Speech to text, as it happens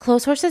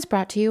Clotheshorse is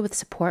brought to you with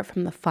support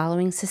from the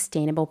following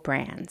sustainable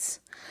brands.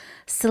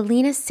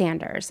 Selena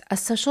Sanders, a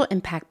social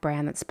impact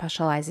brand that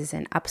specializes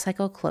in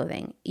upcycled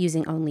clothing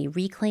using only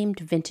reclaimed,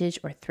 vintage,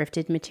 or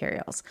thrifted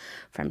materials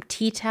from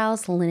tea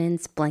towels,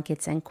 linens,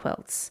 blankets, and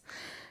quilts.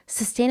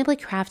 Sustainably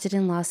crafted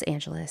in Los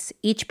Angeles,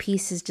 each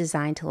piece is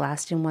designed to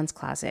last in one's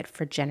closet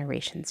for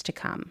generations to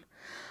come.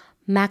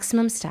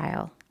 Maximum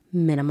Style,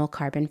 minimal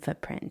carbon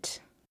footprint.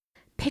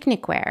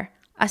 Picnic Wear,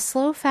 a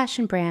slow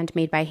fashion brand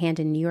made by hand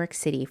in New York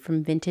City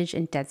from vintage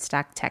and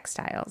deadstock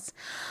textiles.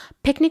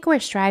 Picnic Wear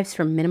strives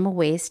for minimal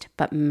waste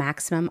but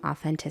maximum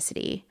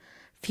authenticity.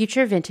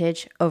 Future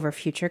vintage over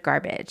future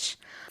garbage.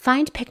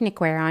 Find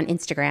Picnic Wear on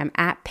Instagram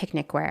at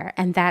Picnic Wear,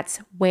 and that's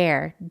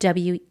Wear,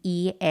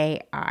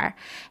 W-E-A-R,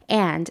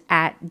 and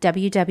at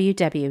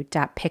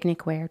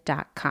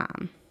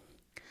www.picnicwear.com.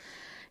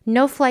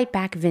 No Flight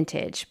Back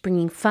Vintage,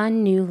 bringing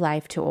fun new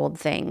life to old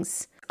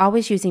things.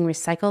 Always using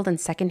recycled and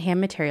secondhand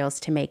materials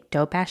to make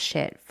dope-ass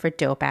shit for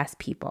dope-ass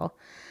people.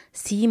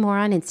 See more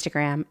on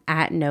Instagram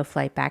at No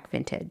Flight Back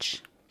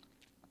Vintage.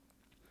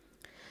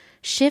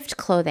 Shift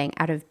Clothing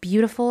out of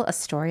beautiful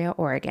Astoria,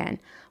 Oregon,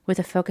 with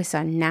a focus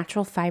on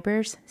natural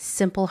fibers,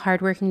 simple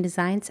hardworking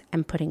designs,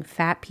 and putting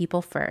fat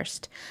people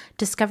first.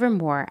 Discover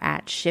more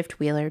at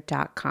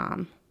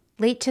shiftwheeler.com.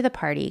 Late to the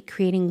Party,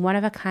 creating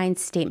one-of-a-kind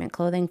statement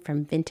clothing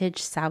from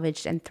vintage,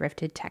 salvaged, and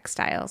thrifted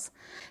textiles.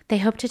 They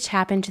hope to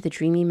tap into the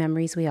dreamy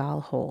memories we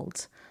all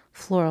hold.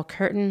 Floral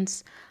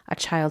curtains, a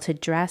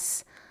childhood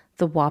dress,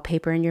 the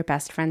wallpaper in your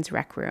best friend's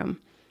rec room,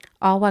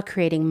 all while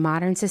creating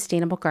modern,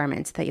 sustainable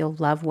garments that you'll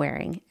love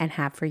wearing and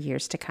have for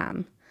years to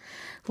come.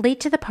 Late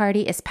to the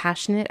Party is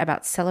passionate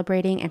about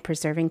celebrating and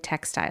preserving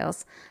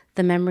textiles,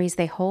 the memories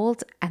they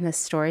hold, and the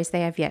stories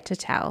they have yet to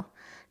tell.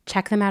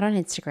 Check them out on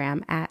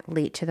Instagram at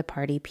Late to the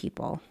Party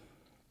People.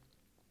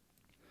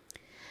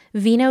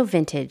 Vino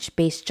Vintage,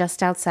 based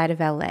just outside of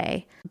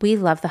LA. We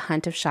love the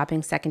hunt of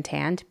shopping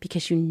secondhand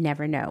because you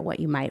never know what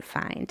you might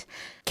find.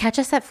 Catch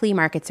us at flea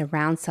markets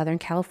around Southern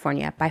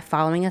California by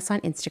following us on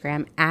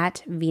Instagram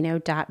at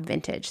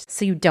vino.vintage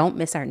so you don't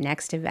miss our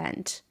next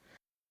event.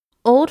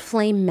 Old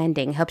Flame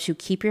Mending helps you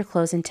keep your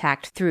clothes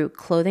intact through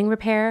clothing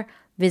repair,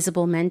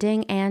 visible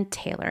mending, and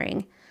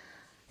tailoring.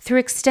 Through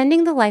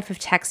extending the life of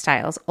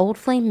textiles, Old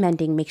Flame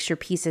Mending makes your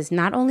pieces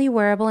not only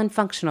wearable and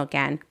functional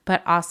again,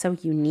 but also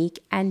unique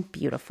and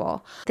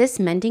beautiful. This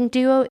mending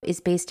duo is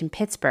based in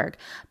Pittsburgh,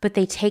 but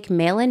they take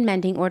mail-in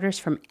mending orders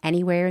from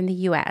anywhere in the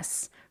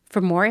U.S.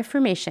 For more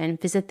information,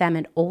 visit them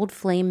at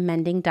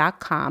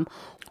oldflamemending.com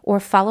or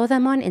follow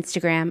them on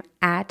Instagram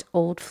at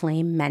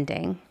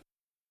oldflamemending.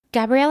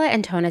 Gabriella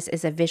Antonis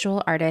is a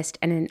visual artist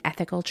and an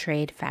ethical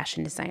trade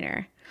fashion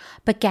designer.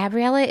 But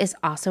Gabriella is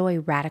also a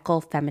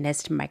radical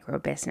feminist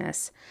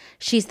micro-business.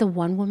 She's the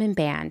one-woman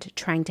band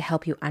trying to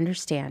help you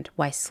understand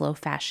why slow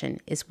fashion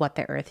is what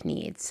the earth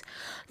needs.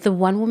 The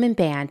one-woman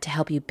band to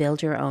help you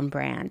build your own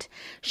brand.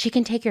 She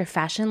can take your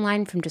fashion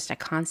line from just a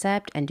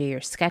concept and do your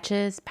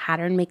sketches,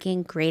 pattern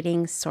making,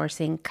 grading,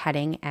 sourcing,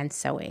 cutting, and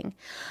sewing.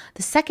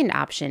 The second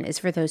option is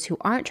for those who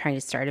aren't trying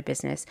to start a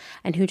business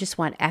and who just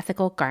want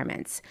ethical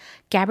garments.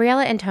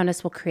 Gabriella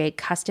Antonis will create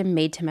custom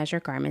made-to-measure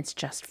garments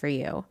just for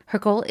you. Her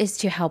goal is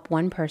to help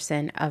one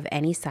person of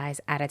any size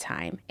at a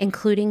time,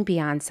 including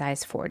beyond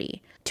size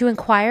 40. To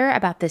inquire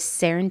about this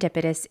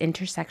serendipitous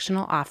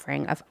intersectional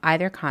offering of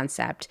either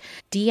concept,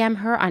 DM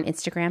her on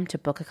Instagram to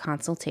book a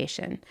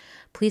consultation.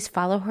 Please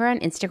follow her on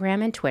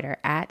Instagram and Twitter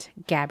at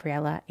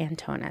Gabriella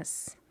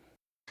Antonis.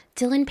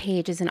 Dylan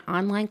Page is an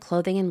online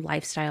clothing and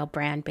lifestyle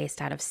brand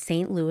based out of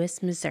St.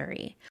 Louis,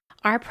 Missouri.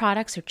 Our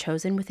products are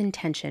chosen with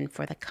intention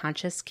for the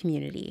conscious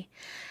community.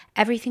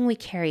 Everything we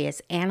carry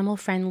is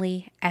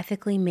animal-friendly,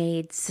 ethically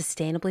made,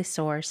 sustainably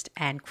sourced,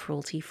 and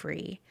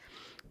cruelty-free.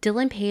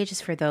 Dylan Page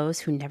is for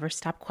those who never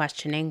stop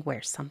questioning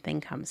where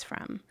something comes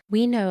from.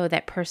 We know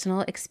that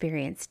personal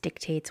experience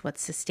dictates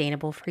what's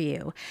sustainable for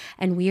you,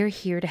 and we are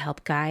here to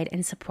help guide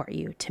and support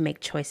you to make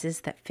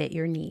choices that fit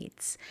your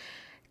needs.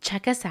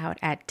 Check us out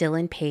at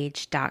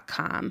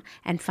dylanpage.com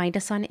and find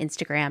us on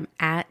Instagram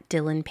at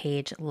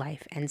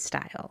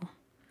dylanpagelifeandstyle.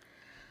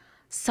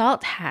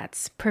 Salt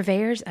Hats,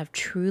 purveyors of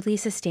truly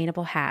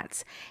sustainable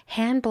hats,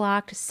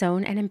 hand-blocked,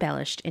 sewn, and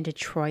embellished in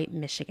Detroit,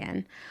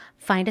 Michigan.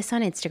 Find us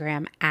on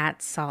Instagram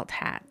at Salt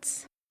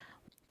Hats.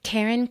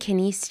 Karen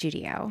Kinney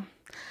Studio.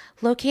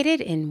 Located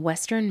in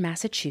Western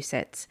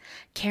Massachusetts,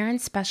 Karen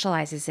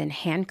specializes in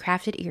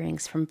handcrafted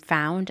earrings from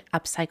found,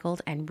 upcycled,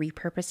 and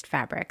repurposed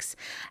fabrics,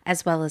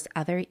 as well as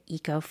other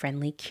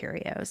eco-friendly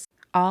curios,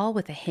 all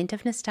with a hint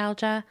of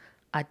nostalgia,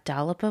 a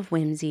dollop of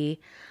whimsy,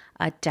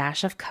 a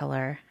dash of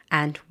color,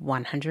 and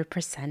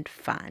 100%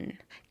 fun.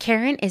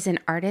 Karen is an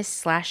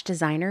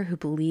artist/designer who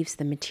believes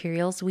the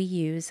materials we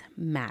use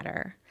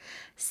matter.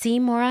 See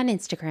more on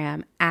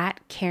Instagram at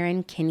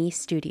Karen Kinney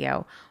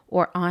Studio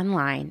or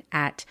online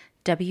at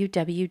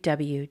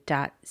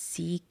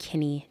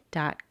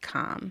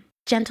www.ckinney.com.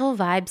 Gentle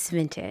Vibes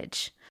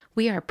Vintage.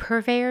 We are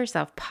purveyors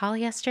of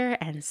polyester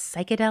and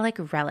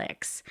psychedelic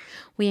relics.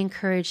 We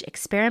encourage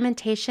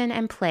experimentation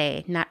and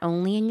play not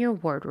only in your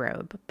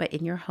wardrobe, but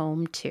in your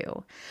home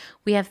too.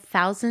 We have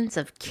thousands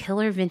of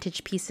killer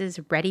vintage pieces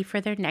ready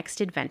for their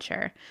next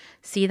adventure.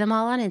 See them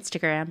all on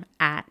Instagram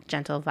at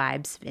Gentle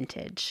Vibes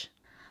Vintage.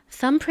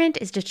 Thumbprint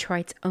is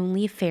Detroit's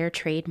only fair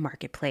trade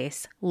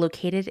marketplace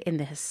located in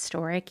the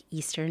historic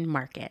Eastern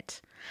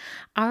Market.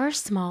 Our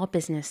small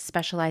business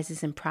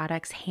specializes in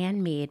products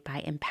handmade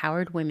by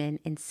empowered women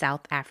in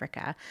South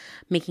Africa,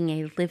 making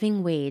a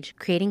living wage,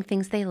 creating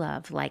things they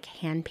love like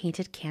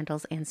hand-painted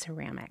candles and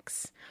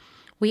ceramics.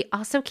 We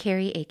also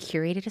carry a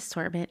curated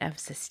assortment of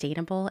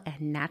sustainable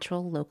and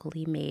natural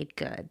locally made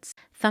goods.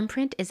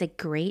 Thumbprint is a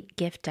great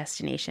gift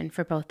destination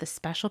for both the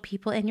special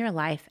people in your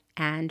life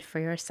and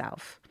for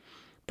yourself.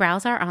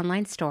 Browse our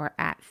online store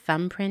at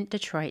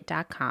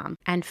thumbprintdetroit.com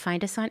and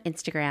find us on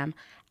Instagram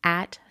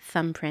at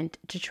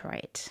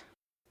thumbprintdetroit.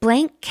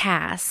 Blank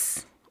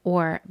Cass,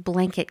 or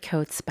Blanket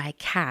Coats by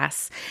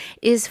Cass,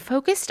 is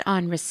focused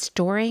on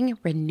restoring,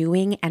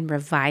 renewing, and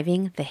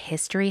reviving the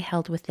history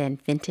held within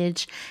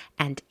vintage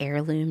and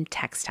heirloom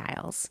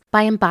textiles.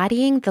 By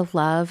embodying the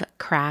love,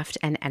 craft,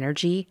 and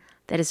energy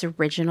that is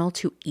original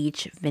to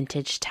each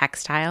vintage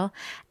textile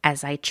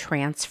as I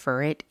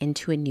transfer it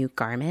into a new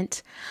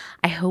garment,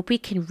 I hope we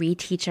can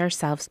reteach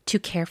ourselves to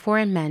care for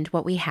and mend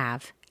what we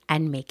have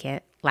and make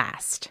it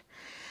last.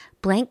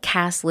 Blank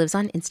Cass lives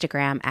on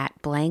Instagram at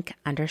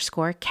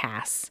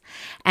 _Cass,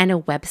 and a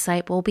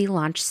website will be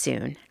launched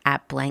soon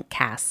at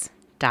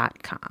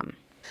blankcass.com.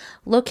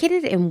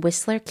 Located in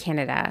Whistler,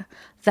 Canada,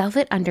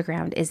 Velvet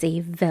Underground is a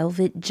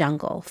velvet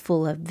jungle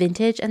full of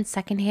vintage and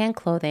secondhand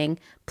clothing,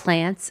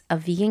 plants, a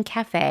vegan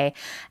cafe,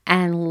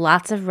 and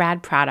lots of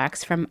rad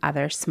products from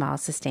other small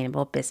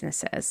sustainable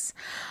businesses.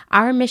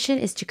 Our mission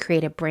is to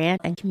create a brand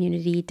and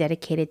community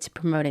dedicated to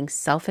promoting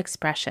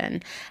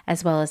self-expression,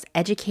 as well as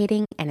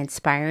educating and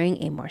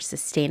inspiring a more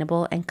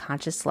sustainable and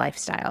conscious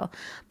lifestyle,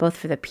 both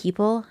for the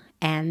people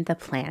and the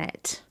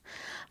planet.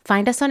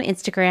 Find us on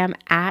Instagram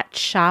at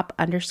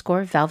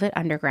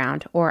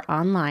shop_velvetunderground or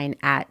online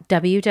at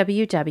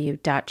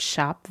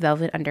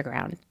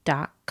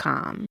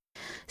www.shopvelvetunderground.com.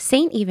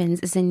 St. Evens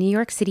is a New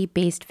York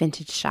City-based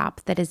vintage shop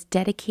that is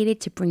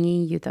dedicated to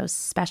bringing you those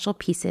special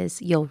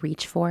pieces you'll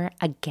reach for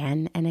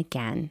again and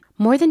again.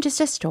 More than just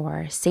a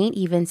store, St.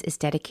 Evens is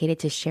dedicated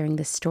to sharing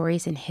the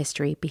stories and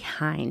history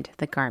behind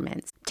the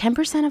garments.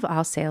 10% of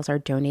all sales are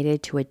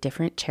donated to a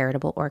different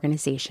charitable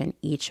organization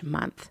each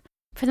month.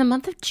 For the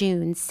month of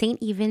June, St.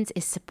 Evens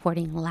is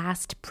supporting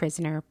Last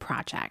Prisoner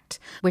Project,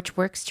 which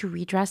works to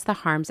redress the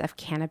harms of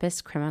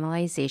cannabis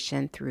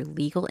criminalization through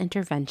legal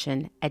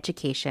intervention,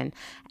 education,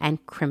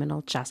 and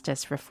criminal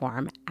justice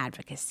reform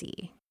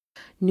advocacy.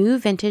 New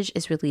vintage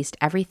is released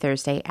every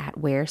Thursday at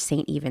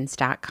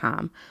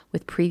wearstevens.com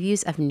with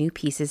previews of new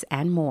pieces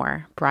and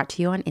more, brought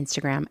to you on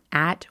Instagram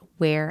at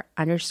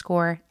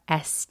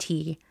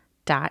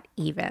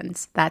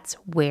wear_st.evens. That's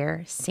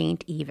Wear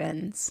St.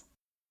 Evens.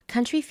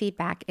 Country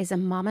Feedback is a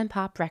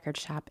mom-and-pop record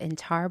shop in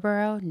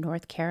Tarboro,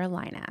 North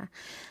Carolina.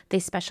 They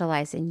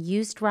specialize in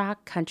used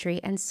rock,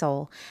 country, and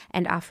soul,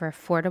 and offer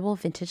affordable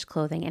vintage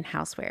clothing and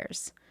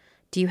housewares.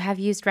 Do you have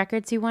used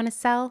records you want to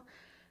sell?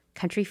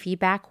 Country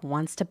Feedback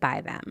wants to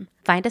buy them.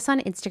 Find us on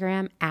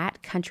Instagram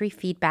at Country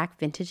Feedback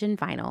Vintage and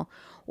Vinyl,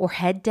 or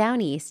head down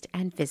east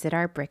and visit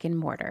our brick and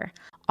mortar.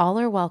 All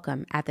are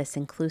welcome at this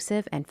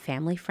inclusive and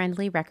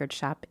family-friendly record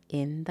shop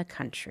in the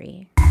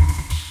country.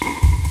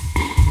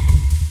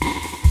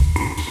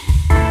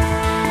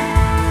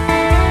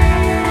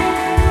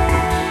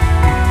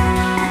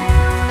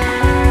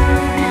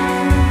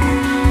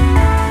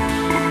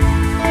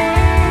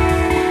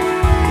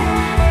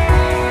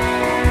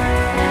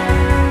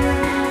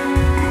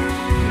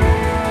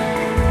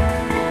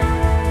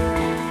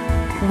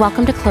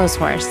 Welcome to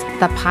Clotheshorse,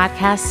 the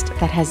podcast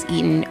that has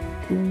eaten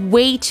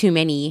way too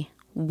many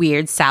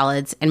weird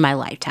salads in my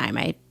lifetime.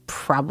 I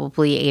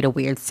probably ate a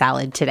weird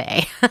salad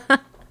today.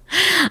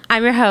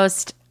 I'm your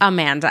host,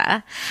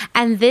 Amanda,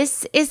 and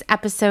this is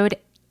episode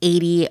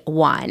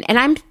 81. And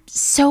I'm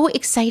so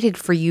excited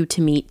for you to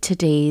meet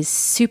today's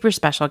super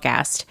special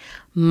guest,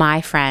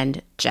 my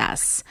friend,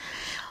 Jess.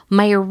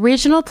 My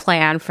original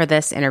plan for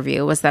this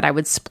interview was that I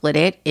would split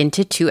it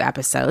into 2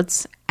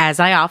 episodes, as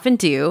I often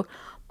do,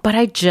 but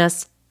I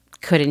just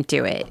couldn't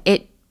do it.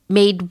 It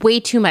made way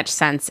too much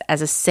sense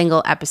as a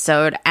single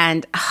episode,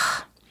 and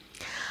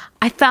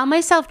I found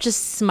myself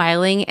just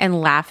smiling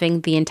and laughing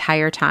the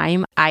entire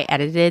time I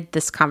edited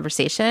this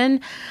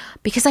conversation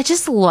because I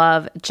just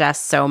love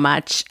Jess so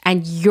much,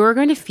 and you're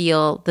going to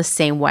feel the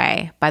same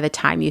way by the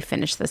time you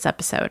finish this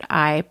episode,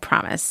 I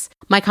promise.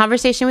 My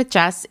conversation with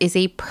Jess is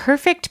a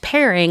perfect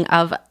pairing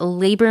of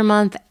Labor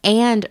Month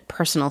and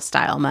Personal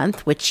Style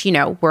Month, which, you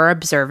know, we're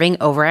observing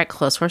over at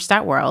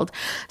clotheshorse.world.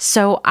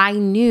 So I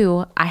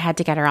knew I had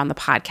to get her on the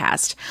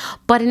podcast.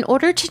 But in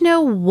order to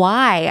know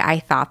why I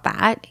thought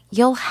that,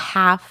 you'll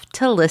have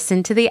to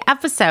listen to the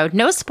episode.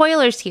 No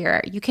spoilers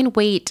here. You can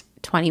wait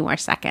 20 more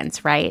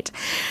seconds, right?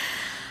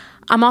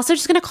 I'm also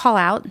just going to call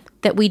out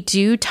that we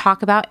do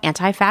talk about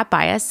anti-fat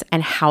bias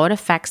and how it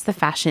affects the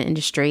fashion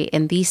industry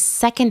in the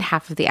second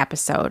half of the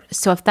episode.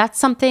 So if that's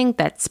something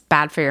that's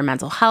bad for your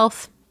mental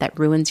health, that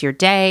ruins your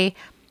day,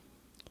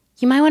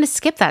 you might want to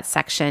skip that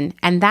section.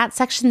 And that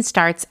section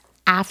starts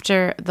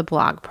after the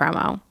blog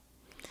promo.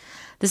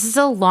 This is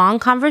a long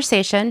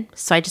conversation,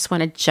 so I just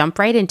want to jump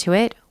right into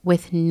it.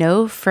 With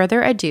no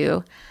further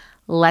ado,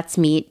 let's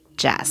meet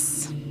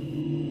Jess.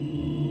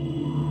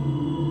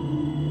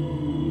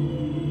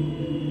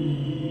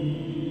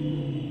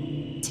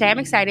 Today, I'm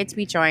excited to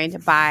be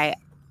joined by,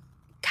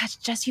 gosh,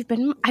 Jess,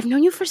 I've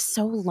known you for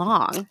so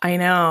long. I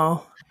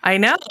know.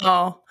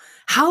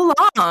 How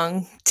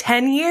long?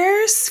 10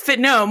 years?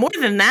 No, more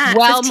than that.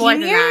 Well, more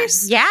than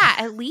years? that.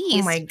 Yeah, at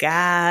least. Oh my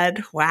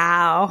God.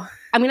 Wow.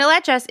 I'm going to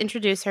let Jess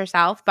introduce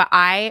herself, but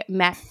I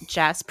met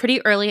Jess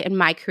pretty early in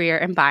my career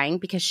in buying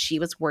because she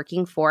was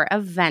working for a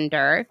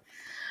vendor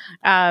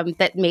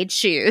that made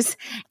shoes.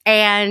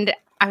 And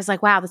I was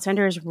like, wow, this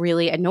vendor is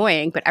really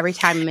annoying. But every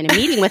time I'm in a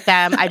meeting with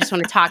them, I just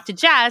want to talk to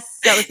Jess.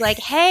 So it was like,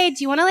 hey,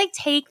 do you want to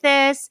take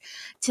this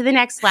to the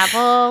next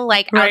level,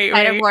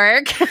 outside of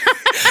work?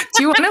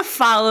 Do you want to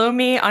follow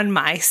me on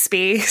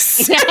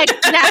MySpace? Yeah,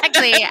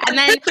 exactly. And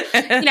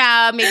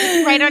then,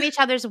 maybe write on each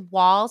other's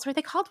walls. Were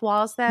they called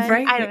walls then?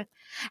 Right. I don't know.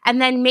 And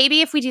then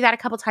maybe if we do that a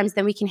couple times,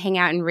 then we can hang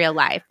out in real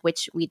life,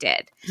 which we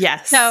did.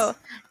 Yes. So,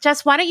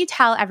 Jess, why don't you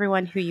tell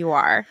everyone who you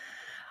are?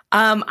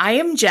 I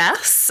am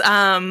Jess.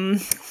 Right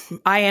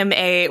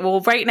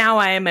now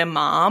I am a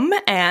mom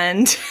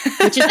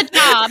Which is a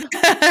job.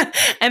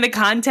 and a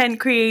content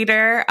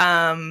creator.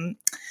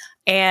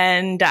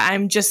 And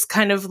I'm just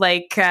kind of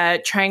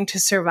trying to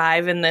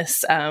survive in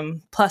this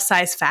plus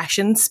size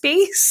fashion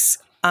space.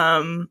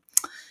 And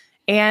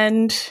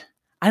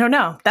I don't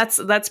know.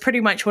 That's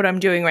pretty much what I'm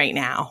doing right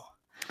now.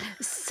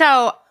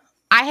 So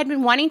I had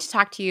been wanting to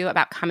talk to you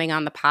about coming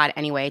on the pod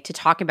anyway, to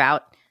talk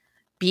about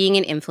being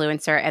an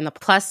influencer and the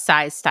plus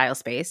size style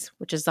space,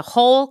 which is the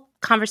whole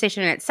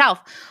conversation in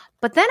itself.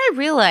 But then I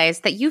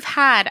realized that you've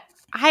had,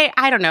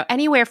 I don't know,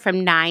 anywhere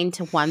from 9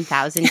 to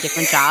 1,000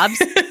 different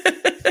jobs.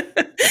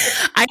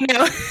 I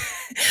know.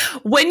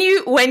 When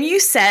you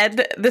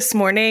said this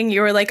morning,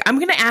 you were like, I'm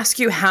going to ask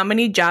you how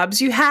many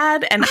jobs you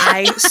had. And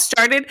I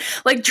started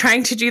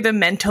trying to do the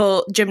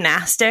mental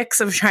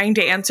gymnastics of trying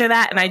to answer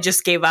that. And I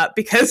just gave up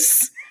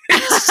because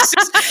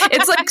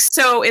it's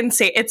so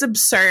insane. It's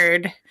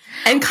absurd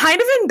and kind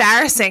of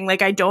embarrassing.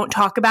 I don't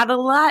talk about it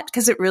a lot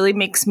because it really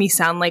makes me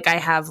sound like I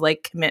have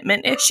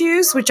commitment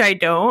issues, which I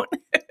don't.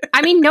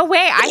 I mean, no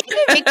way. I think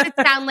it makes it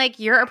sound like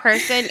you're a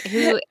person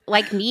who,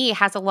 like me,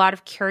 has a lot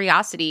of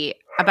curiosity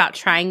about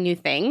trying new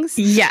things.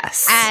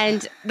 Yes.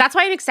 And that's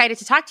why I'm excited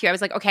to talk to you. I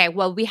was like, okay,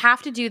 well, we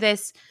have to do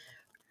this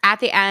at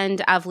the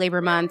end of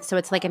Labor Month. So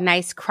it's a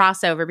nice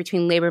crossover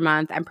between Labor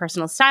Month and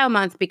Personal Style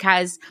Month,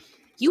 because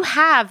you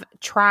have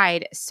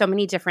tried so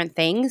many different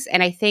things.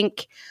 And I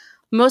think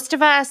most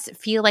of us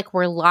feel like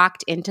we're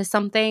locked into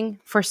something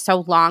for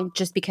so long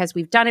just because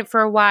we've done it for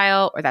a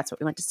while, or that's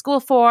what we went to school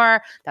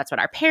for. That's what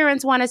our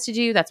parents want us to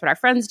do. That's what our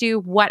friends do,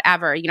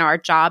 whatever. Our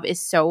job is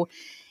so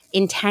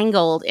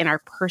entangled in our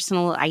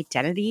personal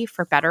identity,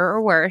 for better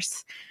or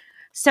worse.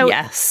 So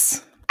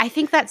yes, I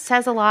think that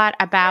says a lot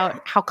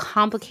about how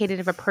complicated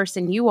of a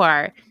person you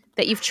are,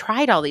 that you've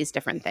tried all these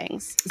different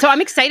things. So I'm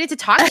excited to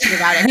talk to you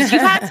about it,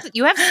 because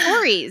you have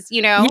stories,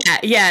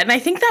 Yeah. And I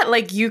think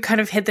that you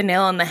kind of hit the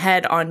nail on the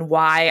head on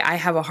why I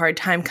have a hard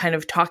time kind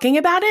of talking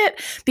about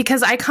it,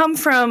 because I come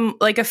from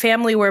a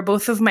family where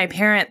both of my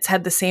parents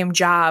had the same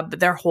job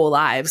their whole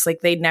lives.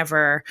 They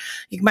never,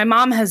 my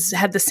mom has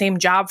had the same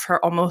job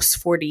for almost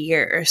 40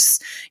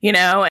 years,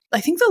 I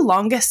think the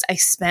longest I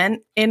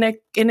spent in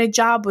a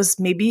job was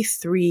maybe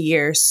 3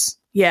 years.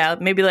 Yeah,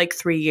 maybe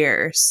 3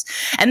 years.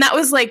 And that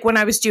was when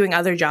I was doing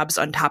other jobs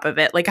on top of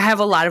it. I have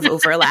a lot of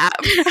overlap.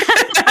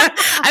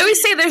 I always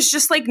say there's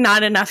just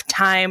not enough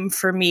time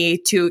for me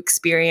to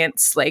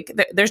experience,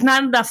 there's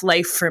not enough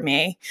life for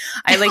me.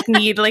 I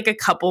need a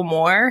couple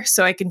more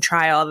so I can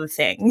try all the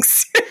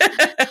things.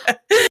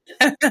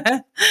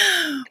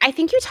 I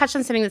think you touched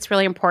on something that's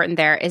really important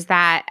there, is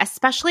that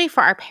especially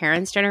for our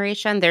parents'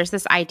 generation, there's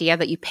this idea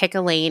that you pick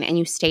a lane and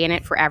you stay in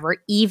it forever,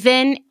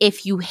 even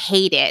if you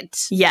hate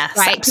it. Yes,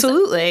 right?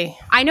 Absolutely.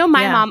 I know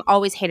my mom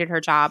always hated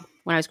her job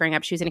when I was growing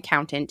up. She was an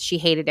accountant. She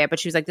hated it, but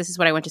she was like, this is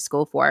what I went to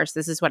school for. So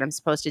this is what I'm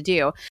supposed to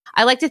do.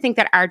 I like to think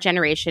that our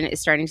generation is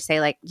starting to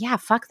say yeah,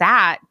 fuck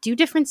that. Do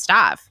different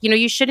stuff.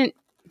 You shouldn't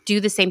do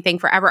the same thing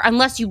forever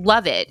unless you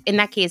love it. In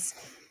that case,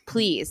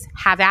 please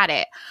have at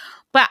it.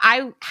 But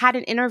I had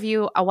an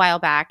interview a while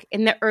back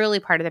in the early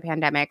part of the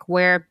pandemic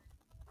where it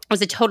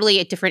was a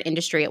different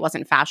industry. It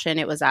wasn't fashion.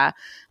 It was a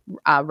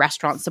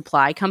restaurant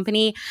supply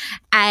company.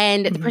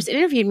 And the person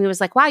interviewed me was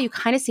like, wow, you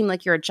kind of seem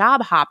like you're a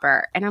job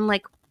hopper. And I'm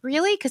like,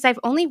 really? Because I've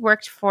only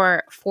worked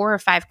for 4 or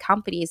 5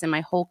 companies in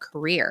my whole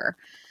career.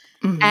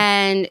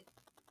 And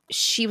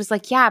she was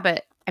like, yeah,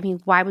 but I mean,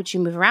 why would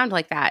you move around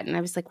like that? And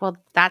I was like, well,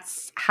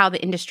 that's how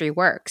the industry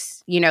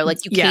works. You know,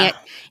 like you can't,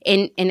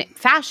 in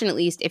fashion at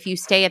least, if you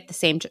stay at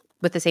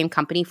with the same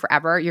company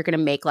forever, you're going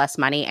to make less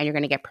money and you're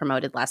going to get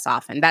promoted less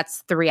often.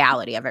 That's the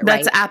reality of it,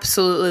 right? That's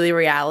absolutely the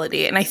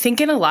reality. And I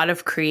think in a lot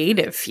of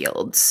creative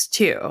fields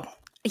too.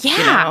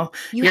 Yeah.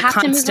 You're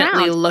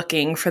constantly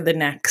looking for the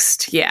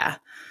next. Yeah.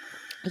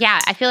 Yeah.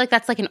 I feel like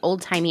that's like an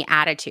old timey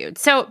attitude.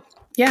 So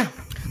yeah.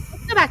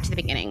 Let's go back to the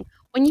beginning.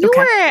 When you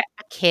were a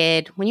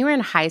kid, when you were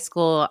in high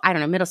school, I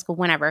don't know, middle school,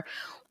 whenever,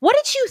 what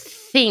did you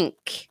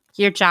think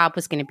your job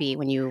was going to be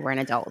when you were an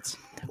adult?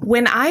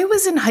 When I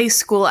was in high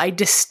school, I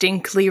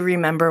distinctly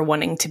remember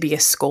wanting to be a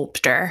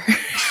sculptor.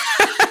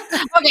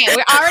 Okay,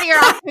 we already are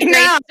off to a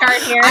great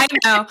start here. I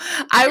know.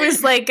 I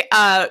was like,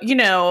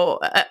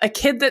 a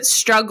kid that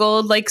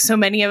struggled like so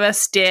many of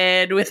us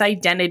did with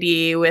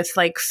identity, with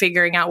like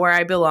figuring out where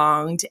I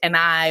belonged. And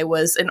I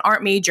was an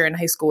art major in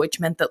high school, which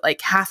meant that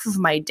like half of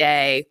my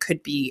day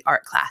could be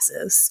art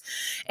classes.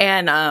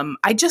 And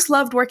I just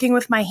loved working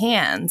with my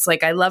hands.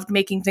 Like I loved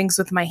making things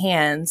with my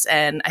hands.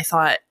 And I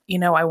thought,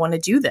 I want to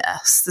do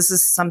this. This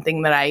is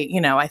something that I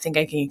think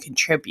I can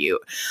contribute.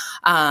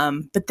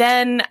 But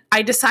then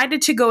I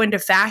decided to go into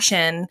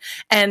fashion,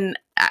 and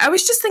I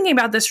was just thinking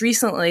about this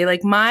recently.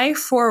 Like my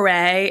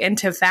foray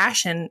into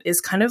fashion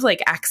is kind of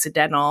like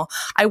accidental.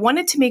 I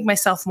wanted to make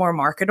myself more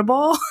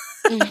marketable.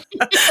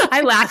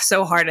 I laugh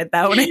so hard at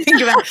that when I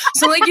think about it.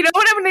 So like, you know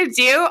what I'm going to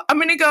do? I'm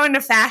going to go into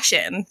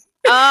fashion.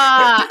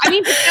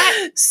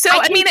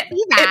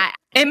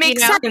 It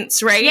makes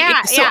sense, right?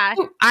 Yeah, so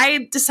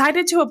I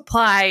decided to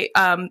apply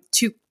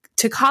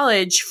to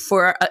college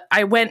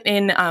I went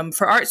in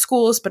for art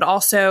schools, but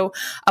also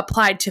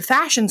applied to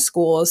fashion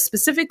schools,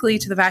 specifically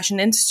to the Fashion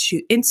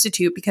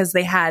Institute because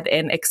they had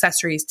an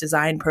accessories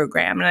design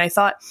program. And I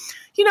thought,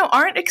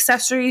 aren't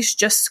accessories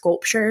just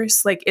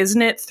sculptures? Like,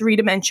 isn't it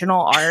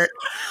three-dimensional art?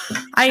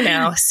 I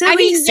know.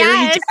 Silly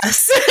Jess.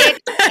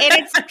 In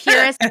its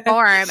purest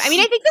form. I mean,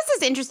 I think this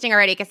is interesting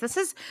already because this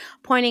is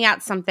pointing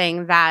out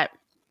something that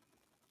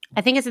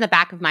I think is in the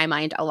back of my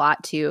mind a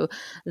lot too,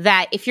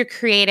 that if you're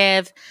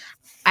creative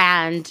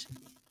and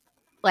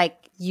like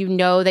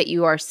that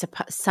you are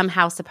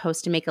somehow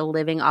supposed to make a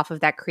living off of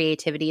that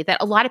creativity, that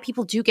a lot of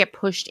people do get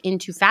pushed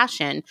into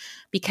fashion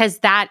because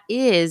that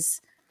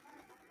is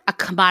a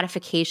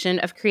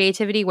commodification of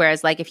creativity.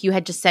 Whereas like if you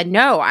had just said,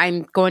 no,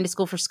 I'm going to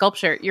school for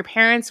sculpture, your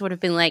parents would have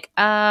been like,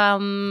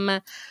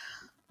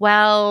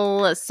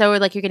 well, so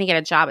like you're going to get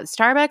a job at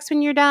Starbucks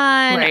when you're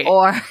done, right.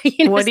 Or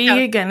what are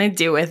you going to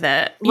do with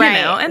it?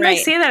 And they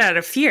say that out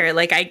of fear.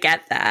 Like I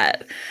get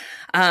that.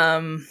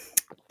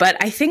 But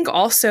I think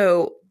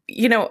also,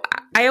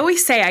 I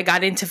always say I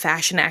got into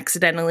fashion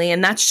accidentally,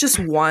 and that's just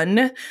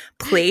one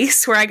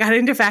place where I got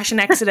into fashion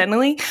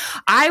accidentally.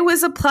 I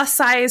was a plus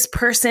size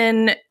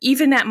person,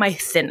 even at my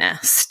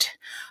thinnest.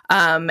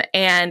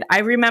 And I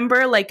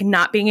remember like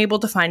not being able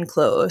to find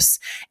clothes,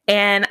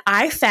 and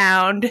I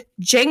found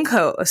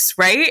JNCOs,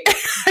 right?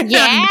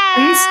 Yeah.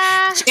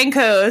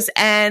 JNCOs.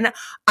 And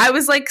I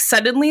was like,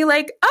 suddenly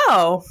like,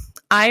 oh,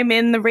 I'm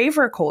in the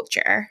raver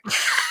culture.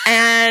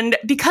 And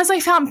because I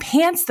found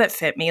pants that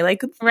fit me,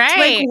 like what?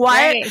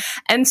 Right.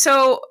 And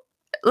so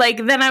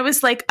like, then I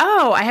was like,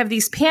 oh, I have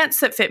these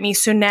pants that fit me.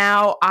 So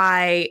now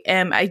I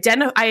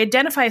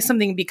identify as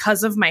something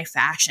because of my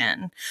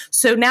fashion.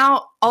 So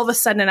now all of a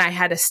sudden I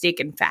had a stake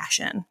in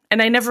fashion,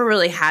 and I never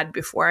really had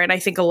before. And I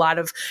think a lot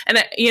of,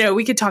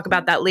 we could talk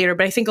about that later,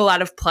 but I think a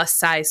lot of plus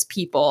size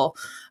people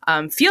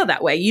feel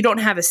that way. You don't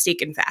have a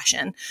stake in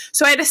fashion.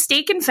 So I had a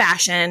stake in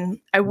fashion.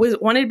 I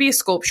wanted to be a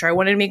sculptor. I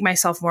wanted to make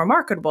myself more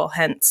marketable.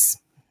 Hence,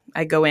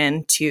 I go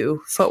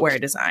into footwear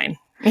design.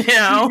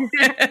 And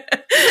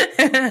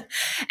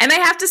I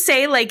have to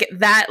say like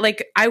that,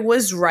 like I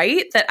was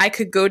right that I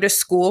could go to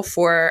school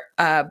for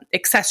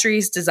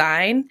accessories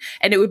design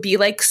and it would be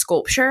like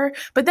sculpture.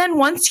 But then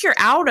once you're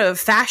out of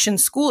fashion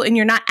school and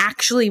you're not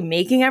actually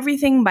making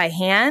everything by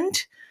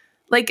hand,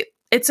 like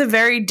it's a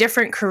very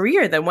different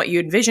career than what you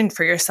envisioned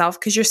for yourself,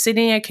 because you're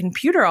sitting at a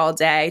computer all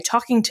day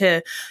talking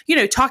to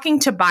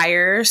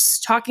buyers,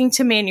 talking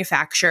to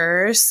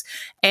manufacturers,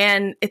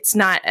 and it's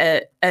not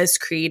as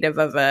creative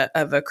of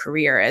a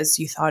career as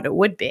you thought it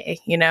would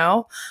be.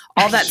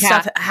 All that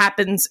stuff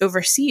happens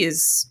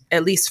overseas,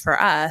 at least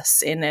for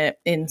us,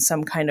 in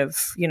some kind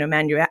of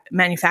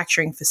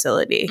manufacturing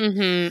facility.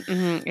 Mm-hmm,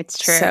 mm-hmm. It's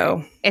true.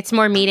 So it's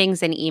more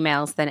meetings and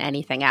emails than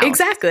anything else.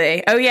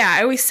 Exactly. Oh yeah,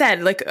 I always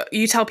said like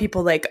you tell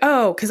people like,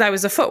 oh, because I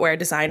was a footwear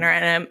designer,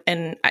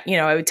 and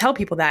I would tell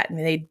people that, and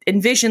they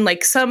envision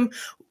like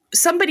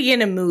somebody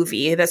in a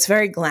movie that's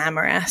very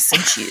glamorous,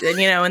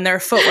 and they're a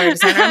footwear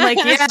designer. I'm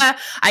like, yeah,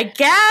 I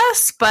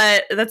guess,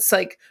 but that's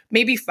like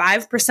maybe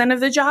 5% of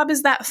the job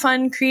is that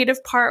fun,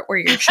 creative part where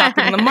you're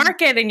shopping the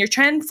market and you're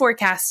trend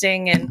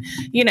forecasting and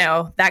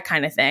that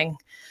kind of thing.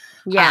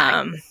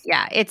 Yeah,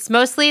 it's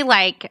mostly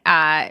like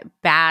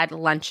bad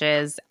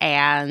lunches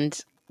and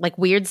like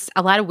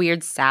a lot of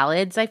weird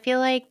salads, I feel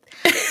like.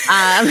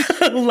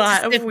 A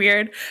lot of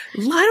weird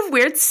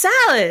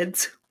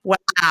salads.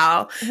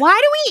 Wow.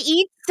 Why do we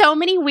eat so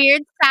many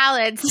weird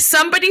salads?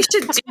 Somebody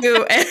should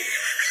do a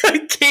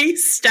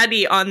case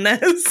study on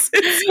this.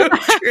 It's so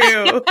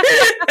true.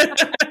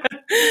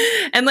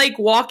 And like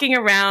walking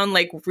around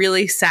like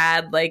really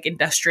sad, like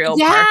industrial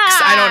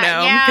parks. I don't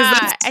know. Because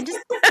that's just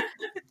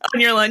on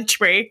your lunch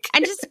break.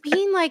 And just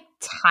being like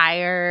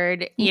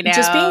tired, you know.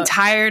 Just being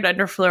tired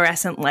under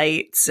fluorescent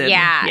lights. And,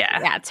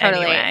 yeah,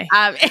 totally. Anyway.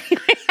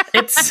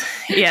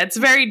 It's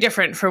very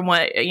different from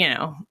what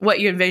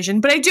you envision.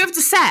 But I do have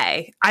to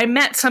say, I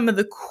met some of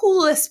the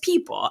coolest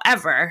people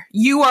ever.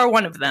 You are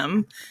one of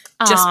them,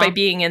 just by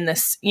being in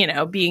this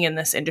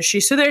industry.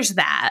 So there's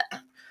that.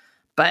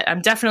 But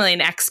I'm definitely an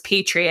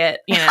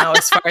expatriate,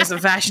 as far as the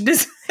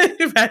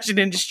fashion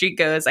industry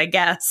goes, I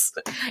guess.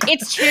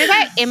 It's true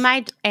that in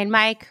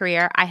my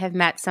career, I have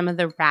met some of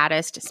the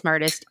raddest,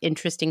 smartest,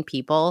 interesting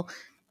people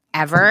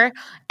ever.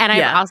 And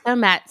I've also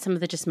met some of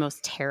the just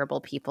most terrible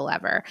people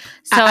ever.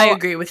 So I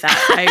agree with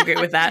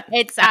that.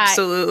 It's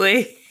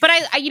absolutely. But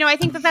I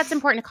think that's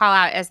important to call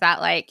out is that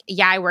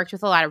I worked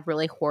with a lot of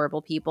really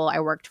horrible people. I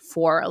worked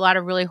for a lot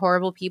of really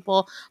horrible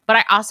people, but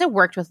I also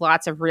worked with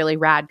lots of really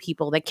rad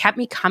people that kept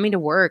me coming to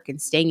work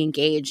and staying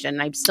engaged,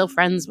 and I'm still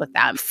friends with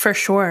them. For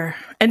sure.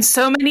 And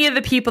so many of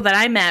the people that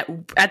I met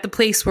at the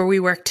place where we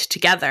worked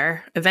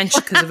together,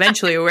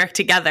 eventually we worked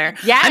together.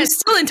 Yes. I'm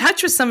still in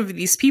touch with some of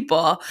these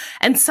people,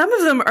 and some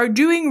of them are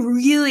doing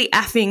really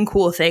effing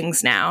cool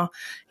things now.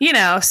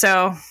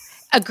 So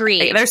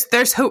agreed.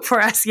 There's hope for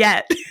us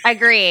yet.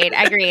 Agreed.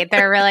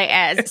 There really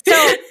is.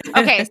 So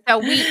okay,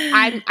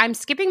 I'm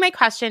skipping my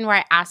question where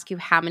I ask you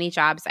how many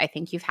jobs I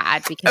think you've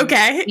had because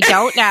we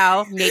don't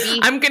know. Maybe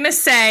I'm gonna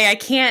say I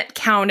can't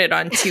count it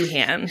on two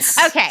hands.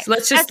 Okay, so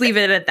let's just leave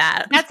it at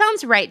that. That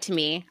sounds right to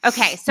me.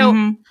 Okay, so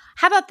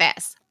how about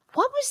this?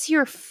 What was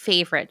your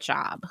favorite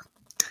job?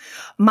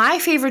 My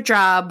favorite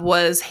job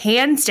was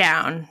hands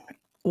down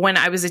when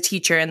I was a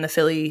teacher in the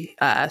Philly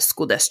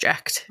school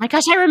district. My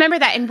gosh, I remember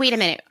that. And wait a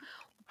minute.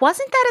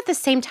 Wasn't that at the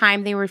same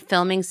time they were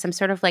filming some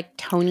sort of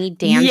Tony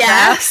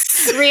Danza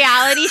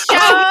reality show?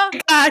 Oh my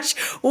gosh.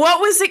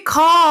 What was it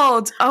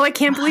called? Oh, I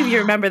can't believe you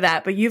remember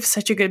that, but you have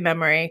such a good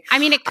memory. I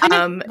mean, it could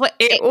have...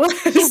 it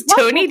was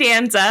Tony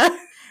Danza.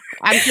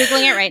 I'm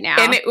Googling it right now.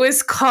 And it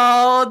was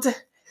called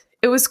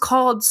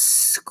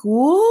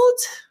Schooled?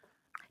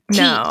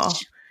 No.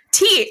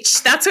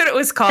 Teach. That's what it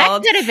was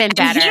called. That could have been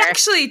better. And he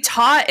actually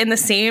taught in the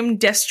same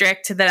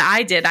district that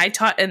I did. I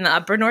taught in the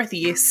upper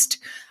Northeast.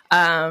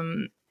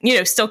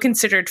 Still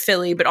considered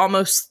Philly, but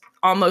almost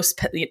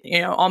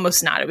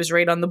not. It was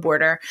right on the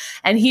border.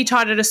 And he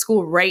taught at a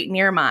school right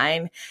near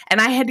mine. And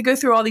I had to go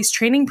through all these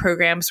training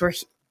programs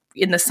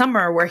in the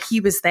summer where he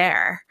was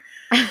there.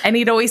 And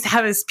he'd always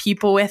have his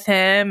people with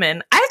him.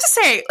 And I have to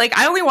say,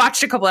 I only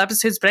watched a couple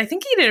episodes, but I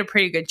think he did a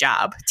pretty good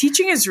job.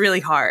 Teaching is really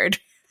hard.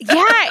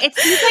 Yeah, it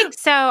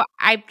seems so.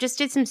 I just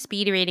did some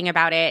speed reading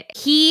about it.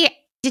 He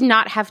did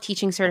not have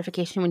teaching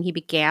certification when he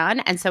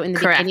began. And so in the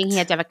beginning, he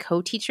had to have a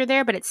co-teacher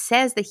there. But it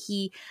says that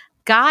he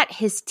got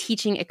his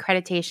teaching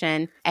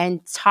accreditation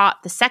and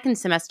taught the second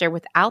semester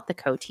without the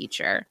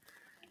co-teacher.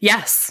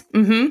 Yes.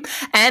 Mm-hmm.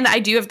 And I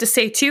do have to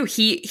say, too,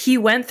 he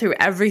went through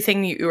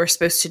everything you were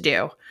supposed to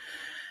do.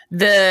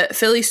 The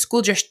Philly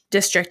school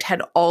district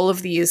had all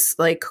of these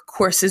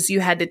courses you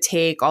had to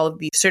take, all of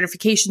these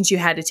certifications you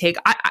had to take,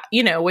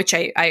 which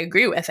I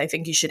agree with. I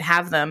think you should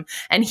have them.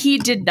 And he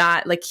did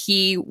not.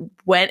 He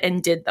went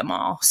and did them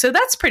all. So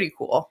that's pretty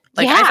cool.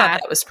 I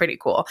thought that was pretty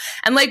cool.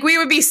 And we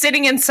would be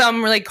sitting in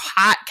some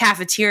hot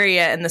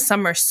cafeteria in the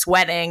summer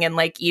sweating and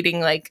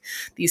eating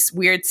these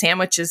weird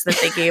sandwiches that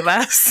they gave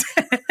us.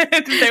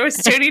 There was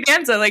Tony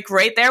Danza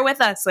right there with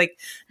us.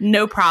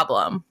 No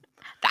problem.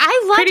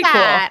 I love pretty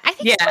that. Cool. I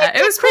think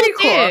it was pretty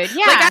cool. Dude.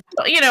 Yeah.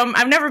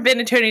 I've never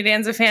been a Tony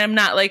Danza fan. I'm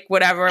not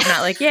whatever. I'm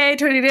not yay,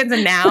 Tony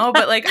Danza now.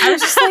 But I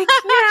was just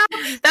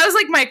that was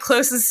my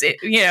closest,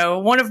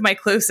 one of my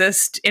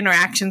closest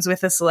interactions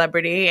with a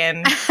celebrity.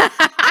 And I'm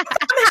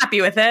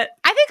happy with it.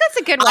 I think that's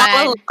a good one.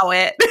 I'll allow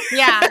it.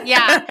 Yeah.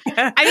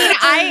 I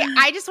mean,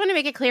 I just want to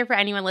make it clear for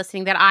anyone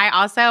listening that I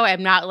also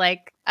am not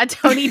a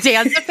Tony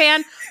Danza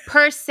fan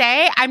per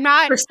se. I'm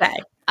not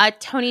a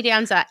Tony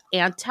Danza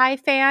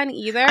anti-fan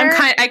either.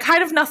 I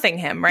kind of nothing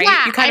him, right?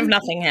 Yeah, you kind of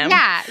nothing him.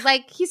 Yeah,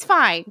 he's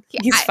fine.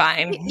 He's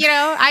fine.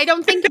 I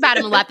don't think about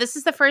him a lot. This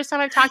is the first time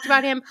I've talked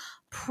about him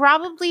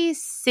probably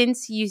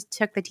since you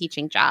took the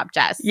teaching job,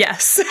 Jess.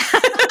 Yes.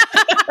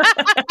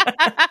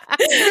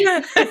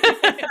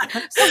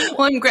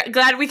 Well, I'm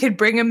glad we could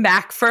bring him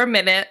back for a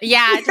minute.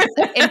 Yeah, just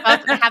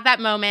have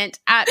that moment.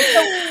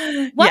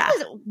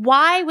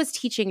 Why was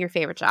teaching your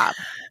favorite job?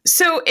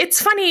 So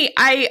it's funny.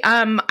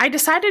 I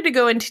decided to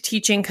go into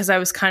teaching because I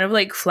was kind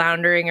of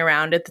floundering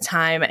around at the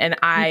time, and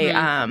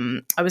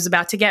I was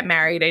about to get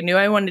married. I knew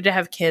I wanted to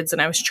have kids,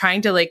 and I was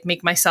trying to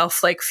make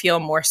myself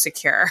feel more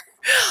secure.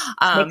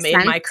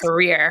 in my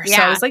career. Yeah.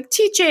 So I was like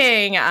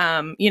teaching,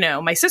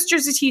 my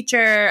sister's a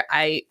teacher.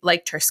 I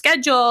liked her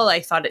schedule. I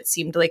thought it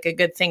seemed like a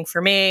good thing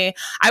for me.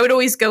 I would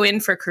always go in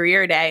for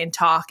career day and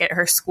talk at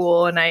her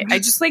school. And I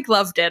just like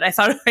loved it. I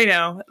thought,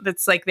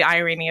 that's like the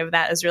irony of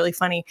that is really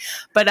funny.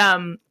 But,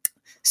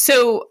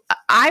 so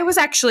I was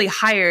actually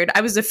hired.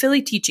 I was a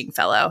Philly teaching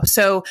fellow.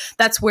 So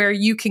that's where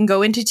you can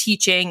go into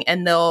teaching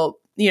and they'll,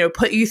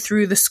 put you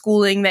through the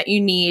schooling that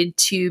you need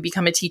to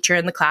become a teacher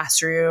in the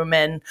classroom.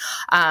 And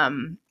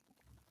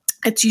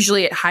it's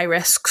usually at high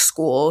risk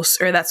schools,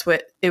 or that's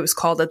what it was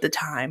called at the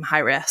time, high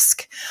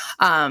risk,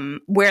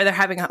 where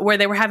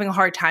they were having a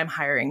hard time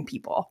hiring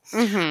people.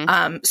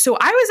 Mm-hmm. So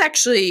I was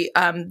actually,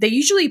 they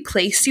usually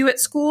place you at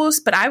schools,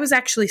 but I was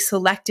actually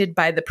selected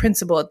by the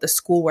principal at the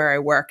school where I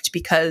worked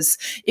because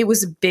it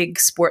was a big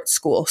sports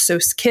school. So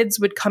kids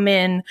would come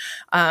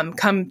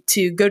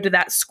to go to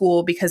that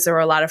school because there were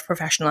a lot of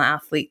professional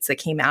athletes that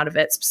came out of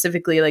it,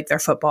 specifically like their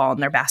football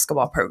and their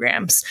basketball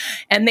programs.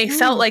 And they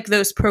felt like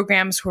those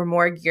programs were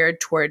more geared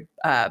toward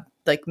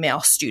like male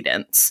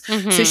students.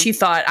 Mm-hmm. So she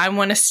thought, I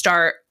want to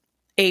start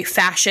a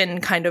fashion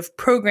kind of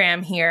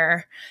program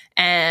here.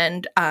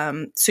 And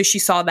so she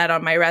saw that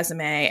on my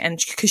resume,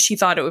 and because she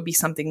thought it would be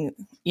something,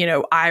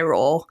 eye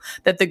roll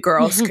that the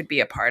girls could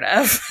be a part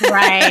of.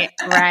 Right.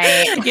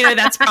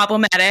 That's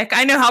problematic.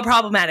 I know how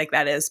problematic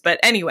that is. But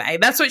anyway,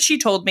 that's what she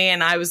told me.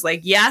 And I was like,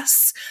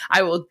 yes,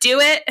 I will do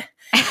it.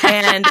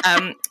 And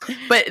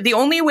but the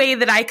only way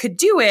that I could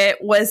do it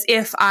was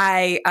if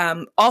I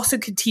also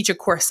could teach a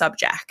core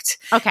subject.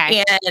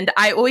 Okay. And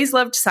I always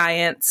loved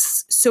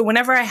science. So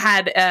whenever I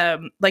had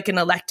like an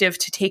elective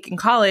to take in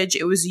college,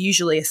 it was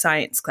usually a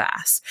science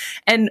class.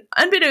 And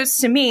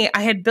unbeknownst to me,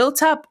 I had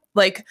built up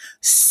like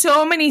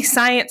so many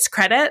science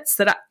credits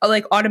that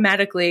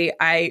automatically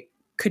I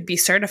could be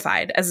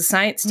certified as a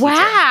science teacher.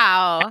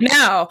 Wow.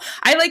 No,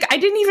 I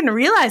didn't even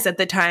realize at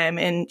the time.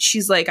 And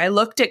she's like, I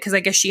looked at, cause I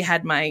guess she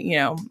had my,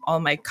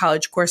 all my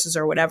college courses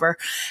or whatever.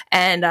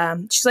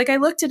 And she's like, I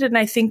looked at it and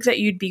I think that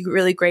you'd be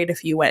really great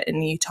if you went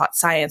and you taught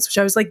science, which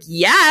I was like,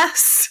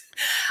 yes.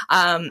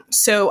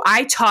 So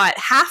I taught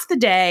half the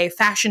day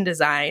fashion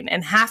design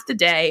and half the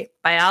day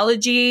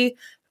biology,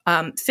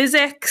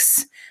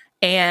 physics,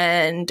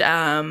 and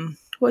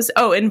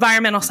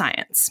environmental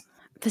science.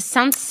 This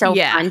sounds so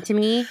fun to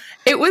me.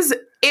 It was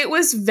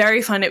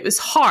very fun. It was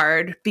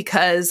hard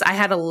because I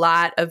had a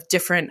lot of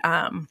different,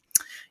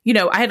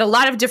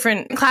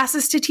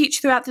 classes to teach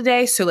throughout the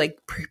day. So like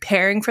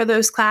preparing for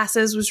those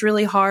classes was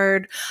really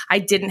hard. I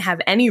didn't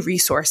have any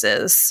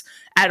resources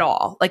at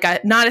all.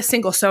 Like not a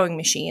single sewing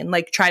machine,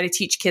 like try to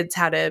teach kids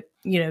how to,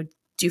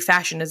 do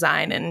fashion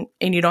design and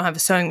you don't have a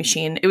sewing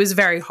machine. It was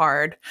very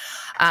hard.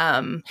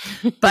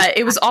 But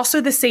it was also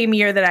the same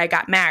year that I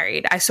got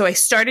married. So I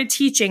started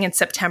teaching in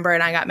September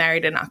and I got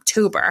married in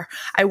October.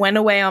 I went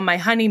away on my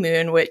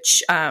honeymoon,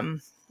 which,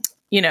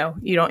 you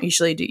don't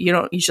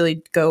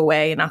usually go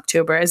away in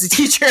October as a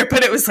teacher,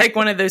 but it was like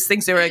one of those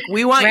things that were like,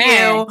 we want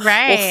you,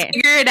 right. We'll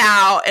figure it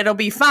out. It'll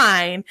be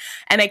fine.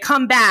 And I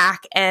come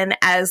back and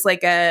as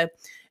like a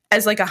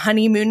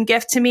honeymoon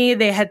gift to me,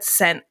 they had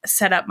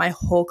set up my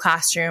whole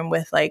classroom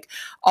with like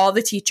all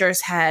the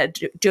teachers had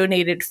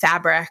donated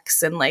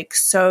fabrics and like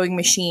sewing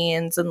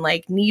machines and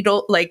like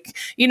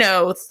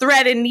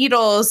thread and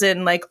needles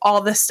and like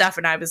all this stuff.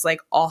 And I was like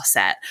all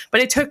set,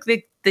 but it took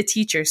the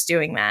teachers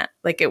doing that.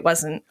 Like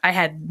I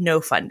had no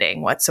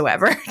funding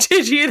whatsoever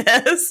to do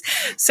this.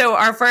 So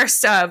our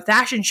first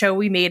fashion show,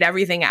 we made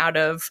everything out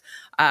of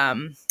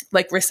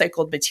like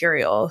recycled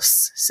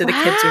materials. So the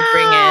kids would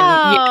bring in.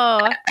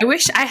 Yeah, I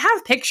wish I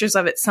have pictures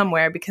of it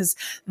somewhere because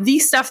the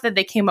stuff that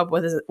they came up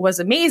with was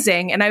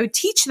amazing. And I would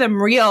teach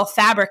them real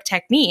fabric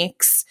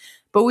techniques,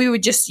 but we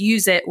would just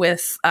use it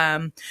with,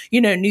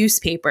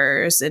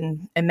 newspapers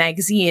and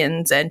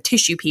magazines and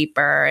tissue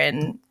paper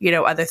and,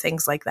 other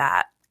things like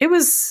that. It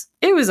was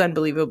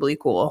unbelievably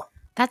cool.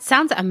 That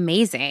sounds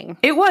amazing.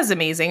 It was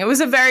amazing. It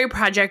was a very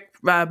Project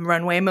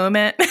Runway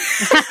moment.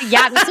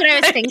 Yeah, that's what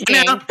I was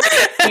thinking.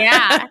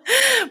 Yeah.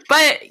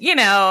 But,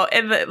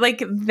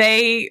 like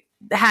they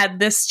had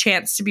this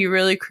chance to be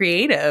really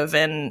creative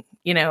and,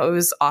 it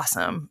was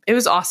awesome. It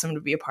was awesome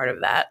to be a part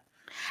of that.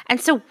 And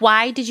so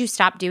why did you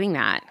stop doing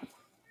that?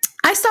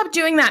 I stopped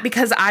doing that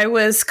because I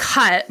was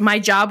cut. My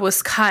job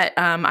was cut.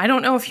 I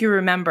don't know if you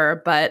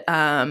remember, but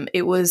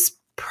it was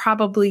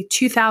probably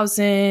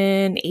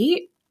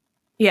 2008.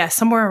 Yeah,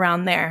 somewhere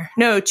around there.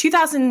 No,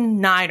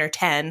 2009 or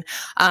 10.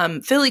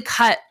 Philly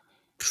cut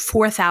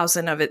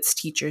 4,000 of its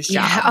teachers'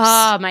 jobs. Yeah.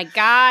 Oh my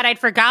God, I'd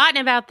forgotten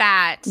about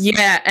that.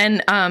 Yeah,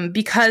 and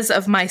because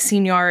of my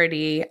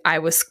seniority,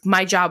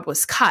 my job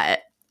was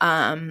cut.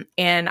 And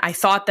I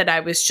thought that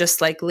I was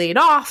just like laid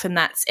off and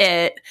that's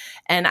it.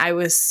 And I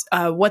was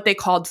what they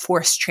called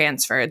forced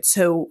transferred.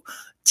 So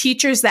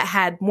teachers that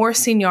had more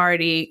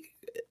seniority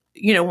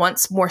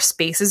once more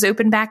spaces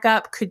opened back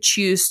up, could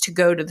choose to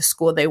go to the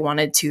school they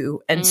wanted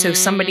to. And so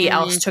somebody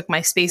else took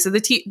my space of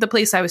the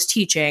place I was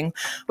teaching,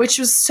 which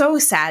was so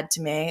sad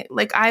to me.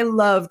 Like, I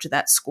loved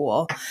that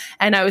school.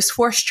 And I was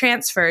forced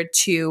transferred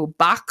to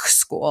Bach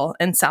School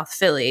in South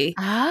Philly,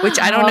 which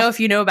I don't know if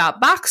you know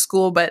about Bach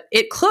School, but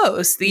it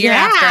closed the year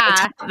after I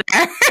taught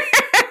there.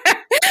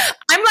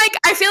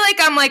 I feel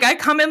like I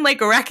come in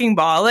like a wrecking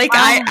ball. Like,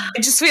 I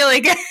just feel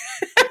like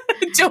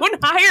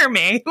don't hire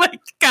me. Like,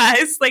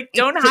 guys, like,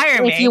 don't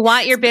hire me. If you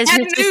want your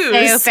business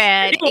to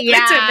stay open.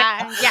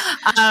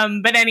 Yeah.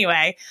 But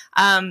anyway,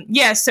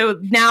 so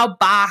now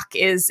Bach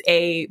is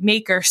a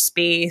maker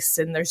space,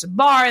 and there's a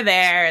bar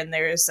there, and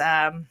there's,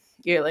 I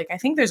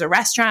think there's a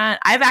restaurant.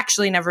 I've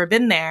actually never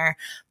been there,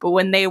 but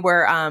when they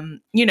were,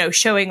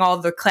 showing all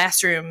the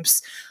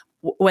classrooms,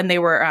 when they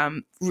were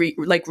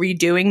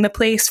redoing the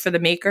place for the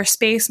maker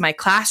space, my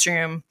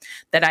classroom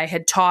that I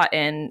had taught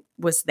in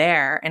was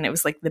there, and it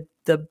was like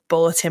the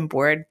bulletin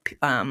board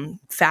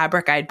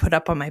fabric I'd put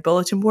up on my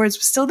bulletin boards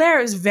was still there.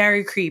 It was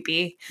very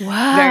creepy.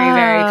 Wow. Very,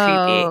 very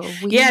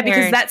creepy. Weird. Yeah,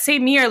 because that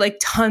same year, like,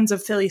 tons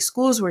of Philly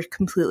schools were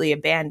completely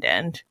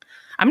abandoned.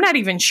 I'm not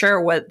even sure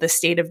what the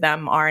state of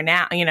them are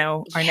now,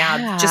 now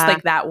just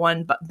like that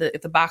one, but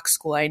the Bach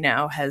School I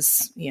know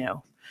has,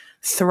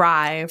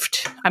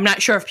 thrived. I'm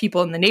not sure if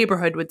people in the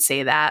neighborhood would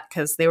say that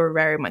because they were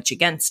very much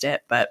against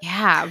it, but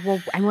yeah.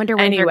 Well, I wonder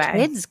where your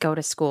kids go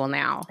to school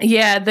now.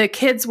 Yeah, the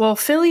kids,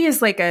 Philly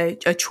is like a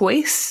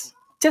choice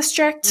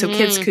district, so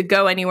kids could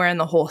go anywhere in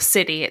the whole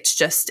city. It's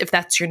just, if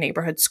that's your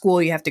neighborhood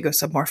school, you have to go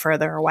somewhere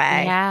further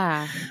away.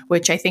 Yeah.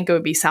 Which I think it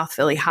would be South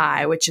Philly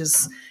High, which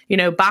is,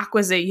 Bach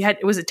was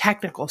it was a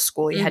technical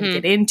school. You had to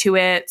get into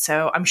it.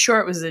 So I'm sure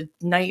it was a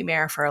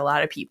nightmare for a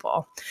lot of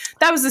people.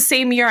 That was the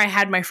same year I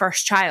had my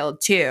first child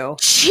too.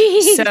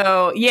 Jeez.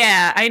 So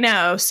yeah, I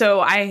know. So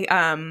I,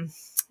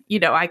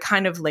 I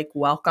kind of like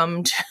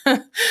welcomed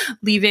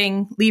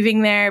leaving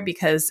there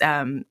because,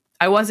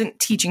 I wasn't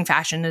teaching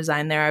fashion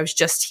design there. I was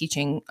just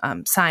teaching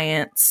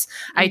science.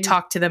 I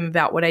talked to them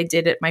about what I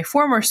did at my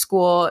former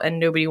school, and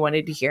nobody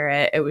wanted to hear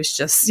it. It was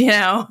just,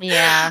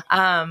 Yeah.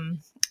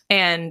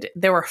 And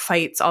there were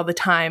fights all the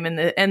time, and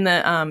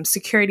the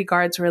security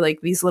guards were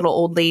like these little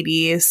old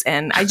ladies,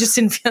 and I just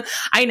didn't feel.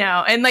 I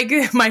know, and like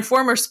my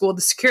former school,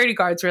 the security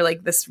guards were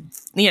like this,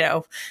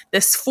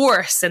 this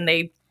force, and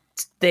they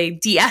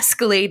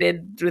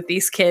de-escalated with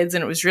these kids,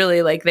 and it was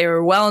really like they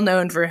were well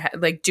known for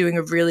like doing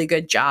a really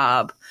good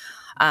job.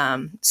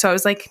 So I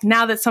was like,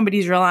 now that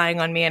somebody's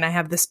relying on me and I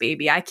have this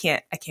baby, I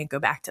can't go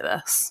back to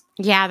this.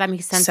 Yeah, that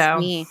makes sense to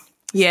me.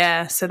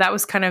 Yeah. So that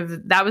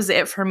was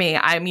it for me.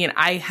 I mean,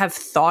 I have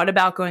thought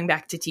about going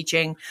back to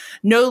teaching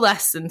no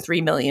less than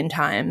 3 million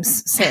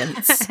times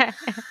since,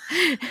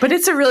 but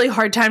it's a really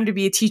hard time to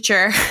be a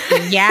teacher.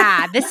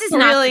 Yeah. This is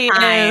not really the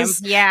time.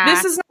 is. Yeah.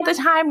 This is not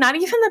the time, not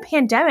even the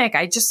pandemic.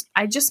 I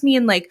just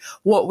mean like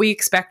what we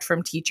expect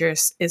from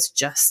teachers is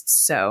just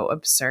so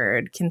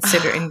absurd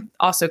considering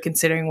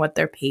what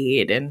they're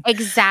paid. And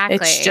exactly.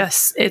 It's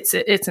just,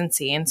 it's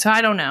insane. So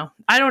I don't know.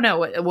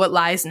 What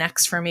lies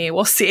next for me.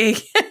 We'll see.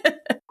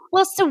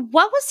 Well, so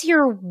what was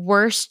your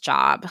worst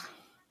job?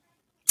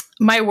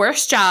 My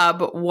worst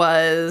job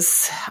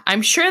was,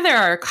 I'm sure there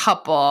are a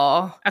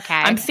couple. Okay.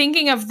 I'm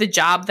thinking of the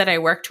job that I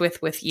worked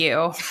with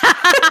you.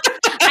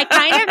 I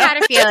kind of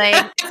had a feeling.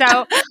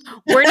 So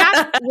we're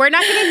not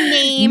going to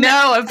name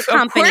of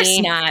company, course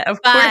not.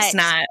 Of course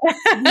not.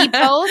 We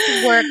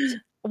both worked.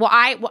 Well,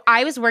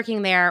 I was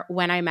working there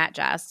when I met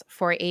Jess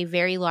for a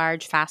very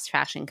large fast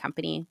fashion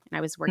company, and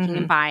I was working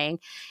in buying.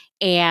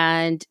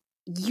 And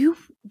you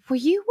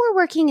were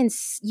working in.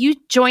 You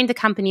joined the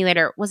company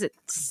later. Was it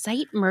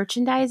site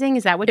merchandising?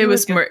 Is that what it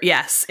was?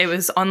 Yes, it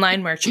was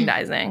online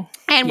merchandising.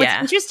 And what's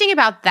interesting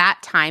about that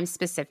time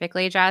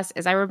specifically, Jess,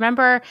 is I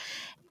remember,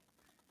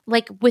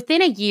 like,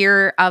 within a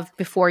year of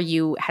before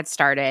you had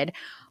started,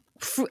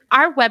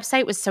 our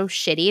website was so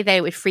shitty that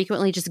it would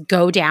frequently just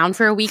go down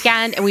for a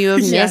weekend, and we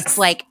would miss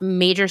like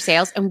major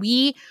sales. And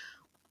we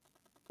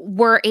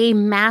were a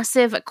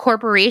massive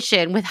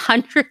corporation with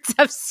hundreds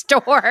of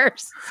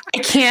stores. I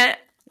can't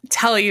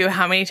tell you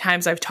how many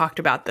times I've talked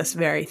about this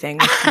very thing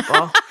with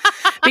people.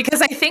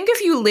 Because I think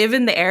if you live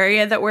in the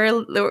area that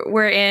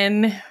we're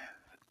in,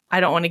 I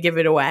don't want to give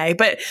it away,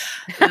 but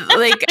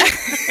like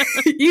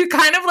you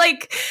kind of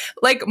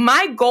like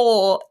my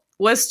goal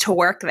was to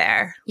work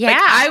there. Yeah. Like,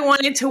 I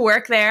wanted to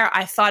work there.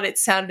 I thought it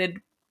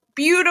sounded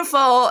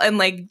beautiful and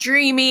like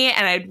dreamy,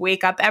 and I'd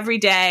wake up every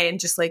day and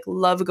just like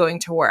love going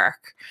to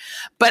work.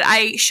 But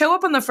I show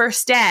up on the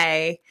first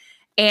day,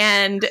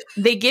 and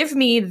they give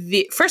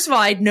me first of all,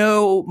 I had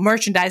no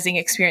merchandising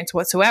experience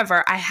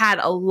whatsoever. I had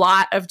a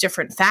lot of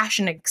different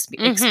fashion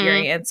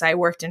experience. I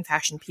worked in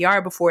fashion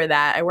PR before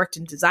that. I worked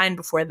in design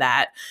before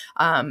that,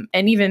 and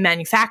even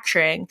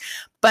manufacturing.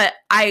 But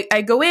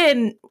I go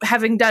in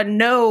having done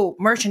no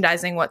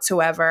merchandising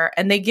whatsoever,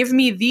 and they give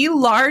me the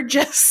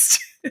largest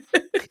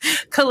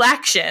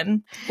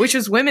collection, which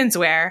was women's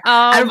wear.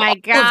 Oh my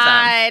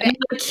God. And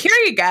like, here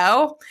you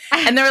go.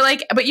 And they were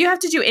like, but you have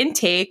to do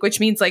intake, which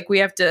means like we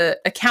have to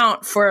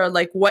account for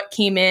like what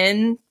came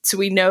in so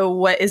we know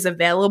what is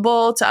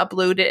available to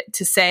upload it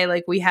to say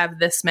like we have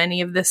this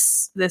many of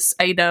this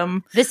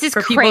item. This is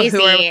for crazy.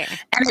 People who are,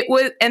 and it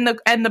was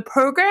and the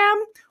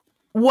program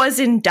was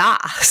in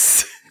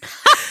DOS.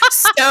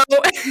 So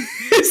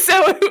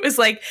it was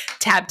like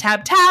tab,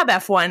 tab, tab,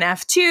 F1,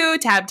 F2,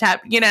 tab, tab,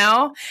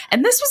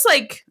 and this was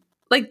like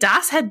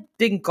DOS had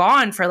been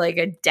gone for like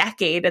a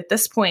decade at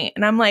this point.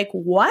 And I'm like,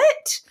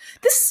 what?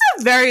 This is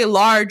a very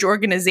large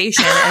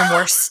organization and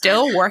we're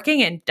still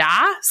working in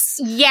DOS?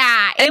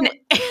 Yeah. And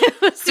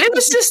it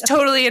was just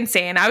totally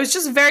insane. I was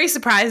just very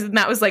surprised. And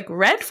that was like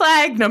red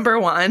flag number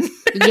one.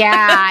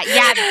 Yeah.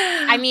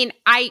 I mean,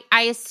 I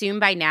assume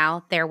by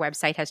now their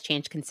website has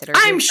changed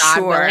considerably. I'm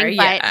sure. Willing,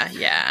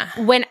 yeah.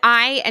 When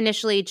I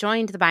initially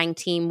joined the buying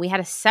team, we had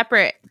a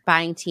separate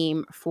buying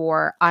team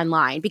for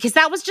online because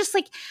that was just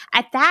like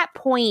at that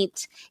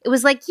point, it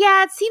was like,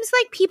 yeah, it seems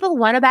like people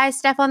want to buy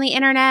stuff on the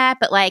internet,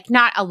 but like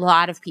not a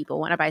lot of people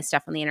want to buy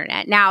stuff on the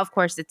internet. Now, of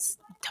course, it's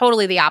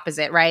totally the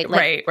opposite, right?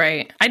 Like,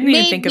 right. I didn't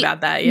even think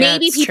about that. Yeah,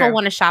 maybe people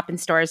want to shop in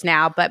stores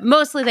now, but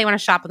mostly they want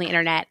to shop on the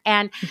internet.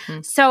 And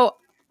so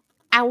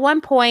at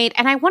one point,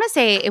 and I want to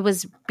say it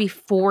was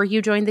before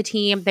you joined the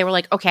team, they were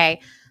like,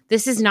 okay,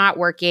 this is not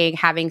working,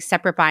 having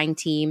separate buying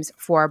teams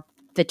for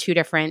the two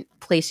different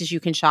places you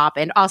can shop.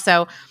 And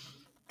also,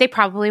 they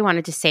probably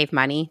wanted to save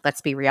money. Let's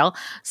be real.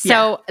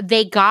 So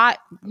they not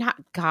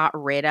got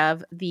rid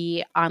of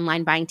the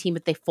online buying team,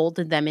 but they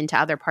folded them into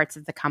other parts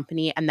of the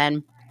company and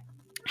then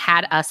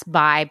had us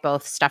buy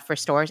both stuff for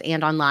stores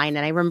and online.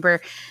 And I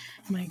remember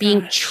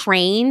being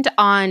trained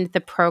on the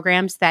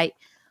programs that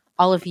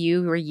all of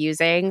you were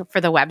using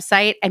for the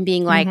website and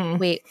being like,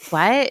 wait,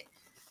 what?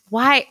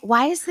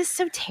 Why is this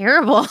so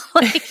terrible?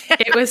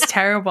 It was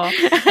terrible.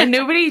 And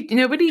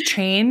nobody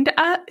trained,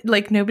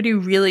 nobody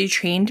really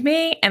trained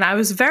me. And I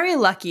was very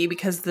lucky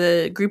because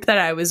the group that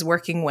I was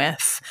working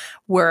with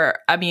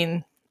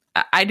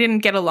I didn't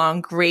get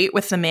along great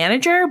with the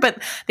manager, but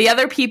the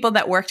other people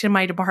that worked in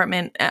my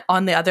department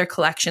on the other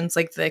collections,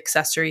 like the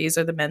accessories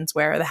or the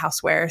menswear or the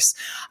housewares,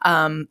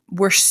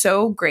 were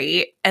so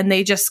great. And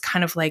they just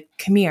kind of like,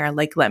 come here,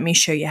 like, let me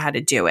show you how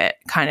to do it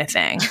kind of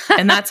thing.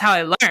 And that's how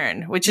I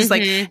learned, which is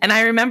like, and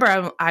I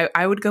remember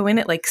I would go in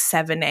at like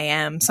 7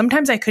 a.m.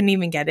 Sometimes I couldn't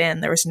even get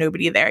in. There was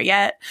nobody there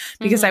yet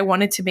because I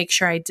wanted to make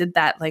sure I did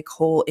that like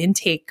whole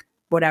intake,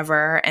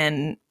 whatever,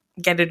 and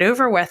get it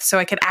over with so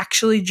I could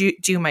actually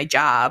do my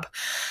job.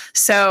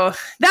 So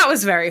that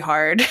was very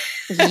hard.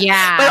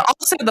 Yeah. But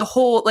also the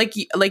whole, like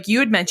you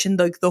had mentioned,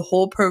 like the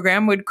whole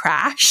program would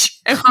crash.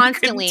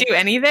 Constantly. We couldn't do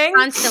anything.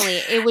 Constantly.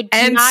 It would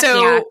and not,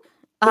 so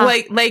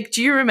like,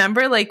 do you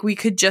remember like we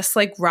could just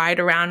like ride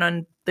around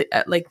on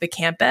the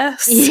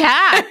campus?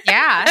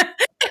 Yeah.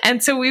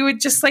 And so we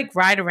would just like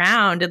ride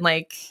around and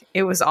like,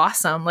 it was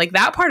awesome. Like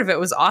that part of it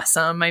was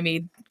awesome. I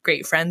made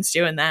great friends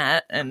doing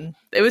that and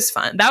it was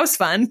fun. That was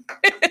fun.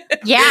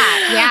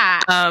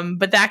 Yeah.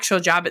 But the actual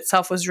job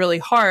itself was really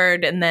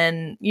hard. And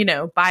then,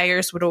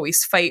 buyers would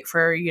always fight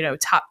for,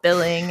 top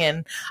billing.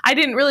 And I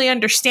didn't really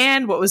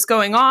understand what was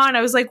going on.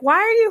 I was like, why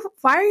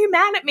are you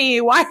mad at me?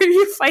 Why are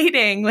you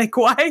fighting? Like,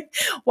 why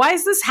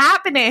is this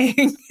happening?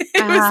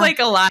 It was like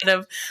a lot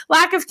of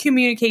lack of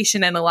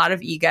communication and a lot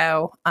of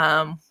ego,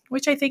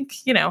 which I think,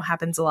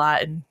 happens a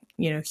lot in,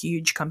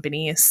 huge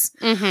companies.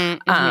 It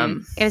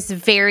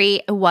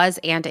was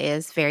and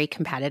is very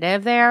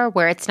competitive there,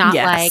 where it's not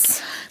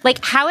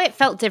like how it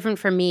felt different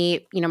for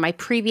me. My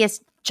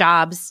previous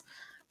jobs,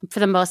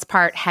 for the most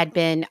part, had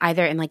been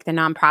either in like the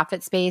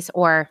nonprofit space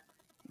or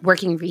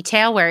working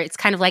retail, where it's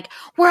kind of like,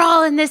 we're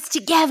all in this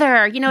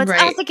together, it's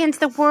us against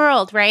the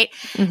world, right?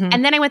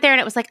 And then I went there and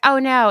it was like, oh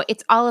no,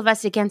 it's all of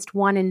us against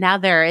one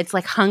another. It's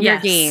like Hunger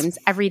Games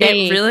every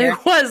day. It really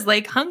was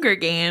like Hunger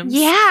Games.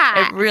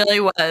 Yeah. It really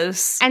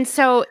was. And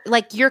so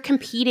like you're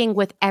competing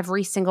with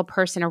every single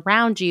person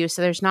around you.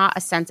 So there's not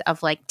a sense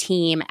of like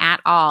team at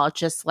all,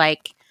 just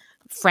like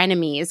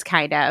frenemies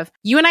kind of.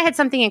 You and I had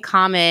something in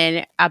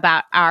common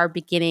about our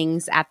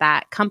beginnings at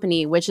that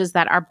company, which is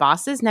that our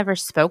bosses never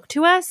spoke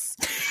to us,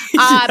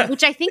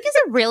 which I think is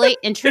a really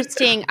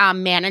interesting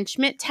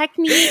management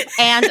technique,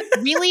 and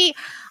really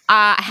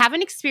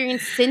haven't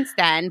experienced since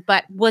then,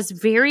 but was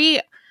very,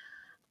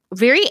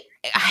 very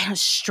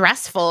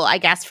stressful, I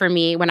guess, for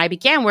me when I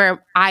began,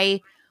 where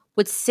I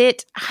would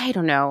sit,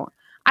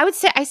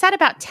 I sat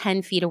about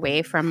 10 feet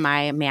away from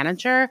my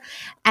manager,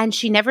 and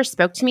she never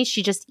spoke to me.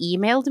 She just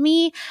emailed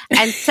me.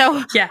 And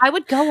so I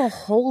would go a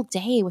whole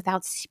day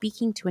without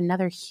speaking to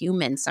another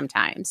human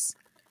sometimes.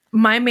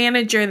 My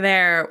manager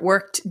there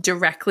worked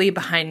directly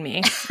behind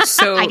me.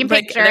 So I can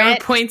picture there were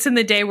points in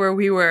the day where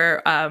we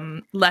were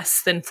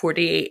less than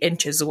 48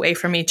 inches away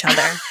from each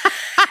other.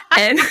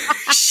 And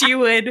she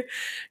would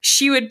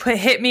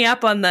hit me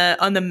up on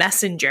the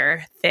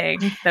messenger thing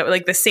that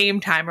like the same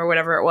time or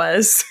whatever it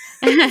was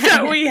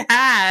that we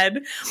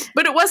had.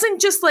 But it wasn't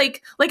just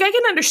like I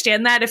can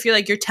understand that if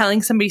you're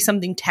telling somebody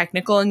something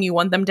technical and you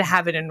want them to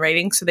have it in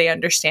writing so they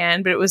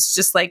understand. But it was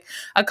just like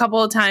a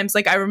couple of times,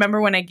 like I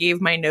remember when I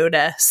gave my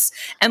notice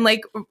and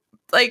like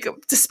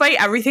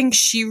despite everything,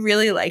 she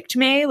really liked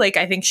me. Like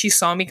I think she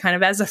saw me kind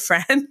of as a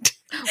friend.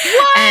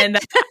 What? And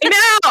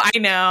I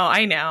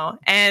know.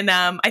 And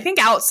I think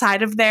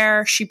outside of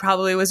there, she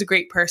probably was a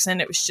great person.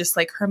 It was just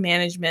like her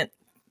management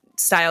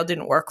style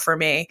didn't work for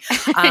me.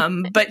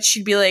 But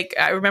she'd be like,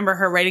 I remember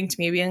her writing to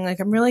me being like,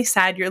 I'm really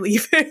sad you're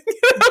leaving.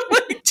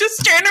 Like,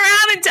 just turn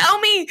around and tell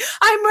me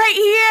I'm right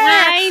here.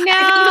 I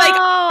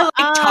know.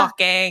 I like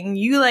talking.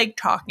 You like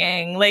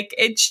talking. Like,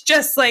 it's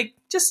just like,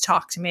 just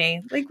talk to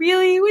me. Like,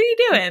 really? What are you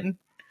doing?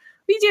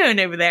 What are you doing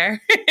over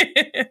there?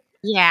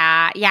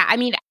 Yeah. I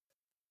mean,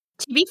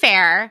 to be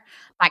fair,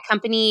 that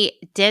company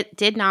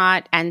did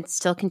not and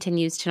still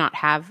continues to not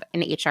have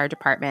an HR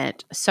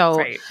department. So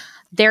Right.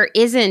 there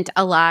isn't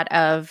a lot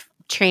of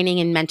training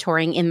and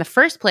mentoring in the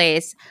first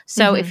place.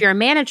 So if you're a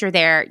manager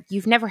there,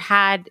 you've never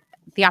had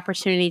the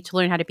opportunity to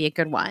learn how to be a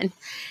good one.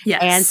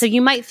 Yes. And so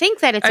you might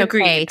think that it's okay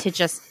Agreed. to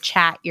just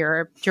chat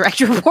your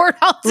direct report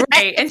all day.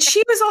 Right. And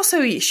she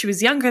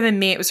was younger than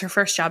me. It was her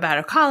first job out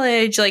of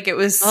college. Like it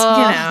was, This is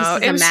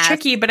it a was mess.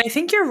 tricky, but I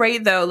think you're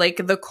right though.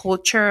 Like the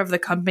culture of the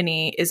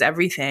company is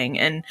everything.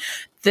 And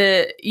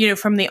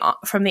from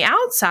the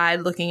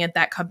outside looking at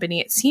that company,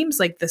 it seems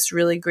like this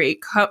really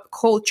great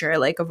culture,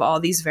 like of all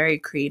these very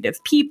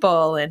creative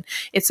people, and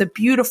it's a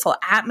beautiful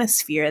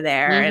atmosphere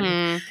there.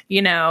 And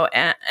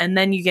and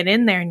then you get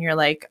in there and you're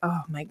like,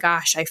 oh my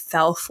gosh, I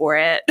fell for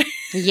it.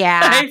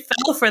 Yeah. I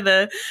fell for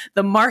the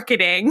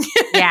marketing.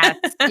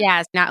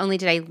 Yes. Not only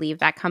did I leave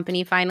that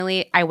company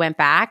finally, I went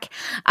back.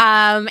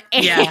 I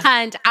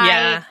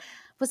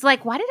was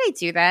like, why did I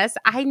do this?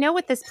 I know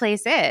what this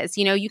place is.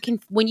 You can,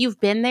 when you've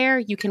been there,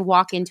 you can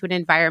walk into an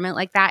environment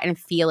like that and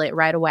feel it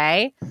right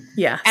away.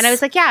 Yes. And I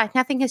was like, yeah,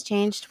 nothing has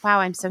changed. Wow,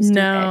 I'm so stupid.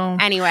 No.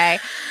 Anyway.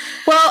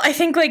 Well, I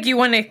think like you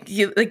want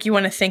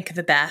to think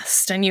the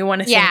best, and you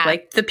want to think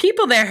like the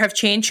people there have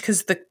changed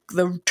because the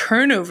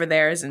turnover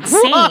there is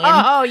insane.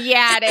 Oh,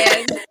 yeah,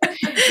 it is.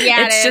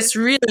 Yeah, it's just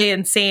really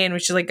insane,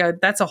 which is like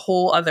that's a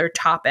whole other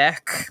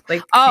topic.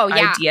 Like,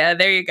 idea.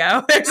 There you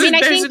go. There's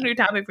a new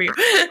topic for you.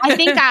 I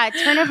think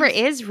turnover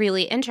is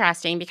really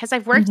interesting because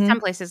I've worked some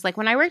places. Like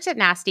when I worked at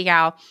Nasty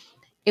Gal,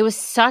 it was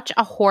such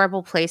a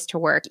horrible place to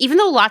work. Even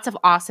though lots of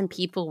awesome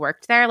people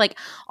worked there, like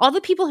all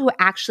the people who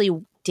actually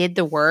did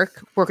the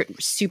work were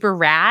super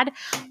rad,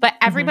 but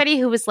everybody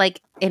who was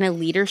like in a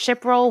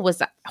leadership role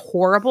was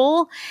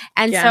horrible.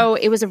 And so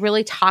it was a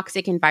really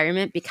toxic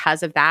environment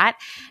because of that.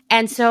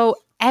 And so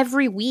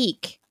every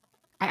week,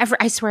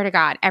 I swear to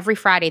God, every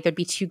Friday there'd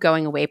be 2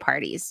 going away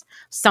parties.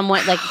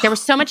 Someone like there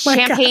was so much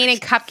champagne and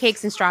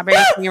cupcakes and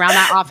strawberries going around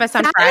that office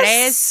on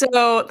Fridays.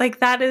 So like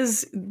that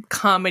is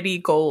comedy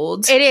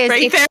gold. It is.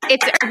 Right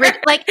it's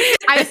like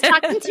I was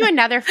talking to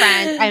another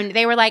friend and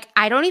they were like,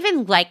 I don't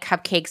even like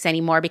cupcakes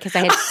anymore because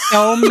I had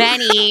so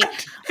many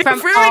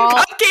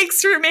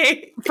cupcakes for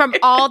me from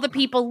all the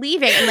people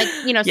leaving. And like,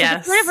 so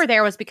the turnover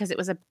there was because it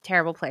was a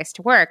terrible place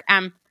to work.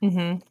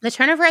 The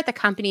turnover at the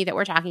company that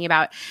we're talking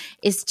about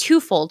is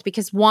twofold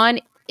because one,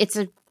 it's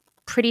a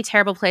pretty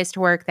terrible place to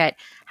work that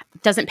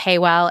doesn't pay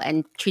well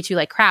and treats you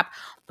like crap.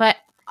 But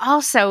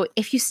also,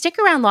 if you stick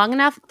around long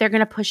enough, they're going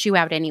to push you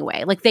out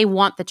anyway. Like they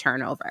want the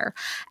turnover.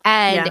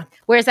 And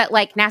whereas at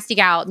like Nasty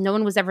Gal, no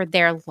one was ever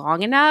there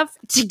long enough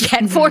to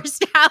get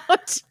forced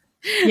out.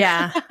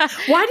 Yeah.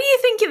 Why do you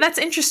think that's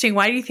interesting?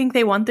 Why do you think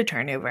they want the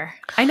turnover?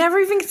 I never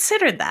even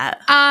considered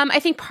that. I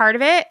think part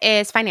of it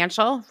is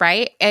financial,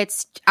 right?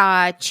 It's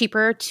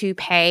cheaper to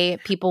pay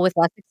people with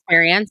less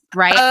experience,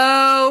 right?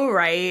 Oh,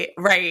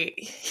 right.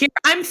 Here,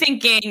 I'm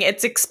thinking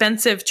it's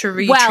expensive to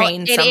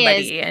retrain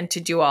somebody and to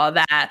do all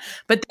that,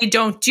 but they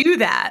don't do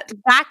that.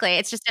 Exactly.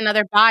 It's just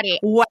another body.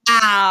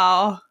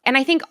 Wow. And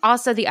I think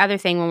also the other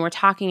thing when we're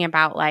talking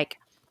about like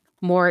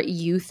more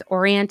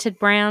youth-oriented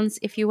brands,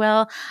 if you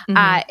will,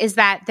 is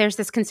that there's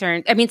this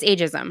concern. I mean, it's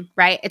ageism,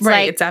 right? It's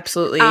right, like it's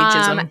absolutely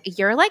ageism.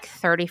 You're like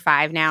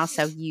 35 now,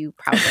 so you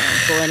probably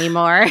aren't cool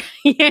anymore.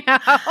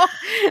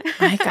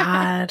 My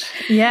God.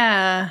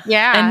 Yeah.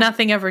 Yeah. And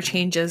nothing ever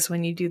changes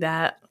when you do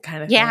that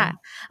kind of thing. Yeah.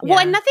 Well,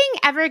 and nothing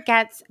ever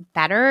gets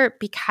better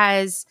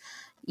because,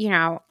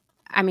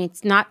 I mean,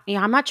 it's not,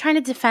 I'm not trying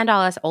to defend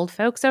all us old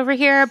folks over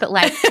here, but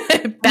like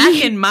back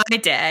in my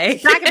day,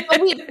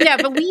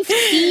 but we've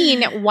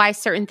seen why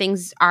certain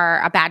things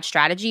are a bad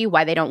strategy,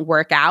 why they don't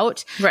work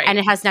out. Right. And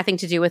it has nothing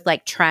to do with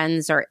like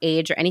trends or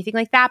age or anything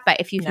like that. But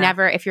if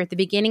if you're at the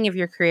beginning of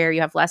your career,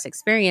 you have less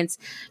experience,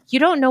 you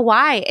don't know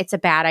why it's a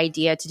bad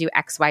idea to do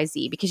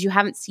XYZ because you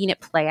haven't seen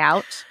it play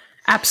out.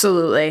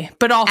 Absolutely.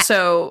 But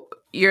also,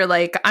 you're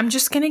like, I'm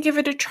just going to give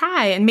it a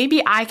try and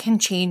maybe I can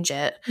change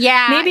it.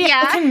 Yeah. Maybe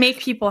I can make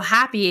people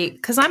happy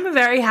because I'm a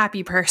very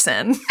happy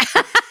person.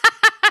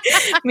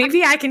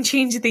 Maybe I can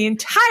change the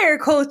entire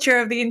culture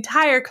of the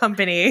entire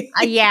company.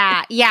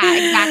 Yeah,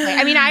 exactly.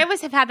 I mean, I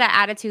always have had that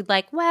attitude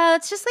like, well,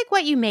 it's just like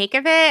what you make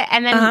of it.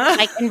 And then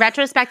like in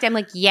retrospect, I'm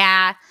like,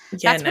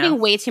 that's putting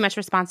way too much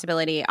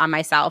responsibility on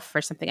myself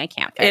for something I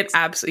can't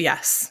fix.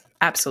 Yes,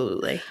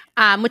 absolutely.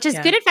 Which is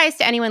good advice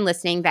to anyone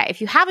listening, that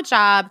if you have a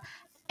job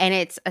and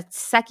it's a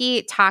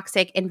sucky,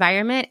 toxic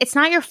environment, it's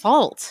not your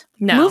fault.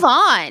 No. Move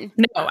on.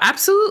 No,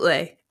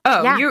 absolutely.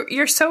 Oh, yeah.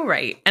 You're so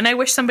right. And I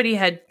wish somebody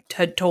had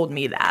told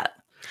me that.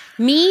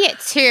 Me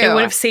too. It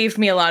would have saved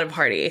me a lot of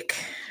heartache.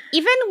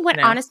 Even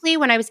honestly,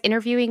 when I was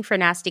interviewing for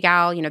Nasty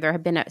Gal, there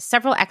have been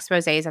several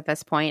exposés at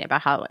this point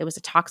about how it was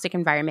a toxic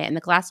environment and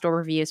the Glassdoor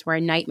reviews were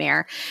a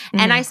nightmare. Mm-hmm.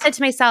 And I said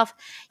to myself,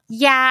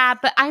 yeah,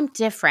 but I'm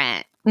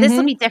different. This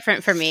will be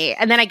different for me.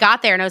 And then I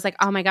got there and I was like,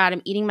 oh my God,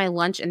 I'm eating my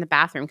lunch in the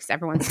bathroom because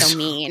everyone's so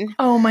mean.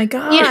 Oh my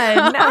God.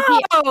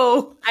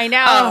 No. I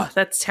know. Oh,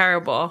 that's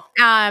terrible.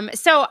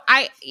 So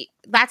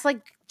that's like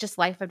just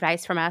life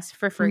advice from us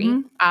for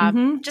free.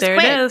 Just there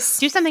quit. It is.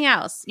 Do something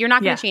else. You're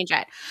not going to change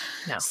it.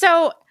 No.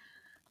 So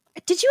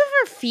did you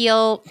ever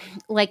feel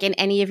like in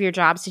any of your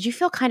jobs, did you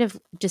feel kind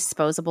of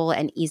disposable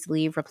and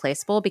easily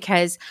replaceable?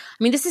 Because,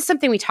 I mean, this is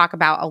something we talk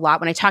about a lot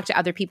when I talk to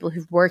other people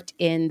who've worked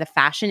in the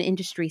fashion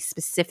industry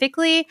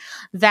specifically,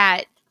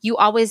 that you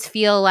always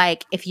feel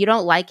like if you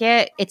don't like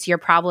it, it's your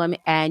problem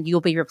and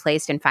you'll be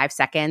replaced in 5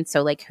 seconds.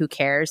 So, like, who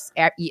cares?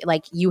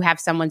 Like, you have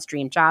someone's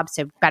dream job,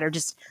 so better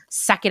just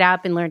suck it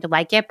up and learn to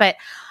like it. But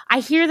I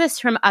hear this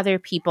from other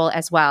people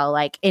as well,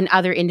 like in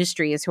other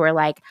industries who are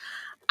like,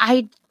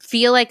 I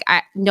feel like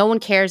no one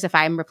cares if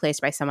I'm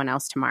replaced by someone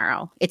else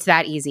tomorrow. It's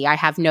that easy. I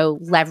have no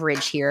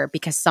leverage here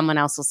because someone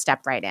else will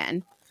step right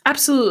in.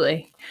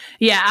 Absolutely.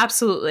 Yeah,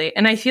 absolutely.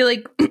 And I feel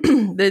like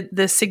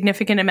the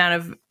significant amount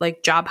of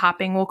like job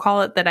hopping, we'll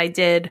call it, that I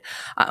did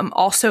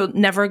also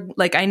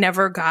I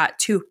never got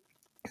to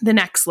the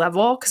next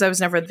level because I was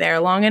never there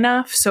long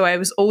enough. So I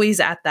was always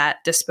at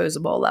that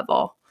disposable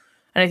level.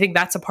 And I think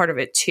that's a part of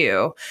it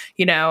too,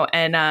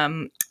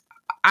 and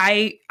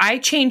I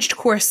changed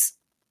course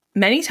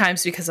many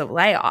times because of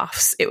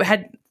layoffs.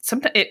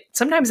 It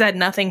sometimes had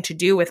nothing to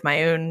do with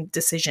my own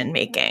decision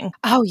making.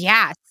 Oh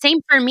yeah, same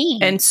for me.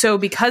 And so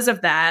because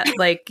of that,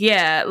 like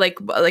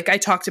I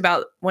talked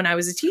about when I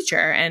was a teacher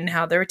and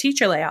how there were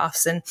teacher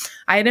layoffs, and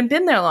I hadn't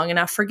been there long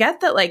enough.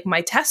 Forget that, like my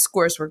test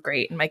scores were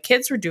great and my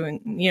kids were doing,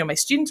 my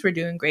students were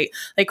doing great.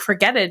 Like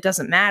forget it, it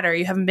doesn't matter.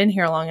 You haven't been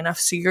here long enough,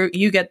 so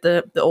you get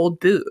the old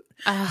boot.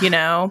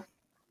 So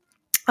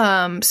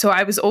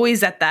I was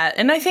always at that,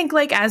 and I think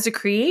like as a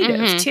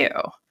creative too.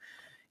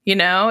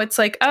 It's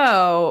like,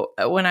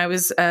 when I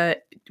was a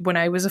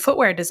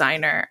footwear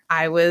designer,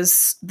 I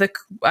was the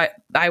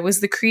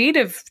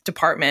creative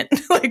department,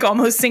 like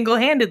almost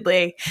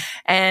single-handedly.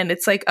 And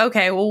it's like,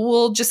 okay, well,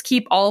 we'll just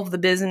keep all of the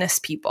business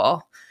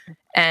people.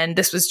 And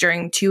this was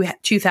during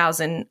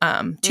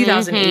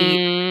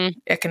 2008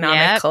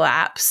 economic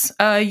collapse.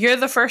 You're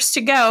the first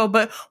to go,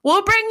 but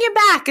we'll bring you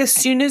back as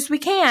soon as we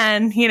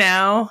can,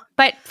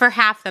 But for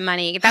half the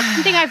money. That's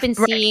something I've been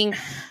seeing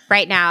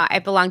right now. I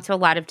belong to a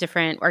lot of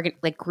different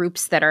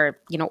groups that are,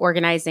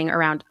 organizing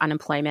around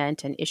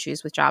unemployment and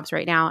issues with jobs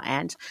right now.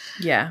 And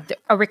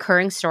a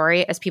recurring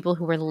story is people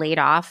who were laid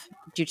off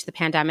due to the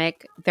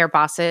pandemic, their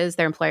bosses,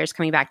 their employers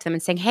coming back to them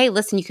and saying, hey,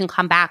 listen, you can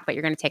come back, but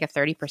you're going to take a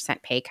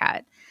 30% pay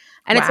cut.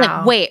 And it's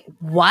like, wait,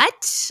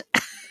 what?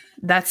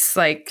 That's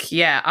like,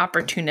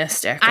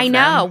 opportunistic. I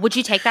know. Would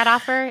you take that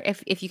offer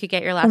if you could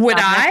get your laptop? Would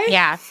I?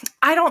 Yeah.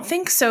 I don't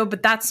think so,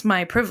 but that's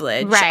my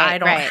privilege. Right, I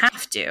don't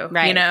have to,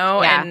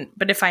 Yeah.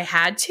 But if I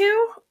had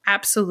to,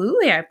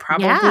 absolutely, I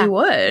probably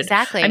would.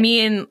 Exactly. I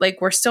mean,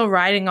 like we're still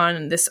riding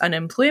on this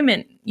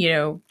unemployment,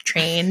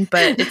 train,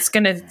 but it's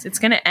gonna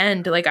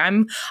end. Like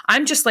I'm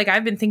just like,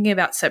 I've been thinking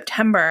about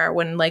September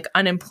when like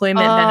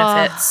unemployment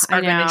benefits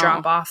are going to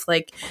drop off,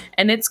 like,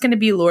 and it's going to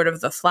be Lord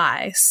of the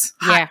Flies.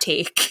 Hot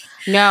take.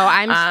 No,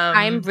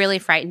 I'm really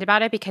frightened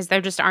about it because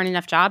there just aren't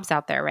enough jobs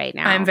out there right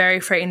now. I'm very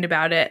frightened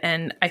about it,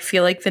 and I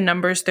feel like the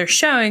numbers they're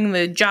showing,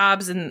 the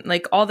jobs, and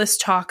like all this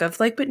talk of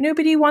like, but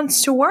nobody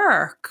wants to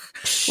work.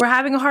 We're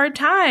having a hard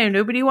time.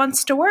 Nobody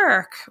wants to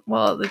work.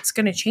 Well, it's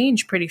going to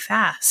change pretty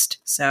fast.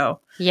 So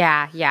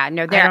yeah.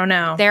 No, I don't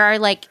know. There are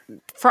like,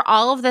 for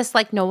all of this,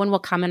 like no one will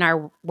come in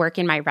our work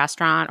in my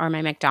restaurant or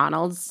my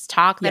McDonald's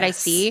talk that I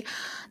see.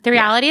 The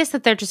reality is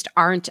that there just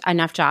aren't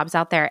enough jobs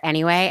out there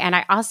anyway. And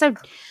I also,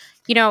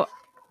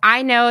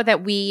 I know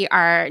that we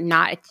are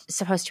not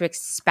supposed to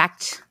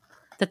expect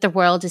that the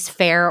world is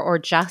fair or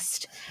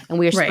just, and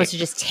we are supposed to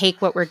just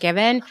take what we're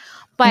given.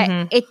 But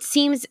it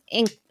seems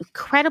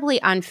incredibly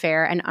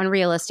unfair and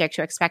unrealistic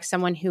to expect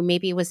someone who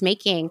maybe was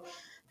making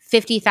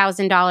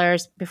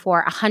 $50,000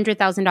 before,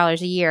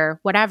 $100,000 a year,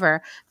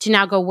 whatever, to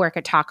now go work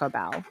at Taco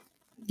Bell.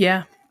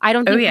 Yeah. I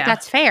don't think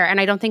that's fair,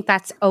 and I don't think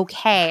that's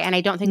okay, and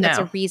I don't think that's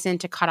a reason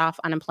to cut off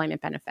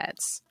unemployment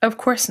benefits. Of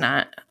course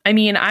not. I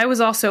mean,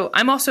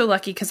 I'm also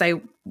lucky because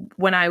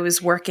when I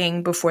was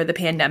working before the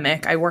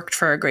pandemic, I worked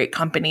for a great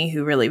company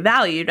who really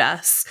valued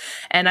us.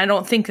 And I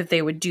don't think that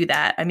they would do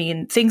that. I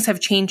mean, things have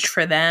changed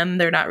for them.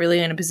 They're not really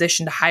in a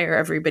position to hire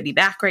everybody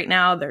back right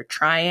now. They're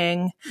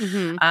trying.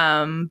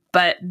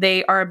 But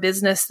they are a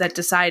business that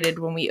decided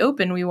when we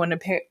open, we want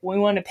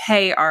to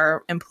pay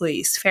our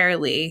employees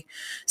fairly.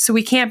 So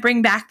we can't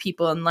bring back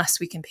people unless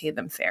we can pay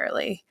them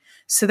fairly.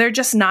 So they're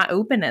just not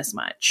open as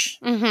much.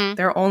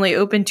 They're only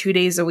open 2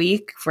 days a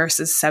week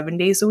versus 7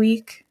 days a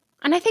week.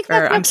 And I think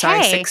that's okay. I'm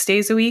sorry, 6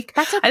 days a week.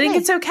 That's okay. I think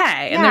it's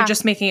okay. And they're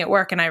just making it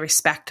work. And I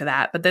respect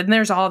that. But then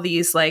there's all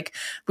these like,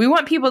 we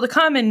want people to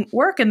come and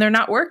work and they're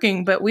not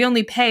working, but we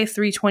only pay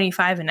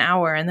 $3.25 an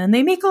hour. And then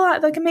they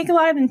can make a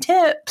lot in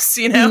tips,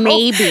 you know?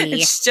 Maybe.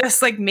 It's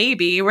just like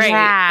maybe, right?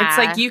 Yeah. It's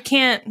like you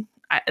can't.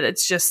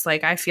 It's just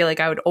like I feel like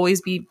I would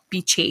always be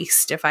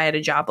chased if I had a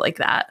job like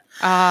that.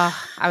 I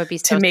would be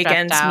so to make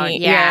ends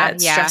meet. Yeah,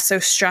 it's just so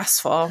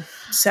stressful.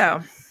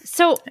 So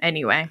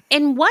anyway,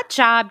 in what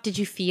job did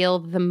you feel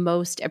the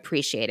most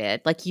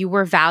appreciated? Like you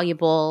were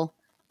valuable,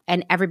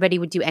 and everybody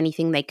would do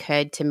anything they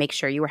could to make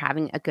sure you were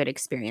having a good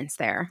experience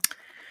there.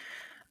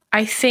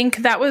 I think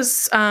that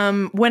was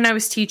when I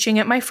was teaching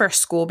at my first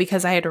school,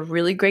 because I had a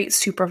really great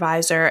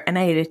supervisor and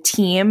I had a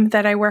team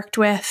that I worked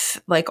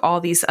with, like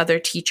all these other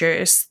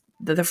teachers.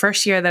 The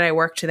first year that I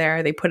worked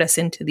there, they put us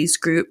into these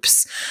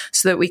groups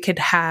so that we could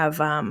have,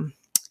 kind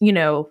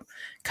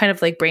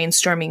of like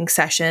brainstorming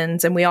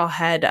sessions. And we all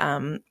had,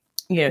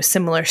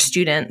 similar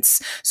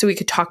students. So we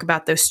could talk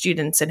about those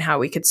students and how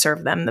we could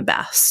serve them the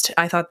best.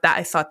 I thought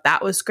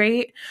that was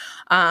great.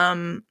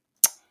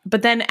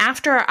 But then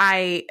after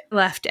I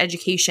left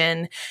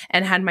education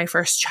and had my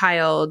first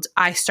child,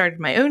 I started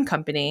my own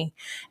company,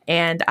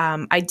 and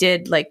I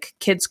did like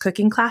kids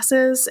cooking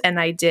classes, and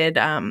I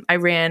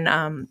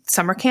ran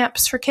summer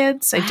camps for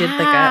kids. I did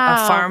like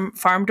a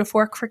farm to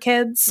fork for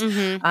kids,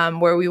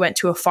 where we went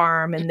to a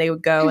farm and they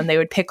would go and they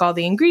would pick all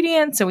the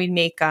ingredients and we'd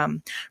make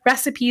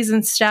recipes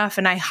and stuff.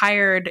 And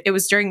it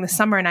was during the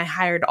summer, and I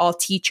hired all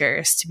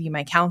teachers to be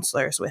my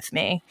counselors with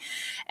me.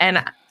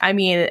 And I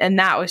mean, and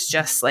that was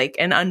just like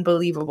an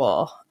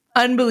unbelievable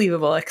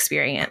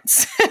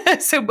experience.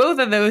 So both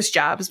of those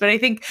jobs, but I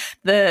think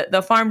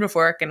the farm to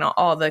fork and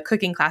all the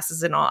cooking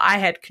classes and all, I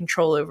had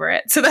control over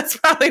it. So that's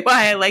probably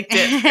why I liked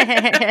it.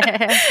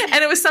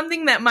 And it was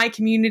something that my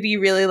community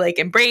really like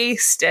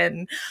embraced.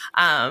 And,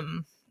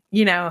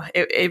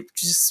 it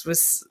just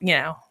was,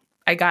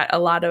 I got a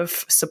lot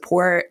of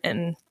support,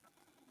 and,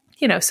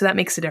 so that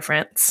makes a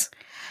difference.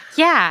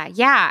 Yeah.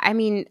 Yeah. I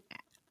mean,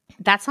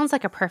 that sounds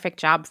like a perfect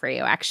job for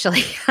you,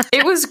 actually.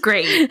 It was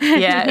great.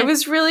 Yeah, it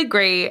was really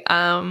great.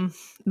 Then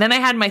I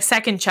had my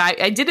second child.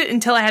 I did it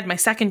until I had my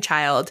second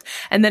child.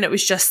 And then it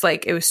was just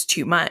like, it was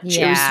too much.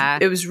 Yeah.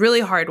 It was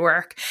really hard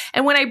work.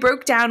 And when I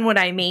broke down what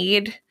I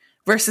made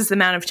versus the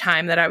amount of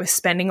time that I was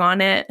spending on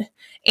it,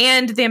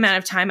 and the amount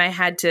of time I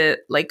had to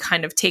like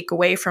kind of take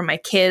away from my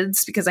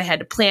kids because I had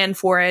to plan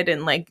for it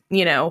and like,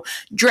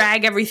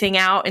 drag everything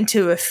out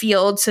into a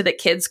field so that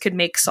kids could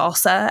make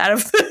salsa out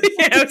of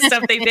the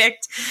stuff they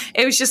picked.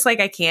 It was just like,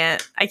 I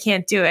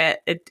can't do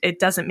it. It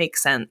doesn't make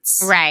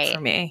sense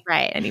for me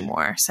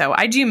anymore. So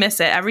I do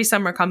miss it. Every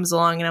summer comes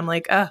along and I'm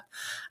like,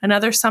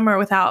 another summer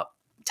without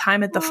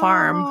time at the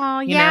farm,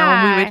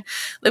 and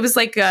it was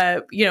like,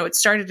 it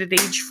started at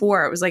age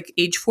 4. It was like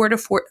age 4 to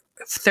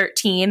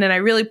 13. And I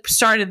really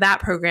started that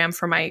program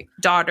for my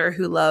daughter,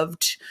 who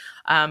loved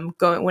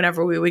going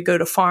whenever we would go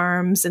to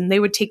farms, and they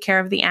would take care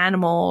of the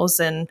animals,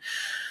 and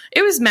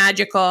it was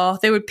magical.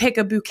 They would pick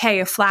a bouquet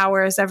of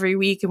flowers every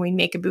week and we'd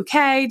make a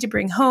bouquet to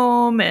bring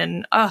home.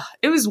 And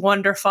it was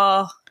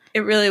wonderful. It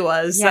really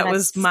was. Yeah, that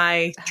was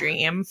my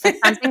dream. That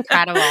sounds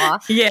incredible.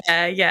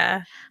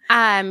 Yeah.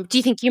 Do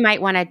you think you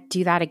might want to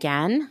do that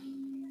again?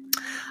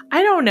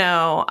 I don't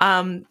know.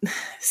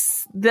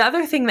 The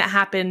other thing that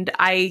happened,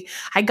 I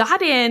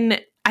got in.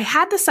 I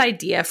had this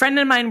idea. A friend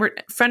of mine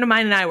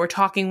and I were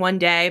talking one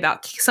day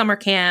about summer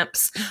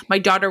camps. My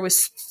daughter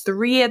was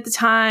 3 at the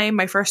time,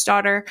 my first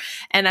daughter,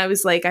 and I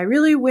was like, I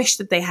really wish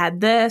that they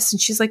had this.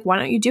 And she's like, why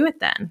don't you do it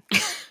then?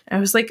 I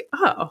was like,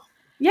 oh,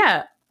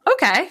 yeah.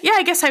 Okay. Yeah,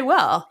 I guess I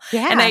will.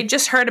 Yeah. And I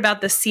just heard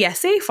about the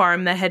CSA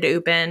farm that had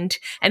opened,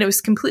 and it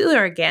was completely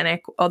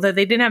organic, although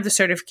they didn't have the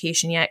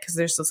certification yet, because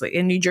there's this, like,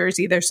 in New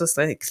Jersey, there's this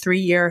like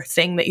 3-year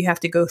thing that you have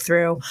to go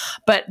through.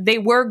 But they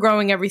were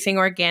growing everything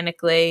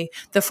organically.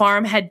 The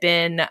farm had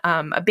been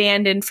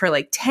abandoned for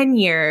like 10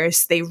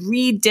 years. They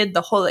redid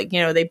the whole,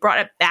 they brought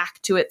it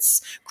back to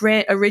its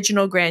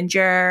original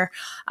grandeur.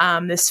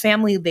 This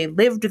family, they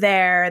lived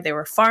there. They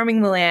were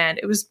farming the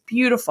land. It was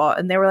beautiful.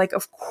 And they were like,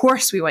 of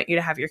course we want you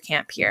to have your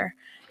camp here.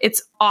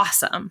 It's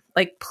awesome.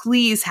 Like,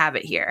 please have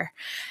it here.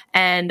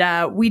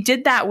 And we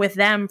did that with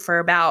them for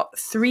about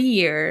 3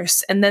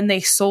 years. And then they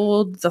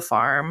sold the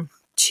farm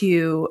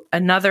to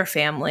another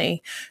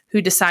family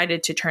who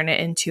decided to turn it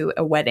into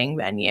a wedding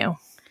venue.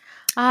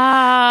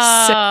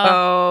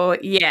 So,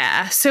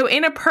 yeah. So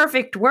in a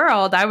perfect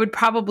world, I would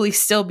probably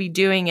still be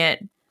doing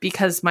it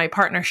because my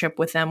partnership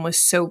with them was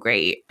so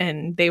great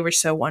and they were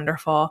so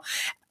wonderful.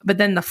 But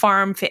then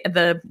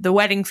the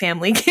wedding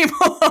family came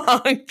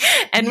along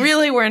and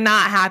really were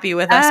not happy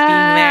with us being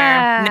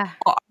there.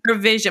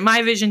 No,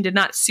 my vision did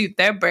not suit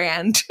their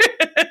brand.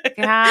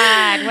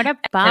 God, what a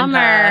bummer.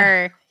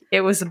 And,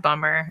 it was a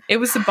bummer. It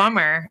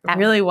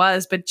really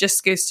was. But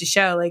just goes to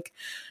show, like,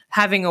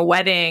 having a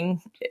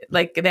wedding,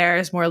 like, there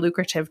is more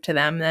lucrative to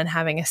them than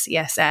having a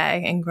CSA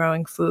and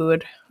growing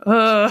food.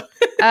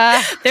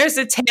 There's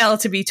a tale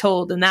to be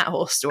told in that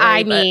whole story.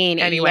 I mean,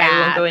 anyway, we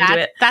won't go into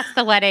it. That's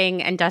the wedding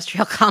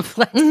industrial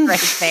complex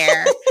right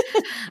there.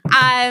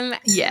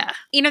 Yeah.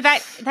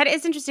 That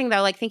is interesting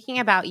though. Like, thinking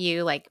about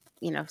you, like,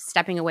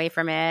 stepping away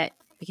from it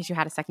because you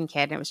had a second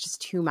kid and it was just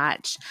too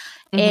much.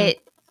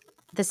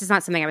 This is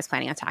not something I was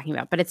planning on talking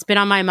about, but it's been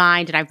on my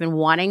mind and I've been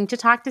wanting to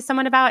talk to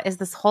someone about, is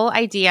this whole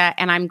idea.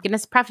 And I'm going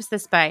to preface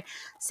this by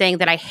saying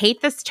that I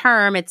hate this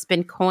term. It's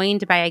been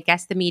coined by, I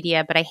guess, the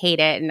media, but I hate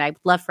it. And I'd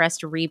love for us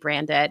to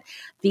rebrand it.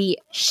 The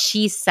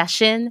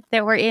she-cession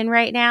that we're in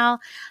right now.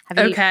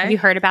 Have you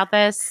heard about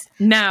this?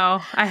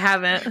 No, I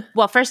haven't.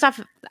 Well, first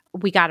off,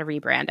 we got to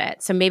rebrand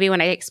it. So maybe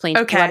when I explain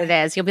what it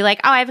is, you'll be like,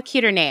 oh, I have a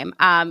cuter name.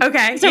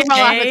 Okay. So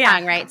roll off the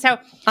tongue, right? So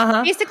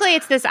basically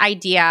it's this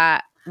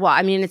idea. Well,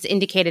 I mean, it's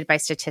indicated by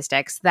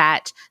statistics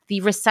that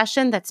the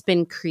recession that's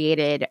been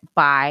created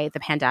by the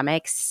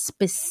pandemic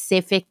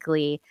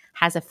specifically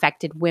has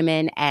affected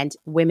women and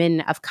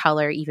women of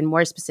color, even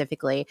more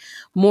specifically,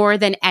 more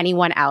than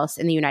anyone else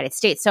in the United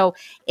States. So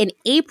in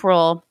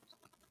April,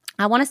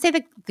 I want to say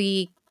that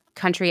the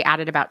country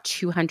added about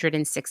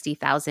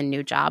 260,000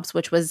 new jobs,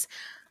 which was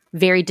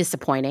very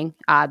disappointing.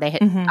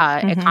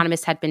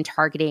 Economists had been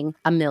targeting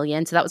 1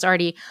 million. So that was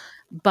already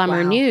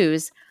bummer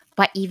news.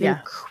 But even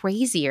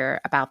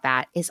crazier about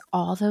that is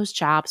all those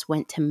jobs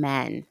went to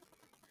men.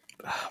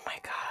 Oh, my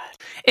God.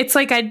 It's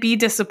like I'd be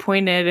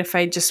disappointed if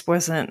I just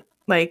wasn't,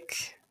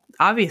 like,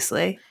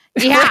 obviously.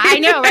 Yeah, I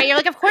know, right? You're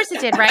like, of course it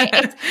did, right?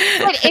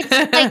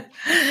 It's like,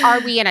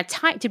 are we in a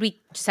time? Did we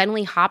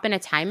suddenly hop in a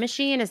time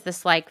machine? Is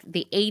this like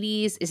the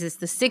 80s? Is this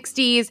the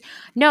 60s?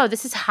 No,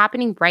 this is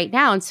happening right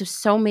now. And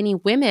so many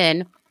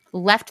women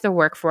left the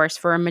workforce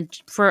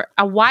for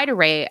a wide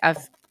array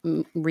of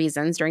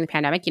reasons during the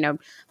pandemic,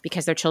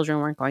 because their children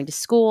weren't going to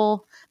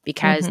school,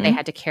 because they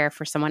had to care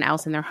for someone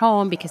else in their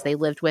home, because they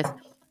lived with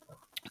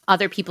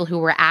other people who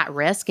were at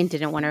risk and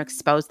didn't want to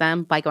expose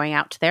them by going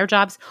out to their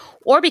jobs,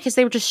 or because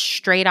they were just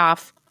straight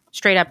up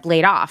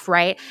laid off,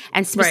 right?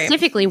 And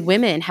specifically,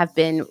 women have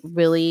been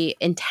really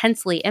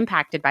intensely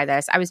impacted by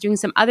this. I was doing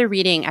some other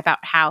reading about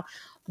how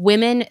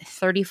women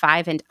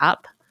 35 and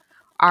up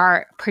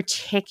are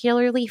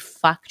particularly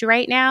fucked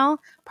right now,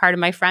 pardon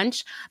my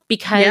French,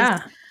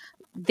 because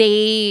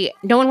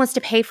no one wants to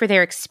pay for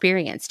their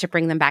experience to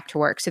bring them back to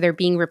work. So they're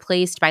being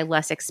replaced by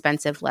less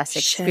expensive, less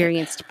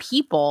experienced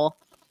people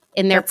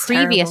in their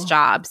previous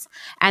jobs.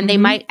 And they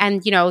might,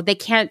 and they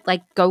can't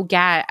like go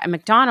get a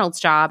McDonald's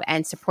job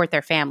and support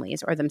their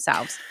families or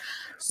themselves.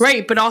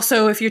 Right. But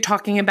also if you're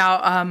talking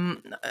about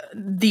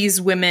these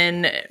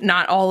women,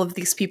 not all of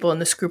these people in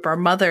this group are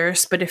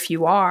mothers, but if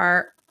you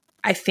are,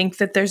 I think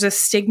that there's a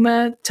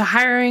stigma to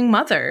hiring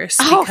mothers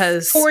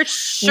because for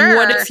sure.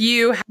 What if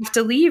you have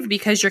to leave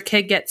because your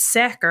kid gets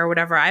sick or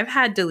whatever? I've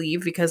had to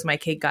leave because my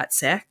kid got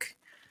sick.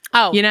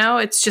 Oh,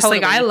 it's just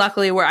like I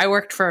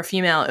worked for a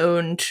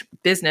female-owned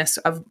business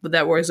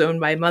that was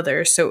owned by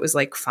mothers, so it was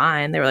like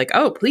fine. They were like,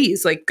 "Oh,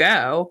 please, like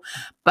go."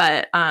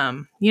 But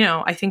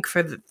I think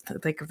for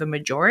the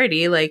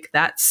majority, like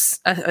that's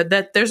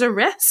that there's a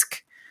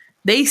risk.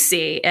 They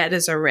see it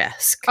as a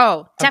risk.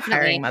 Oh, definitely. Of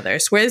hiring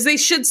mothers, whereas they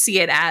should see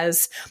it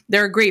as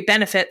there are great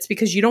benefits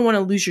because you don't want to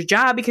lose your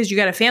job because you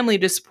got a family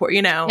to support,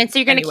 And so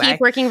you're going to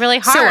keep working really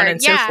hard. So on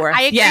and so forth.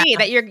 I agree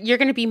that you're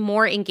going to be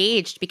more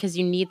engaged because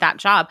you need that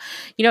job.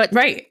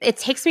 It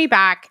takes me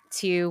back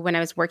to when I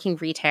was working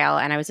retail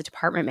and I was a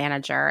department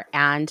manager,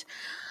 and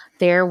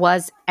there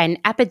was an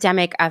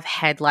epidemic of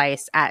head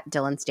lice at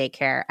Dylan's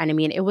daycare. And I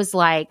mean, it was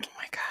like, oh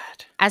my God.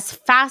 As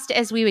fast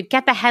as we would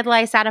get the head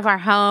lice out of our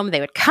home, they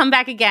would come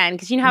back again.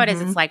 Because you know how it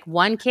is. It's like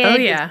one kid,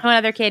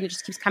 another kid, and it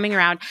just keeps coming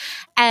around.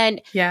 And,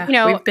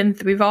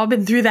 we've all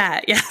been through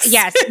that. Yes.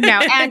 Yes. No.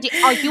 And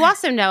you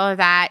also know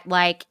that,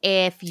 like,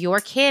 if your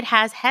kid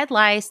has head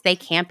lice, they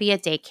can't be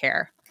at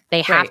daycare.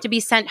 They have to be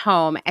sent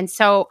home. And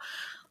so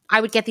I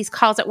would get these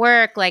calls at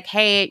work like,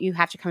 hey, you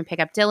have to come and pick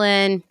up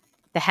Dylan.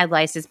 The head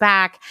lice is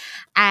back.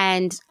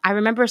 And I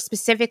remember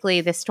specifically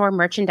the store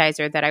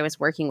merchandiser that I was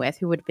working with,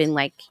 who would have been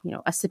like,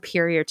 a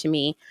superior to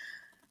me,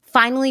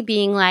 finally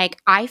being like,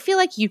 I feel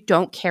like you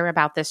don't care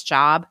about this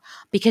job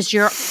because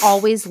you're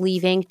always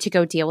leaving to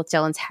go deal with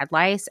Dylan's head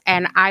lice.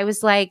 And I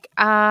was like,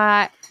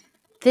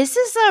 this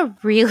is a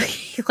really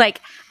like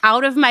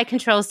out of my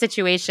control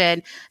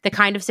situation, the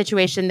kind of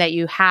situation that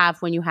you have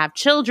when you have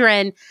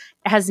children.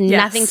 It has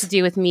nothing to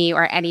do with me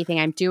or anything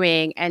I'm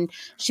doing. And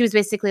she was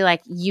basically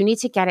like, you need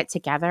to get it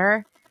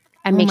together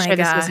and Oh make my sure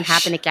this doesn't gosh.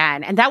 happen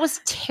again. And that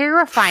was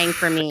terrifying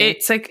for me.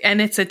 It's like,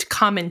 and it's a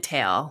common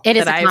tale It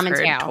is that a I've common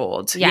heard tale.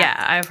 told. Yeah.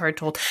 Yeah, I've heard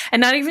told. And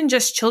not even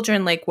just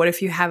children. Like, what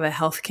if you have a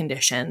health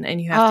condition and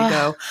you have to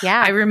go?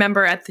 Yeah. I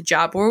remember at the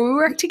job where we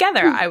worked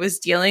together, I was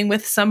dealing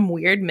with some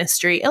weird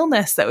mystery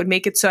illness that would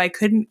make it so I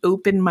couldn't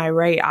open my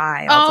right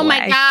eye all the way. Oh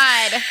my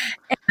God.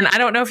 And I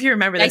don't know if you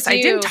remember this.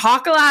 I didn't do.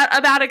 talk a lot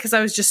about it because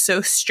I was just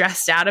so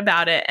stressed out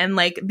about it. And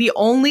like the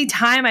only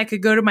time I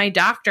could go to my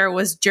doctor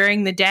was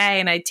during the day,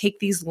 and I'd take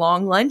these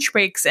long lunch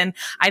breaks and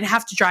I'd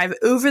have to drive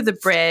over the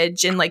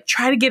bridge and like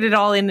try to get it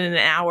all in an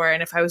hour.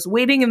 And if I was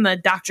waiting in the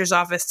doctor's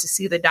office to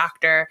see the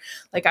doctor,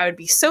 like I would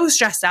be so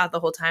stressed out the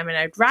whole time, and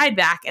I'd ride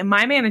back. And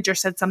my manager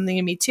said something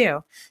to me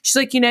too. She's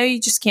like, you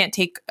just can't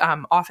take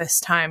office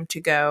time to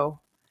go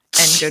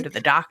and go to the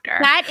doctor.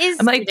 That is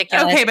I'm like,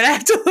 ridiculous. okay, but I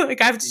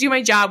have to do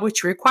my job,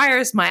 which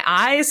requires my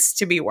eyes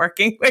to be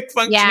working, like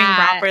functioning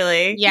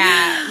properly.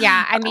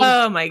 Yeah. I mean,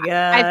 oh my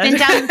God. I've been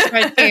down this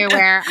road too,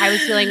 where I was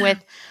dealing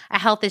with a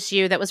health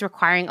issue that was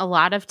requiring a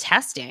lot of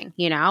testing,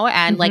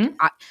 and like,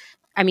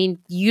 I mean,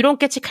 you don't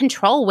get to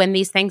control when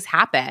these things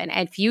happen.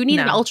 And if you need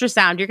an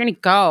ultrasound, you're going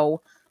to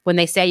go when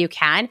they say you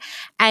can.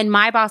 And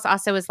my boss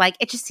also was like,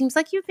 it just seems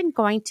like you've been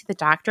going to the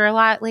doctor a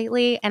lot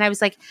lately. And I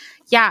was like,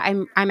 yeah,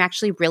 I'm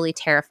actually really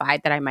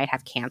terrified that I might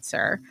have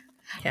cancer.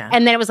 Yeah.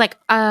 And then it was like,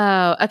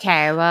 oh,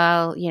 okay,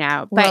 well,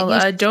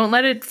 but don't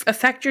let it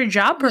affect your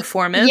job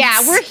performance. Yeah,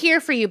 we're here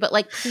for you, but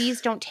like,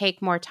 please don't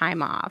take more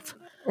time off.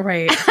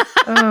 Right.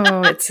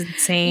 Oh, it's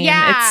insane.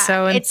 Yeah, it's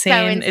so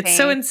insane. It's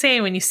so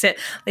insane when you sit,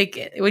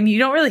 like, when you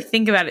don't really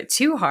think about it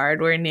too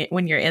hard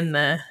when you're in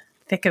the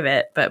thick of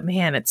it. But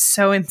man, it's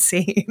so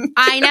insane.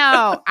 I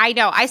know.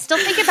 I still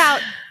think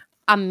about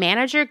a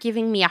manager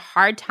giving me a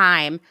hard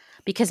time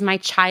because my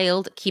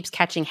child keeps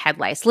catching head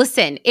lice.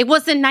 Listen, it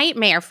was a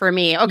nightmare for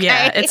me. Okay,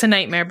 yeah, it's a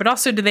nightmare. But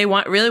also, do they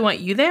really want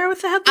you there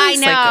with the head lice?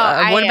 I know.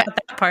 Like, what about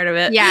that part of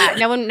it? Yeah,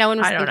 no one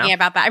was thinking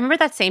about that. I remember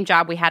that same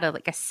job we had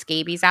a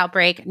scabies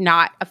outbreak,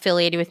 not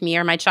affiliated with me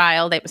or my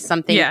child. It was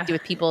something to do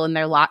with people in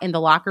their in the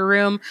locker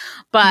room,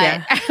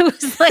 but it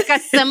was like a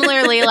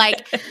similarly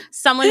like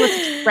someone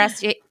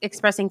was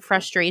expressing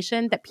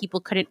frustration that people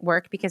couldn't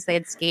work because they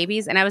had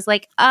scabies, and I was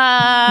like,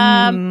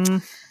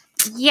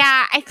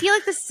 yeah, I feel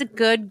like this is a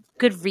good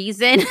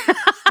reason.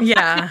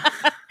 Yeah.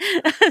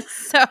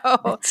 So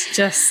it's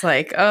just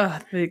like, oh,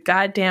 the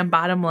goddamn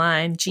bottom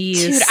line. Jeez.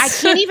 Dude, I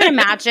can't even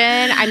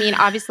imagine. I mean,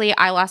 obviously,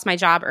 I lost my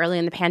job early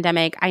in the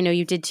pandemic. I know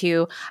you did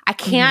too. I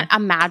can't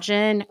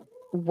imagine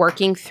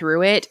working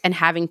through it and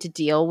having to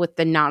deal with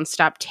the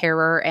nonstop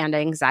terror and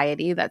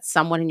anxiety that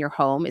someone in your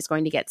home is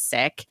going to get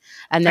sick,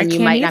 and then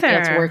you might not be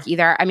able to work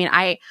either. I mean,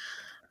 I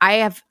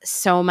have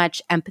so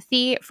much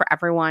empathy for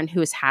everyone who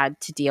has had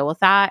to deal with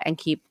that and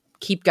keep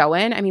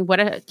going. I mean, what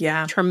a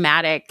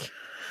traumatic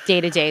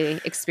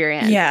day-to-day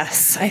experience.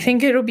 Yes. I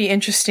think it'll be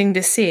interesting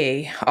to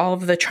see all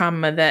of the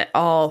trauma that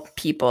all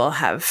people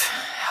have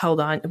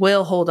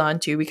will hold on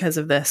to because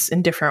of this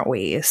in different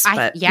ways.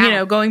 But,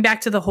 going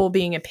back to the whole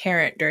being a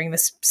parent during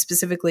this,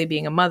 specifically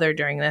being a mother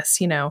during this,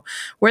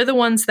 we're the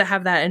ones that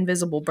have that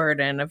invisible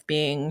burden of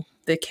being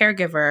the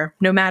caregiver,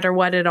 no matter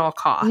what it all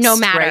costs. No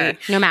matter. Right?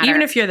 No matter.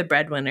 Even if you're the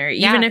breadwinner,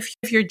 even if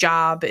your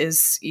job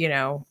is,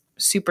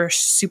 super,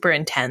 super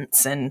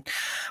intense and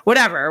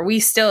whatever,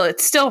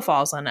 it still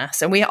falls on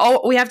us. And we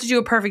have to do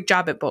a perfect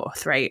job at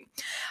both. Right.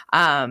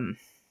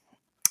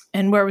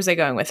 And where was I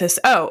going with this?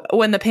 Oh,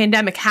 when the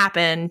pandemic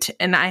happened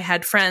and I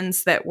had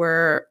friends that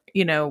were,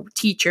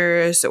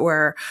 teachers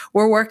or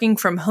were working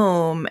from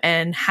home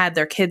and had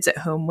their kids at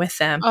home with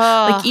them.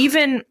 Like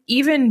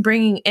even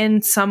bringing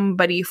in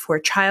somebody for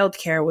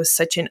childcare was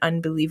such an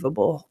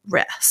unbelievable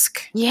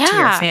risk to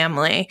your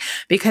family,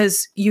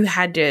 because you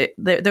had to,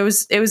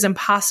 it was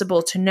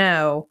impossible to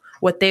know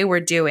what they were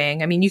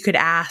doing. I mean, you could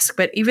ask,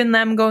 but even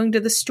them going to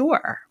the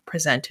store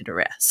presented a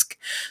risk.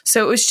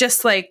 So it was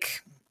just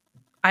like,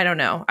 I don't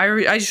know.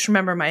 I just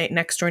remember my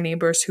next door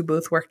neighbors who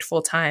both worked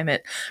full time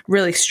at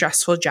really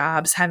stressful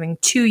jobs, having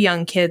 2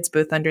 young kids,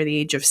 both under the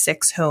age of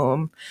 6,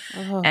 home,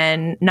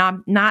 and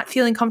not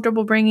feeling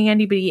comfortable bringing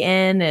anybody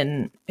in.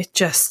 And it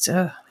just,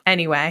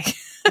 anyway.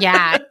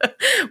 Yeah.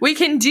 We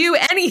can do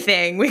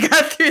anything. We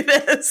got through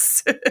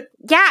this.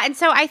 Yeah. And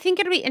so I think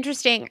it'll be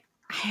interesting.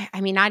 I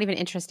mean, not even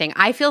interesting.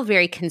 I feel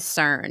very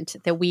concerned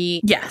that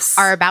we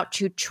are about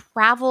to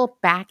travel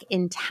back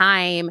in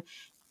time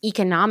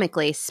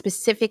economically,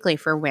 specifically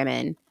for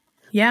women.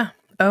 Yeah.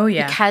 Oh,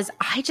 yeah. Because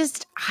I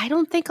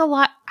don't think a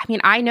lot. I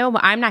mean, I know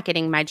I'm not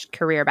getting my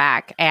career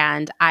back,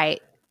 and I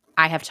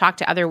have talked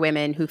to other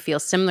women who feel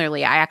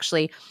similarly. I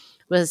actually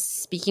was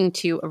speaking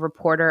to a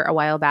reporter a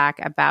while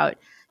back about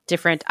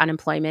different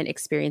unemployment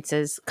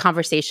experiences,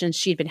 conversations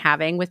she'd been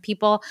having with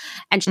people.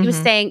 And she was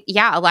saying,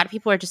 a lot of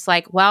people are just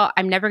like, well,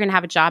 I'm never going to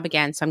have a job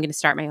again, so I'm going to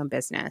start my own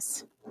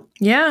business.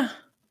 Yeah.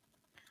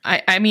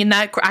 I mean,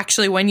 that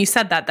actually, when you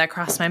said that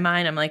crossed my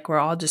mind. I'm like, we're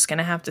all just going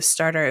to have to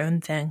start our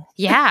own thing.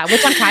 Yeah, which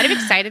I'm kind of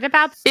excited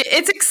about.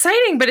 It's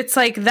exciting, but it's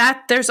like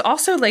that. There's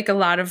also like a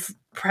lot of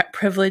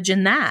privilege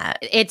in that.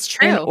 It's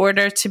true. In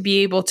order to be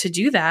able to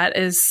do that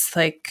is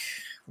like,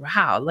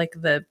 wow, like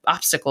the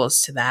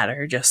obstacles to that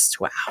are just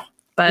wow.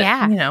 But,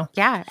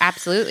 yeah,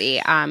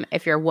 absolutely.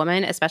 If you're a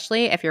woman,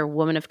 especially if you're a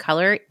woman of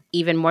color,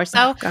 even more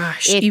so. Oh,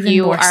 gosh, if even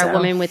you more are so. a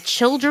woman with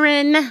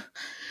children,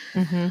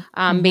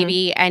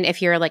 maybe, and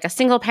if you're like a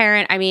single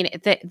parent, I mean,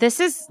 this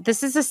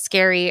is a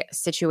scary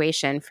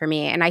situation for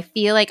me. And I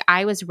feel like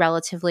I was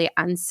relatively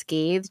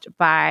unscathed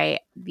by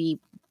the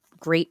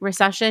Great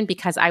Recession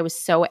because I was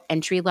so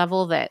entry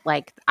level that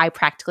like I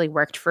practically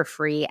worked for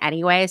free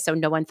anyway. So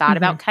no one thought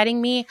about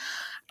cutting me.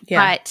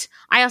 Yeah. But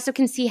I also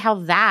can see how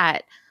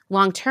that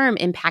long term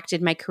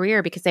impacted my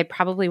career because I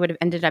probably would have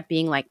ended up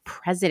being like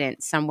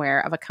president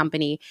somewhere of a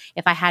company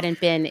if I hadn't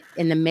been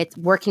in the midst,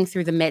 working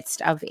through the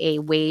midst of a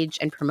wage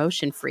and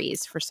promotion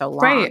freeze for so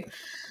long.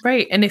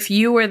 Right. And if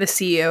you were the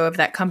CEO of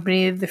that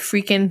company, the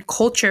freaking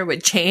culture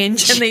would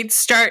change and they'd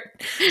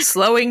start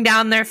slowing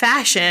down their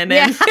fashion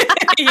and,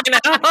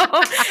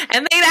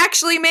 and they'd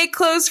actually make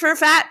clothes for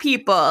fat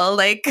people.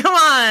 Like, come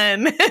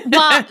on.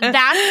 Well,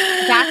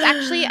 that's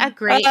actually a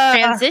great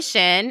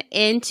transition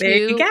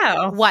into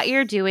what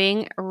you're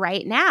doing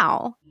right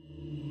now.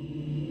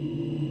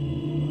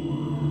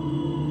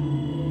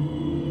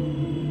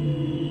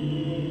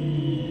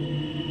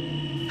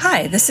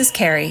 Hi, this is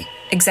Carrie,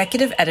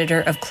 executive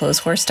editor of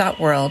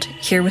Clotheshorse.world,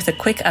 here with a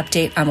quick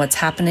update on what's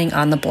happening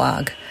on the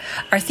blog.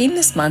 Our theme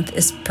this month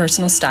is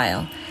personal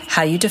style,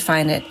 how you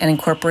define it and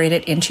incorporate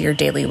it into your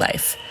daily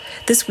life.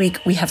 This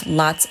week, we have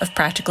lots of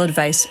practical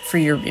advice for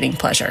your reading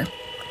pleasure.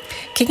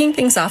 Kicking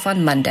things off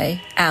on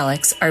Monday,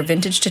 Alex, our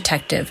vintage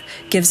detective,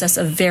 gives us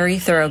a very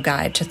thorough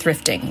guide to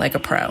thrifting like a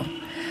pro.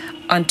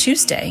 On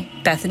Tuesday,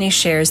 Bethany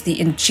shares the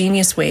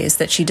ingenious ways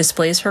that she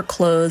displays her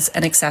clothes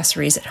and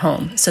accessories at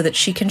home so that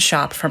she can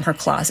shop from her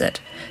closet.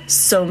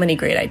 So many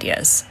great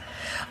ideas.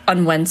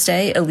 On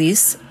Wednesday,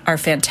 Elise, our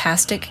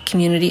fantastic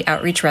community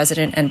outreach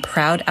resident and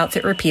proud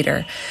outfit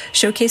repeater,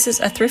 showcases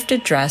a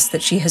thrifted dress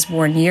that she has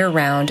worn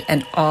year-round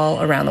and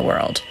all around the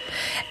world.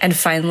 And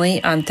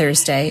finally, on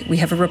Thursday, we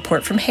have a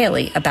report from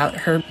Haley about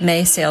her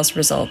May sales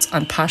results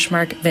on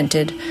Poshmark,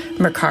 Vinted,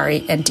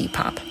 Mercari, and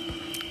Depop.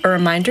 A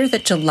reminder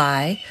that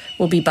July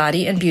will be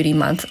Body and Beauty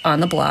Month on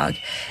the blog,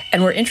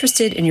 and we're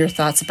interested in your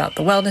thoughts about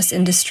the wellness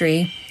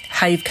industry,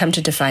 how you've come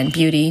to define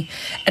beauty,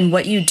 and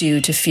what you do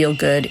to feel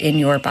good in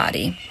your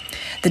body.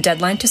 The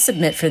deadline to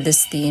submit for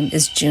this theme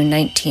is June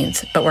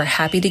 19th, but we're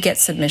happy to get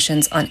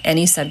submissions on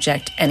any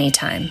subject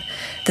anytime.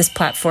 This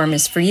platform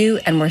is for you,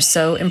 and we're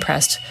so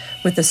impressed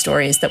with the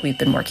stories that we've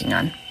been working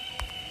on.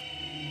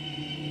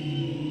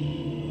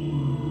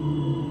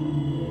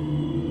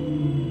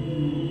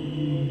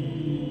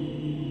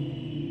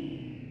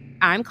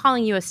 I'm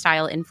calling you a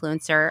style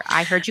influencer.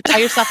 I heard you call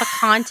yourself a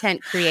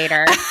content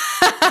creator.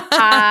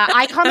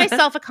 I call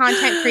myself a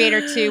content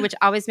creator too, which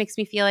always makes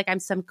me feel like I'm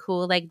some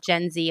cool like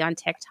Gen Z on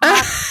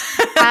TikTok.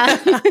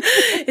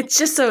 It's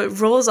just so it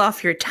rolls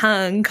off your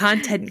tongue,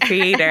 content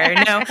creator.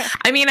 No,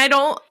 I mean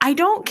I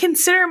don't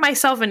consider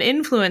myself an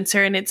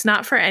influencer, and it's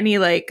not for any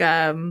like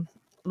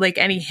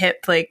any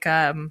hip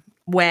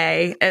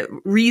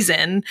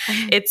reason.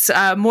 It's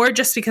more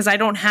just because I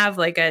don't have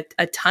like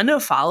a ton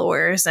of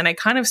followers, and I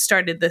kind of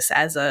started this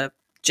as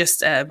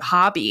just a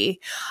hobby.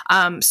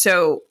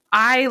 So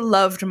I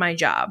loved my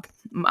job.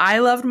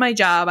 Before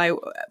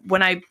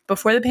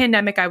the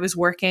pandemic, I was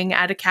working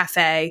at a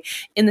cafe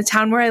in the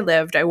town where I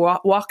lived. I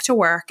walked to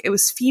work. It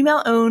was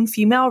female owned,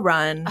 female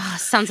run. Oh,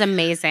 sounds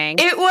amazing.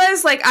 It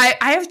was like,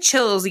 I have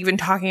chills even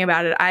talking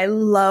about it. I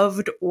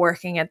loved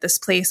working at this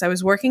place. I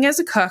was working as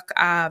a cook,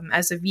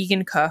 as a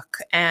vegan cook.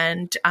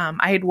 And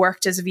I had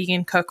worked as a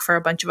vegan cook for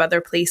a bunch of other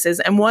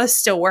places and was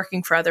still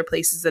working for other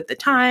places at the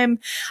time.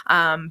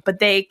 But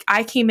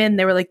I came in,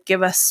 they were like,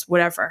 give us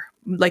whatever.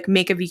 Like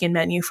make a vegan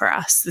menu for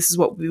us. This is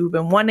what we've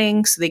been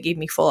wanting. So they gave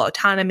me full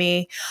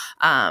autonomy,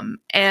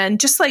 and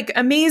just like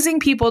amazing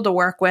people to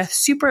work with,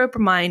 super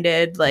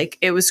open-minded. Like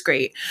it was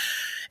great.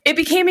 It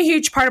became a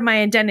huge part of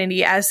my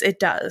identity, as it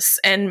does.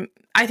 And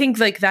I think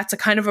like that's a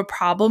kind of a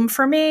problem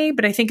for me,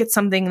 but I think it's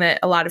something that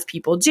a lot of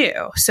people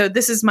do. So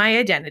this is my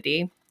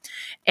identity.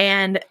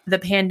 And the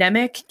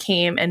pandemic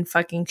came and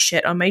fucking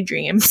shit on my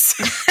dreams.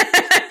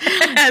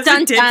 As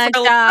it did for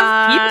a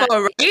lot of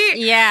people, right?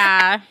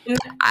 Yeah. And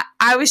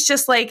I was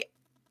just like,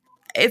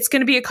 it's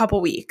going to be a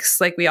couple weeks,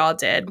 like we all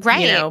did.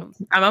 Right. You know,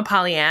 I'm a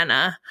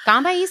Pollyanna.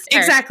 Gone by Easter.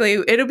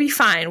 Exactly. It'll be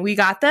fine. We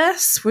got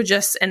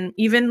this. And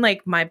even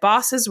like my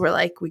bosses were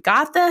like, we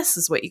got this.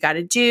 This is what you got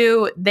to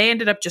do. They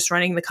ended up just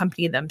running the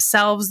company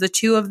themselves, the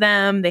two of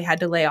them. They had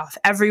to lay off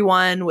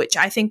everyone, which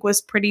I think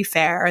was pretty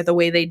fair the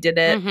way they did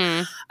it.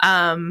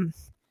 Mm-hmm.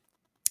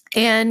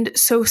 And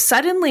so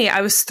suddenly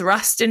I was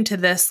thrust into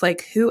this,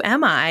 like, who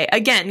am I?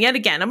 Yet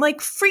again. I'm like,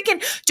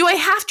 freaking, do I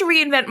have to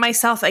reinvent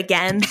myself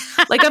again?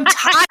 Like, I'm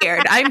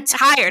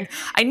tired.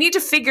 I need to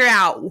figure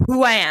out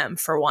who I am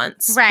for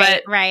once.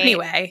 Right.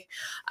 Anyway,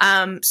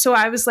 so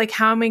I was like,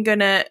 how am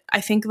I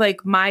I think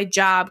like my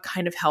job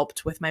kind of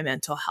helped with my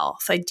mental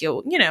health. I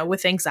deal,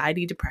 with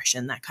anxiety,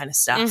 depression, that kind of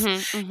stuff.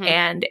 Mm-hmm, mm-hmm.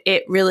 And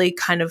it really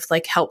kind of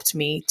like helped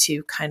me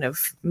to kind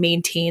of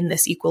maintain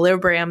this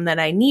equilibrium that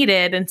I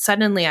needed. And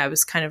suddenly I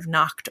was kind of of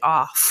knocked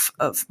off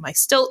of my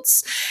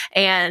stilts,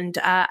 and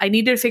I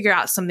needed to figure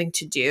out something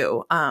to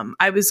do.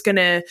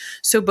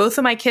 So both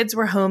of my kids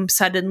were home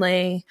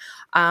suddenly.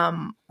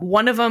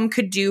 One of them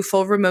could do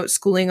full remote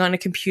schooling on a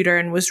computer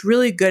and was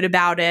really good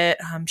about it.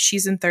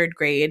 She's in 3rd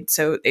grade,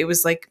 so it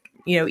was like,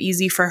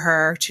 easy for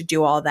her to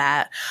do all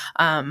that,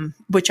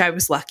 which I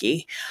was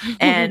lucky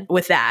and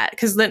with that,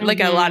 because like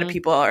a lot of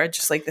people are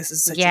just like, this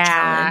is such a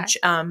challenge.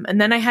 And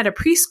then I had a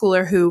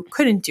preschooler who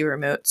couldn't do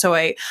remote. So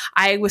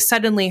I was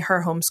suddenly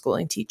her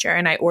homeschooling teacher,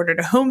 and I ordered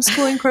a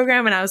homeschooling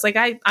program, and I was like,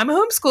 I'm a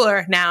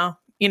homeschooler now.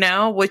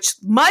 Which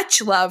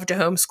much love to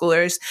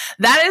homeschoolers.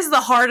 That is the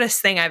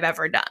hardest thing I've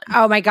ever done.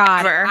 Oh my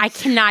God. Ever. I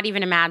cannot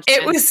even imagine.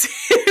 It was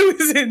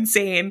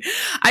insane.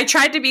 I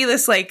tried to be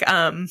this very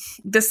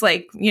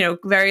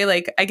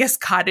like, I guess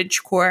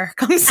cottagecore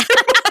comes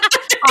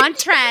on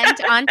trend.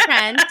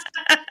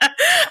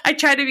 I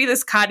tried to be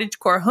this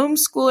cottagecore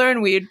homeschooler,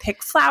 and we would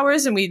pick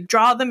flowers and we'd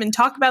draw them and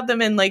talk about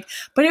them, and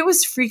but it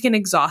was freaking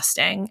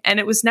exhausting, and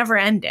it was never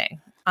ending.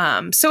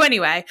 So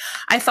anyway,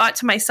 I thought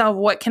to myself,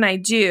 what can I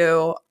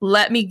do?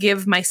 Let me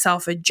give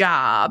myself a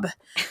job.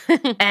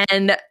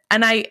 and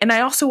I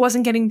also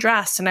wasn't getting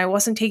dressed, and I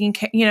wasn't taking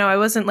care, I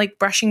wasn't like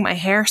brushing my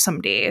hair some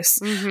days.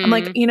 I'm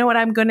like, you know what?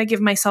 I'm going to give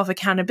myself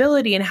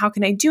accountability. And how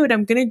can I do it?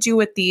 I'm going to do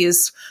what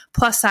these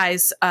plus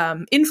size,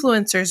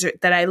 influencers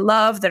that I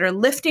love, that are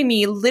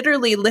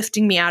literally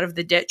lifting me out of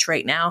the ditch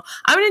right now.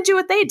 I'm going to do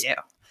what they do.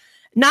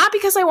 Not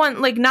because I want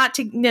not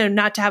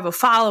to have a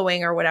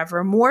following or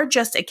whatever, more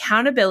just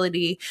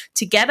accountability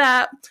to get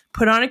up,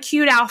 put on a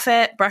cute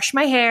outfit, brush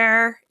my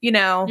hair,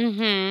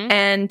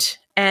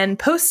 and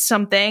post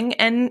something,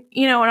 and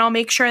I'll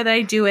make sure that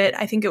I do it.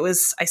 I think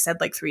I said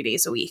 3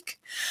 days a week.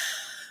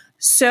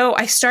 So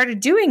I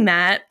started doing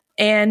that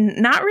and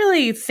not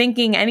really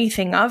thinking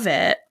anything of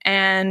it.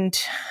 And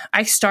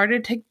I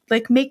started to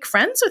make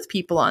friends with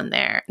people on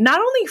there.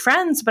 Not only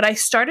friends, but I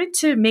started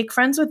to make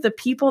friends with the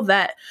people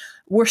that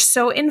were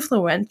so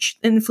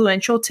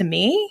influential to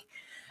me.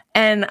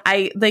 And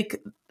I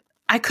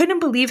couldn't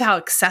believe how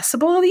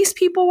accessible these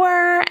people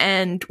were,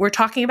 and we're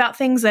talking about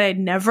things that I'd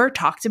never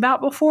talked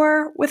about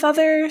before with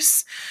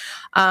others.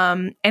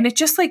 And it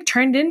just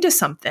turned into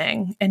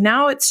something. And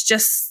now it's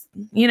just,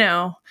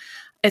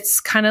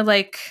 it's kind of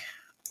like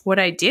what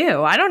I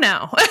do. I don't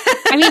know.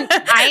 I mean,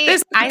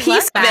 there's a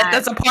piece love of it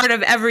that's a part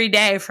of every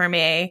day for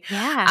me.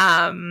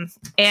 Yeah.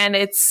 And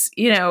it's,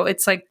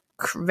 it's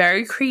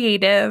very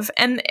creative,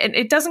 and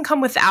it doesn't come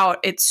without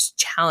its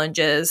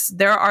challenges.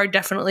 There are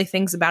definitely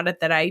things about it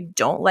that I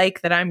don't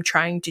like, that I'm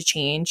trying to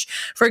change.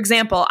 For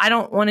example, I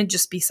don't want to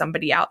just be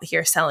somebody out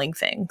here selling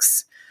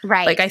things.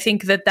 Right. I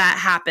think that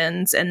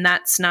happens, and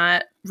that's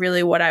not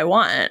really what I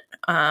want.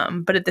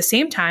 But at the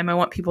same time, I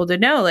want people to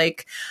know,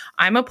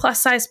 I'm a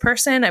plus size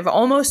person. I've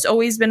almost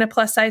always been a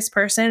plus size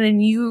person,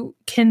 and you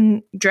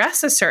can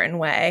dress a certain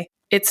way.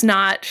 It's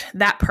not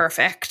that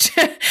perfect,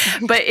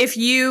 but if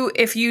you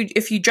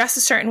dress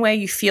a certain way,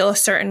 you feel a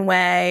certain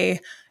way,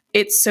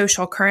 it's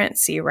social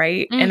currency,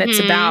 right? And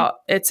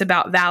it's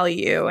about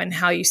value and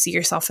how you see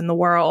yourself in the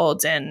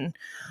world. And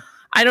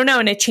I don't know.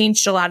 And it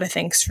changed a lot of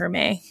things for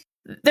me.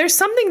 There's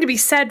something to be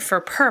said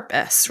for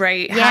purpose,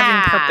 right? Yeah.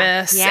 Having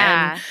purpose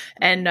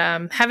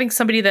and having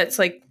somebody that's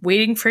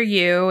waiting for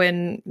you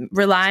and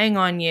relying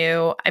on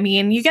you. I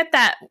mean, you get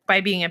that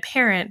by being a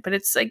parent, but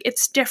it's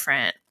it's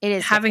different. It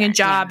is having a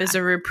job is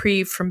a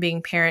reprieve from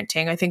being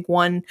parenting. I think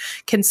one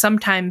can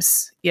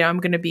sometimes, I'm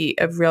going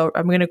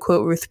to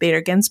quote Ruth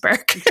Bader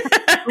Ginsburg.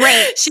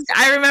 Right.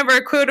 I remember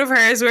a quote of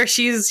hers where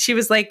she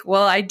was like,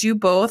 well, I do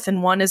both,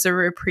 and one is a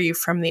reprieve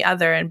from the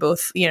other, and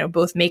both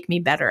make me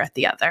better at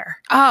the other.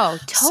 Oh,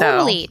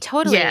 totally.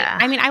 Totally. Yeah.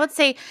 I mean, I would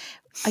say,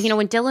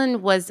 when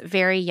Dylan was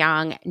very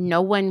young,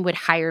 no one would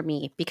hire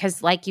me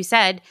because, like you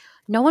said,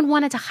 no one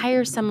wanted to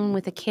hire someone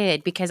with a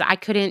kid because I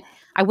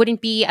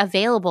wouldn't be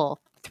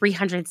available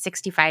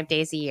 365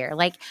 days a year.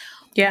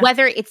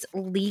 Whether it's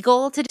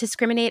legal to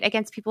discriminate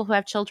against people who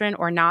have children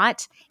or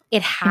not,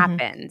 it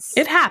happens.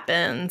 It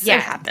happens. Yeah.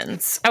 It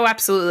happens. Oh,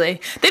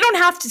 absolutely. They don't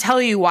have to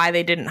tell you why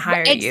they didn't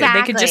hire you.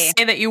 They could just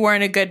say that you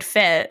weren't a good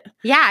fit.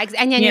 Yeah.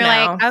 And then you're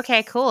like,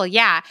 okay, cool.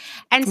 Yeah.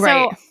 And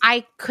so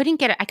I could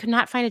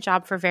not find a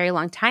job for a very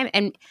long time.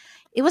 And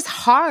it was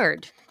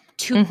hard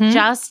to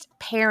just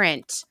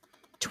parent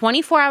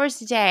 24 hours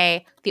a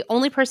day. The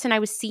only person I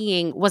was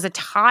seeing was a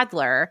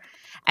toddler.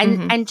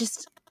 And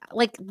just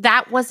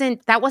that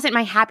wasn't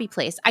my happy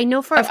place. I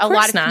know for a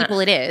lot of people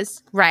it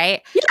is,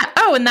 right? Yeah.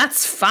 Oh, and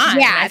that's fine.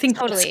 Yeah, I think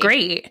totally. that's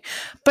great.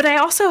 But I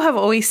also have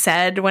always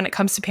said, when it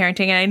comes to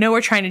parenting, and I know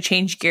we're trying to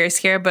change gears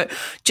here, but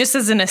just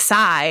as an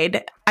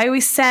aside, I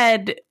always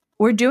said,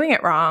 we're doing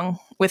it wrong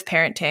with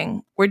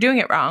parenting. We're doing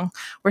it wrong.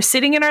 We're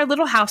sitting in our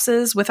little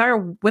houses with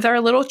our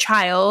little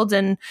child,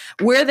 and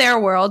we're their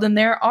world and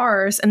they're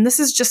ours. And this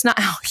is just not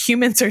how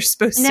humans are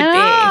supposed to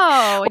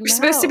be. We're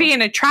supposed to be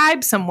in a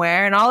tribe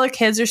somewhere, and all the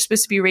kids are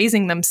supposed to be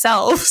raising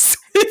themselves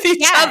with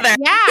each other.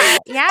 Yeah.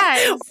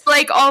 Yeah.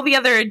 All the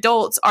other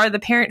adults are the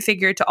parent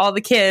figure to all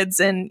the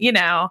kids. And, and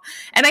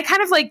I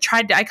kind of I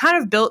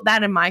kind of built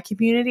that in my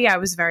community. I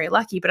was very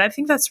lucky, but I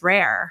think that's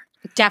rare.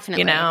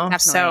 Definitely. You know? Definitely.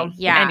 So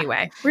yeah.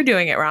 Anyway, we're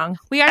doing it wrong.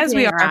 We are as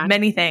doing we it are wrong.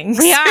 many things.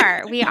 We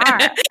are.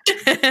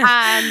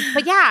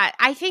 But yeah,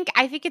 I think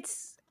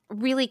it's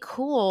really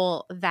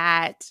cool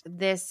that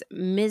this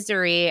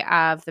misery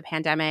of the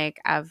pandemic,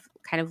 of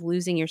kind of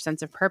losing your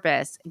sense of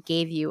purpose,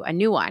 gave you a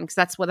new one. Because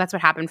that's what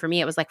happened for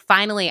me. It was like,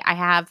 finally, I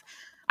have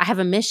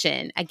a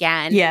mission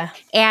again. Yeah.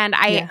 And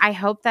I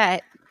hope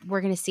that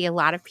we're going to see a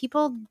lot of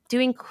people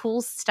doing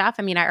cool stuff.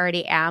 I mean, I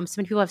already am. So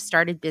many people have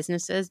started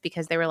businesses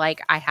because they were like,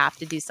 I have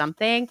to do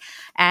something.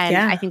 And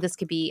I think this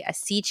could be a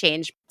sea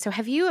change. So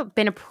have you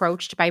been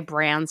approached by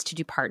brands to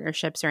do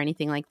partnerships or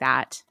anything like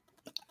that?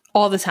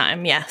 All the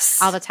time, yes.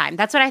 All the time.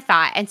 That's what I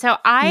thought. And so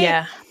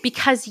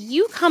because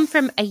you come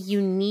from a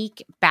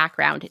unique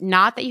background,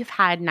 not that you've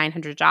had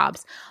 900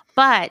 jobs,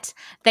 but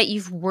that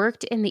you've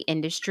worked in the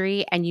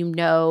industry and you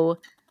know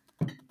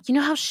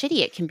how shitty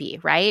it can be,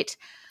 right?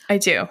 I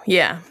do.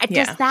 Yeah.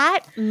 Does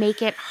that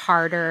make it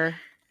harder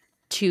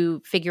to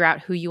figure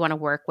out who you want to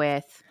work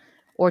with,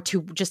 or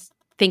to just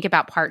think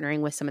about partnering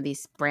with some of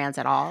these brands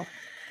at all?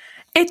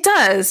 It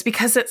does,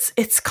 because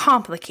it's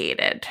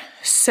complicated.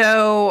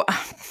 So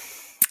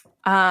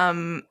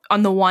on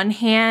the one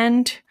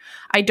hand,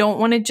 I don't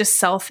want to just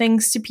sell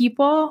things to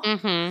people.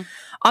 Mm-hmm.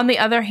 On the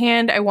other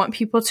hand, I want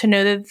people to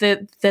know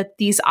that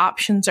these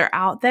options are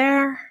out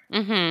there.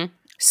 Mm-hmm.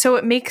 So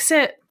it makes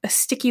it a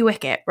sticky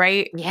wicket,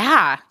 right?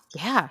 Yeah.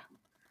 Yeah.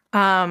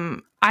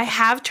 I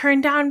have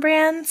turned down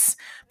brands,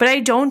 but I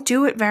don't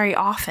do it very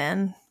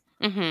often.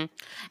 Mm-hmm.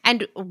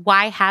 And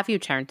why have you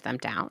turned them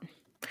down?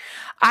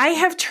 I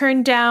have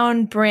turned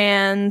down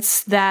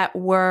brands that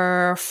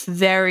were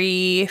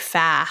very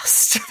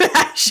fast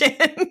fashion.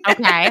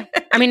 Okay.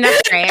 I mean,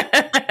 that's great.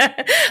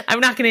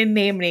 I'm not going to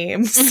name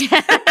names.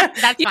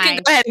 That's you fine. can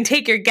go ahead and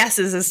take your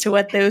guesses as to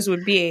what those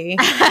would be.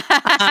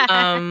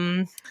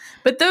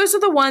 But those are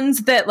the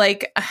ones that,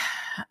 like,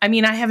 I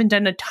mean, I haven't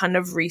done a ton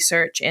of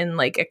research in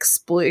like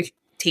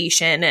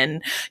exploitation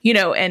and,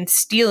 and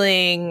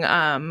stealing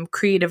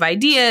creative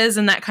ideas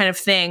and that kind of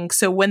thing.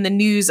 So when the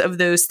news of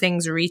those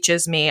things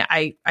reaches me,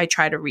 I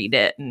try to read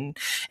it and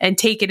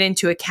take it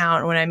into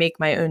account when I make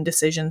my own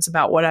decisions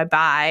about what I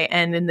buy.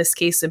 And in this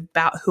case,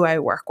 about who I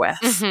work with.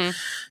 Mm-hmm.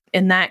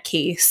 In that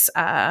case,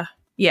 I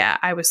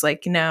was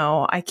like,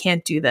 no, I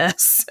can't do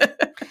this.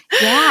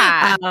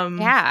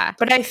 Yeah.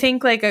 But I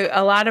think like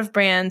a lot of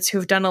brands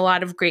who've done a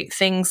lot of great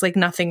things, like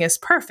nothing is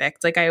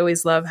perfect. Like I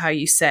always love how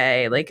you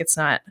say, like,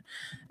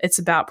 it's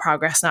about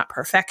progress, not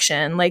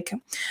perfection. Like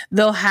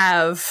they'll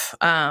have,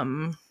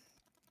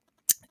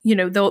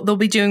 they'll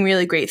be doing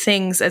really great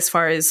things as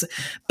far as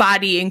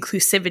body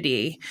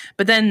inclusivity,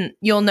 but then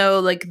you'll know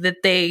like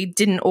that they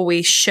didn't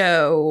always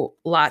show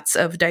lots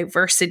of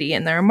diversity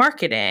in their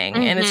marketing.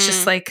 Mm-hmm. And it's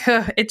just like,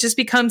 it just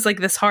becomes like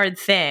this hard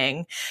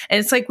thing. And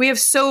it's like, we have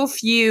so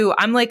few,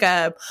 I'm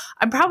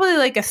probably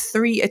like a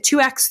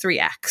 2X,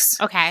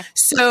 3X. Okay.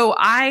 So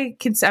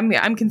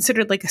I'm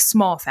considered like a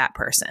small fat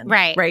person.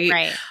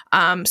 Right.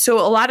 So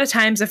a lot of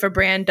times if a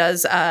brand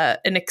does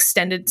an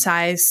extended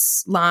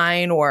size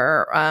line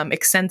or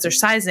extends their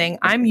sizing,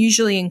 I'm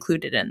usually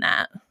included in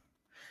that.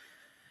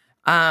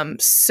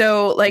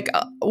 So like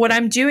what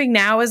I'm doing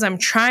now is I'm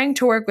trying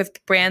to work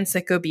with brands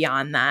that go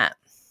beyond that.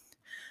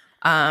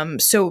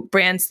 So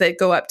brands that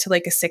go up to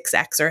like a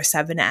 6X or a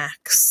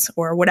 7X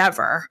or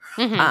whatever.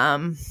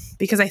 Mm-hmm.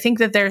 Because I think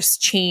that there's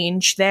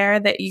change there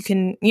that you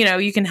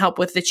can help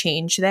with the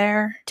change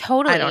there.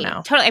 Totally. I don't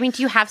know. Totally. I mean,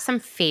 do you have some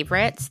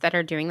favorites that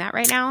are doing that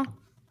right now?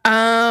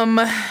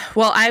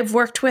 Well, I've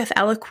worked with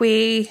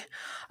Eloquii.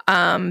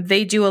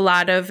 They do a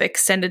lot of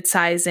extended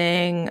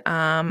sizing.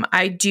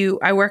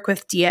 I work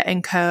with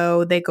Diet &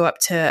 Co. They go up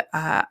to,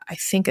 I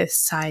think a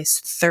size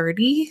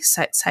 30,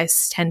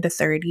 size 10 to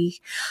 30.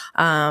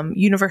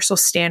 Universal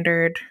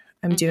Standard.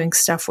 I'm doing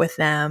stuff with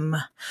them,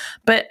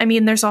 but I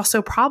mean, there's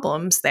also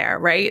problems there,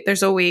 right?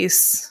 There's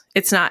always,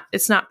 it's not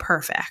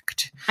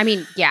perfect. I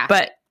mean, yeah,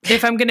 but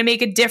if I'm going to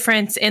make a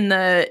difference in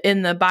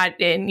the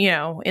body,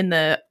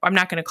 I'm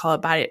not going to call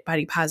it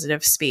body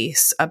positive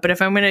space, but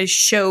if I'm going to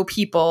show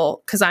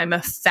people, because I'm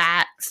a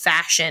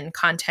fashion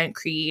content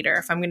creator,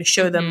 if I'm going to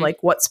show them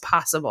like what's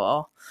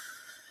possible,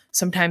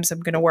 sometimes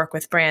I'm going to work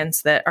with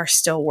brands that are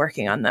still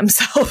working on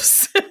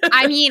themselves.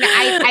 I mean,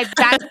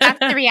 that's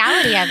the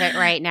reality of it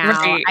right now.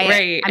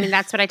 Right. I mean,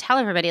 that's what I tell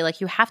everybody.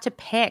 Like, you have to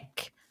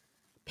pick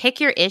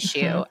your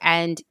issue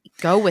and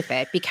go with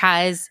it,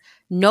 because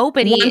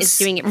nobody is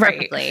doing it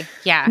perfectly. Right.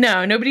 Yeah.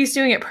 No, nobody's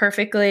doing it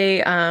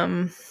perfectly.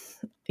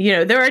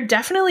 There are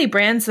definitely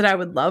brands that I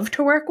would love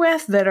to work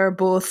with that are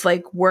both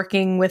like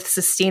working with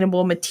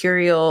sustainable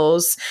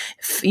materials,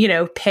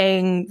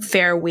 paying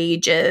fair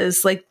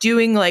wages, like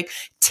doing like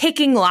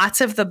ticking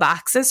lots of the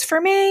boxes for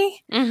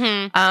me.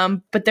 Mm-hmm.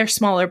 But they're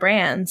smaller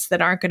brands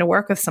that aren't going to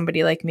work with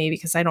somebody like me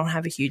because I don't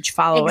have a huge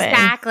following.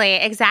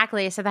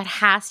 Exactly. So that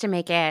has to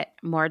make it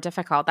more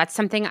difficult. That's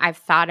something I've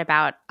thought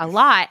about a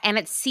lot. And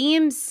it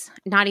seems,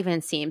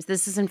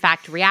 this is in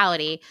fact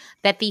reality,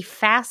 that the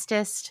fast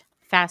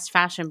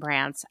fashion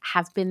brands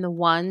have been the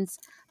ones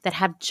that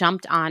have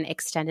jumped on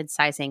extended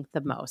sizing the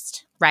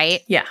most,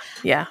 right? Yeah.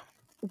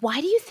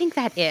 Why do you think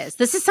that is?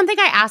 This is something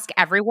I ask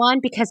everyone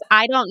because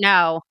I don't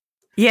know.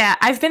 Yeah,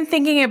 I've been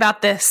thinking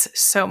about this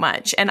so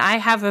much, and I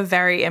have a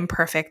very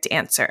imperfect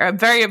answer, a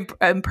very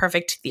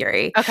imperfect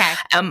theory. Okay.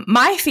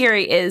 My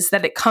theory is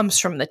that it comes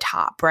from the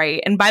top,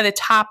 right? And by the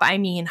top, I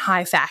mean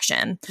high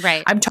fashion.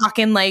 Right. I'm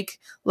talking like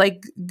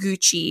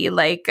Gucci,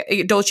 like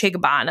Dolce &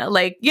 Gabbana,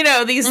 like, you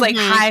know, these like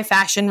high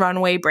fashion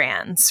runway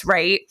brands,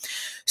 right?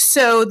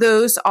 So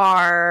those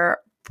are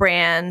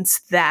brands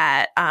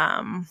that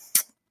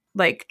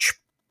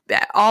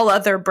all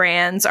other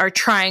brands are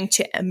trying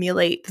to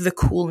emulate the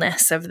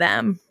coolness of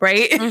them,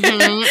 right?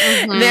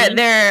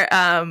 They're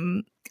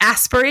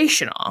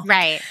aspirational.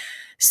 Right.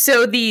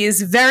 So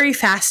these very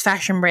fast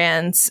fashion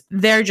brands,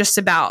 they're just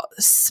about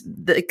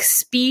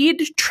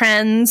speed,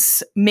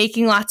 trends,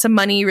 making lots of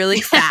money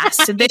really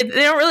fast. They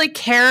don't really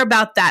care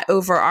about that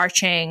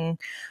overarching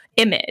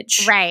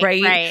image.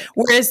 Right.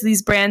 Whereas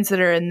these brands that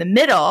are in the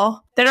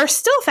middle, that are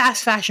still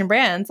fast fashion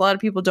brands, a lot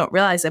of people don't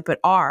realize it, but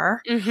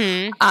are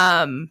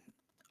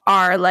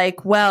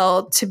like,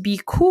 well, to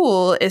be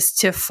cool is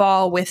to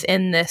fall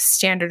within this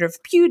standard of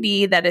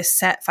beauty that is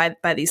set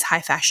by these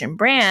high fashion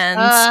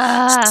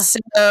brands.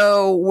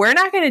 So we're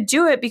not going to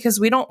do it because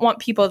we don't want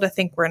people to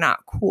think we're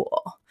not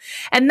cool.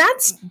 And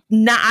that's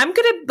not, I'm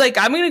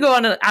going to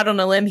go out on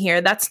a limb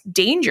here. That's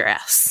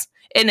dangerous.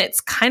 And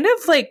it's kind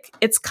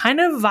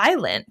of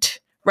violent.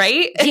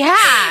 Right?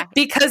 Yeah.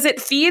 Because it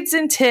feeds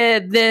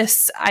into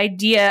this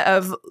idea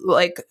of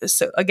like,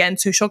 so again,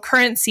 social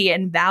currency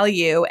and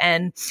value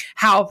and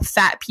how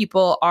fat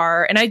people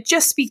are. And I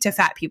just speak to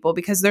fat people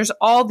because there's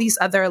all these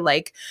other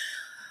like,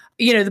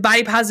 you know, the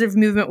body positive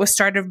movement was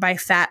started by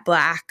fat,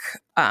 Black,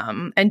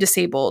 and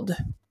disabled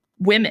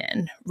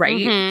women.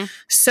 Right.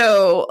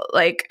 So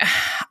like,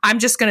 I'm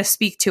just going to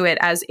speak to it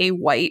as a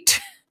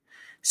white,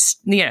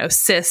 you know,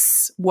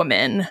 cis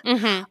woman.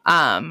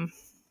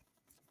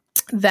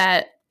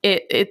 That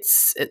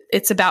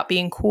it's about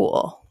being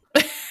cool,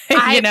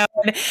 you know,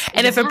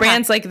 and if a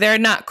brand's like, they're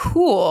not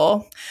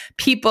cool,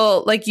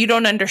 people like, you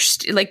don't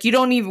understand, like we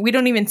don't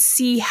even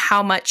see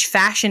how much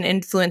fashion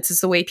influences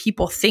the way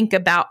people think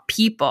about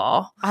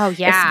people. Oh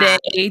yeah.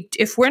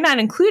 If we're not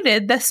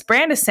included, this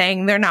brand is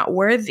saying they're not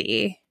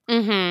worthy.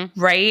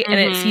 Right. And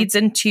it feeds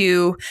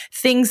into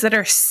things that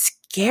are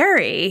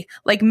scary,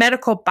 like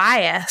medical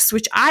bias,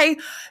 which I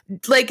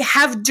like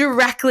have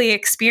directly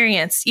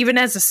experienced even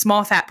as a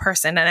small fat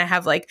person. And I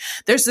have like,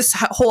 there's this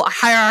whole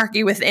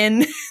hierarchy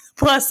within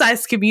plus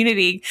size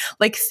community,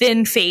 like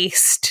thin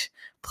faced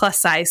plus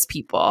size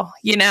people,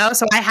 you know?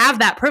 So I have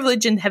that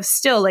privilege and have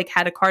still like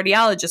had a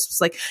cardiologist was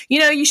like, you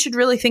know, you should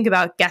really think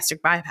about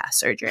gastric bypass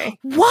surgery.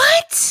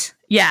 What?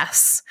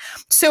 Yes.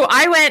 So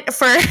I went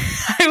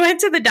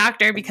to the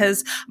doctor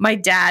because my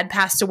dad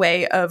passed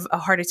away of a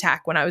heart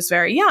attack when I was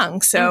very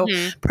young. So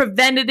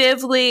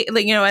preventatively,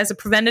 like, you know, as a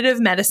preventative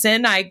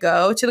medicine, I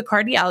go to the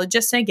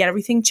cardiologist and I get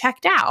everything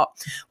checked out.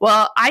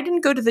 Well, I didn't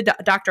go to the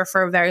doctor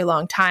for a very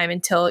long time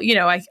until, you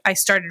know, I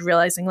started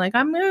realizing like,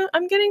 I'm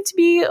getting to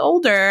be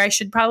older. I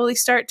should probably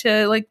start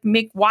to like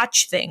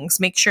watch things,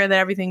 make sure that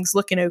everything's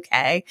looking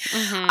okay.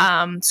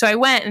 So I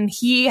went and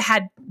he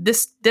had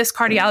this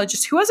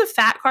cardiologist who was a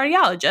fat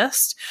cardiologist.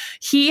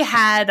 He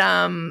had,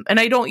 and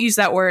I don't use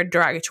that word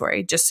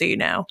derogatory, just so you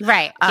know.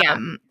 Right. Yeah.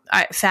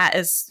 Fat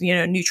is, you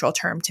know, neutral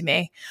term to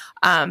me.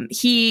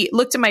 He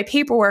looked at my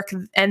paperwork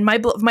and my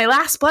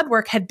last blood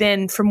work had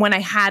been from when I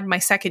had my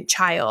second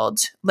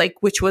child, like,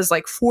 which was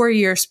like 4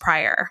 years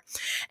prior.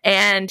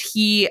 And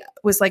he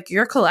was like,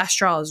 your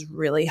cholesterol is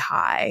really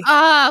high.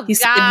 Oh, he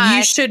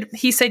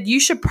said, you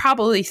should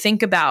probably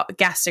think about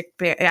gastric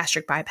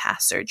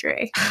bypass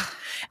surgery.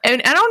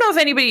 And I don't know if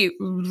anybody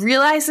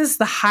realizes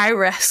the high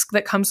risk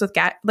that comes with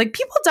like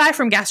people die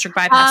from gastric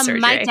bypass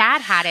surgery. My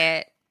dad had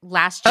it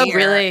last year. Oh,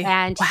 really?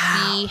 And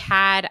he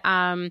had,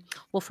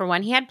 well, for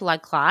one, he had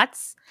blood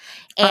clots.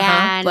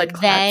 And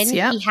then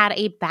he had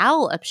a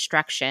bowel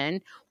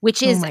obstruction,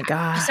 which is, oh my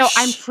gosh. So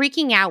I'm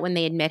freaking out when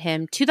they admit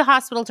him to the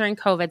hospital during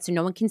COVID, so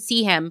no one can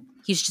see him.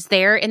 He's just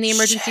there in the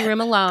emergency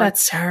room alone.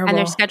 That's terrible. And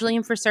they're scheduling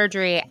him for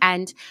surgery.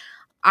 And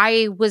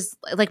I was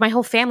like, my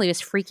whole family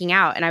was freaking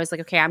out. And I was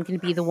like, okay, I'm going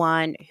to be the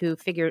one who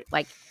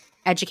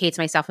educates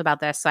myself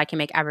about this so I can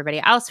make everybody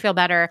else feel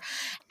better.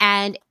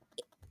 And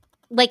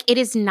like, it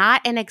is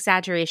not an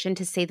exaggeration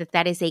to say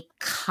that is a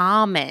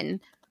common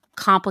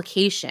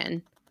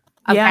complication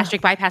of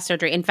gastric bypass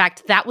surgery. In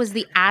fact, that was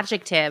the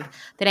adjective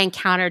that I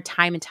encountered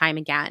time and time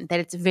again, that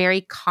it's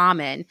very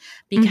common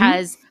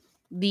because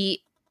the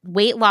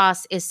weight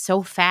loss is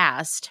so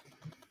fast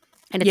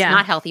and it's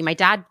not healthy. My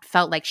dad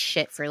felt like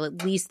shit for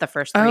at least the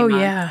first 3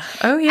 months.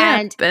 Oh,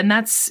 yeah. And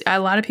that's, a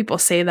lot of people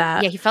say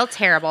that. Yeah, he felt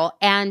terrible.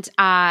 And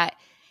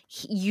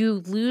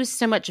you lose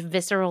so much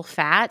visceral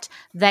fat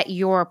that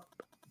your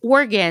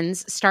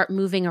organs start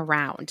moving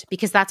around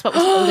because that's what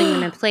was holding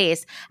them in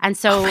place. And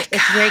so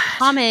it's very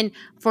common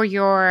for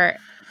your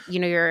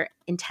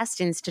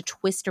intestines to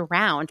twist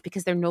around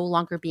because they're no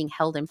longer being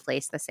held in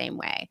place the same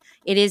way.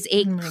 It is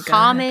a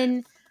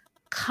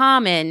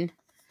common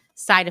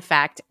side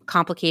effect,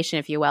 complication,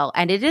 if you will.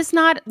 And it is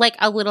not like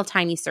a little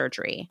tiny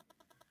surgery.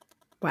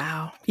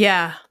 Wow.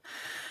 Yeah.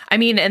 I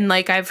mean, and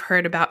like I've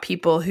heard about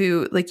people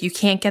who like you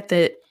can't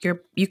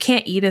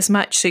eat as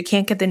much, so you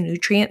can't get the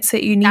nutrients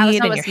that you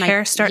need, and your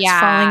hair starts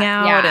falling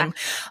out, and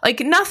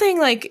like nothing.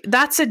 Like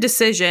that's a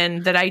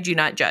decision that I do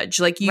not judge.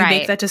 Like you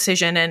make that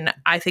decision, and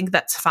I think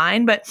that's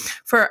fine. But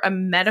for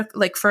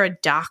a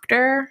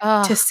doctor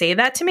to say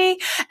that to me,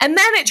 and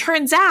then it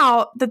turns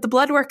out that the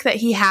blood work that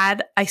he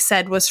had, I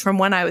said, was from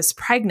when I was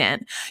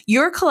pregnant.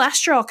 Your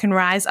cholesterol can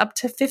rise up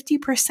to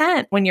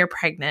 50% when you're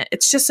pregnant.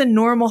 It's just a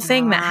normal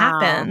thing that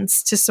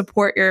happens to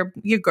support your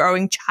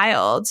growing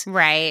child.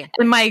 Right.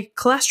 And my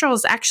cholesterol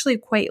is actually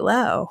quite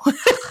low.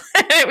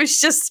 It was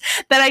just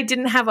that I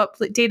didn't have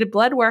updated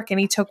blood work, and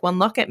he took one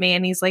look at me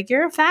and he's like,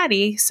 "You're a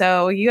fatty,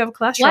 so you have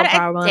cholesterol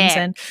problems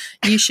and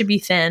you should be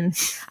thin."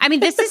 I mean,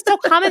 this is so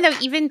common though,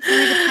 even through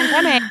the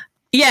pandemic.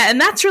 Yeah,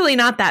 and that's really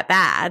not that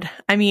bad.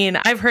 I mean,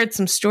 I've heard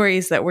some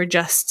stories that were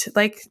just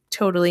like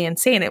totally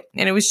insane.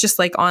 And it was just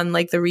like on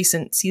like the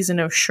recent season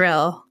of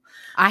Shrill.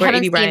 I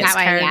haven't seen that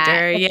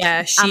character.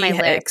 Yeah, she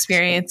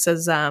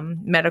experiences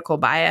medical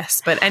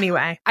bias. But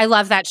anyway. I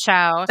love that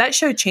show. That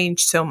show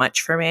changed so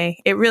much for me.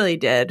 It really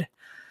did.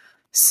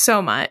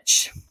 So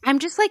much. I'm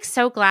just like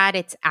so glad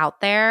it's out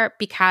there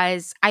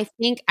because I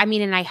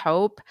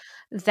hope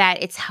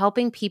that it's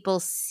helping people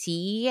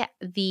see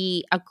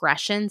the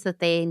aggressions that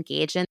they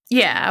engage in.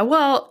 Yeah,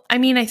 well, I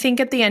mean, I think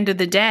at the end of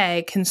the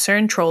day,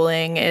 concern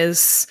trolling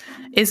is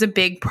a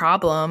big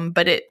problem,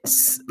 but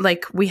it's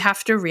like we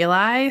have to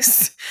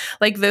realize,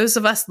 like those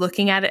of us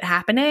looking at it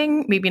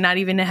happening, maybe not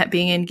even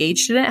being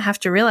engaged in it, have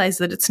to realize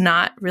that it's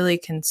not really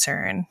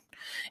concern.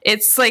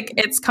 It's like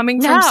it's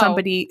coming from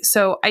somebody.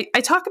 So I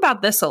talk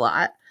about this a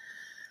lot.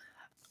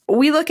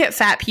 We look at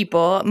fat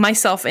people,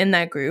 myself in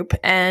that group,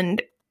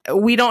 and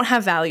we don't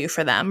have value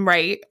for them,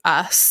 right?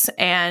 Us.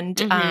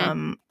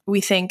 And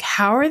we think,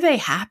 how are they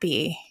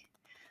happy?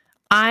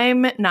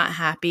 I'm not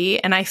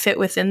happy. And I fit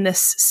within this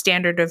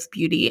standard of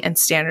beauty and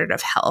standard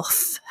of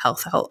health.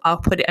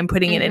 I'm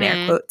putting it in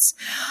air quotes.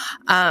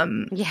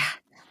 Yeah.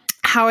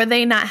 How are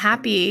they not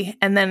happy?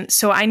 And then,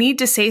 so I need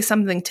to say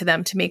something to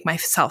them to make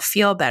myself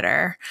feel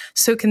better.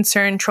 So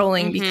concern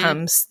trolling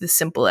becomes the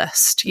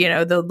simplest,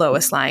 the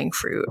lowest lying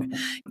fruit,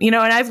 and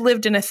I've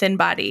lived in a thin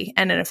body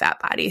and in a fat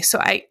body. So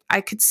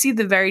I could see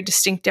the very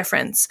distinct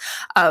difference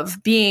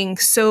of being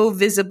so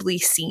visibly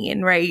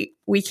seen, right?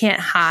 We can't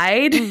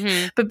hide,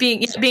 but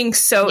being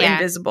so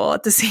invisible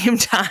at the same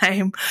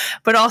time,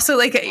 but also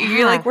like,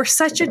 you're like, we're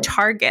such a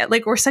target,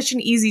 like we're such an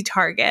easy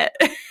target.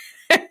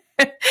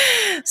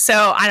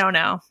 So I don't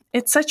know.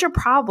 It's such a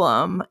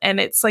problem,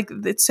 and it's like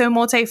it's so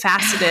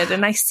multifaceted,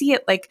 and I see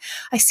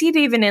it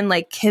even in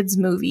like kids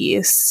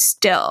movies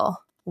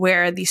still,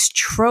 where these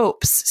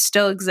tropes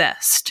still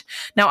exist.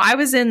 Now I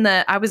was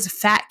a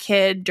fat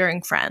kid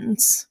during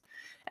Friends,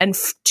 and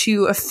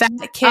to a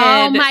fat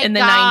kid in the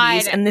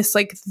 90s, and this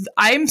like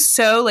I'm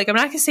so like I'm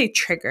not gonna say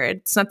triggered.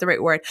 It's not the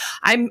right word.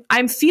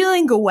 I'm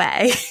feeling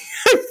away.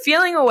 I'm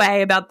feeling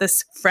away about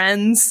this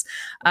Friends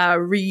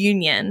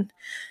reunion.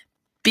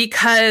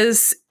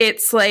 Because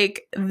it's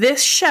like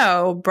this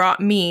show brought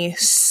me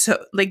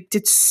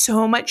did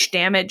so much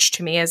damage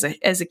to me as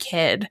a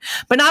kid,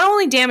 but not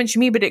only damaged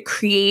me, but it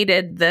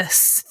created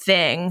this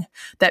thing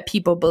that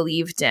people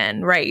believed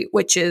in, right?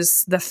 Which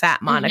is the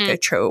fat Monica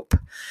trope.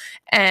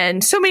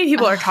 And so many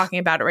people are talking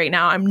about it right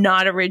now. I'm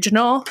not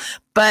original,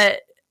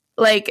 but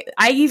like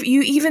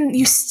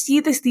you see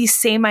these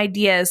same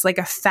ideas, like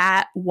a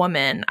fat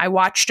woman. I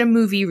watched a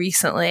movie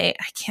recently.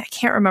 I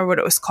can't remember what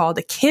it was called,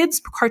 a kids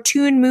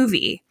cartoon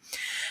movie.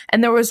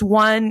 And there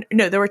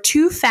were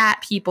two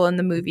fat people in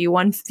the movie,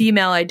 one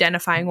female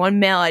identifying, one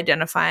male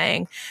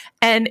identifying.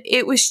 And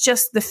it was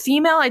just the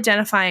female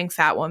identifying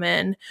fat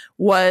woman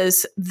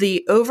was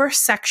the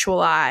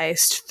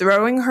over-sexualized,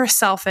 throwing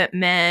herself at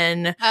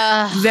men,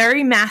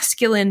 very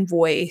masculine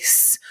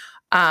voice,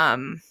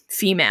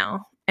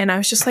 female. And I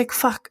was just like,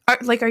 fuck,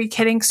 are you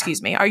kidding?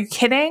 Excuse me. Are you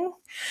kidding?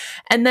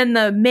 And then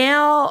the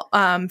male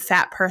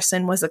fat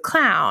person was a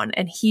clown,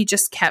 and he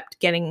just kept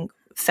getting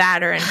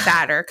fatter and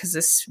fatter because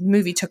this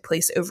movie took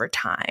place over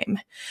time.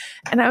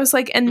 And I was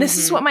like, and this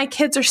is what my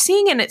kids are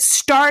seeing, and it's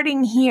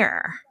starting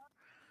here.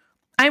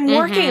 I'm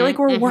working,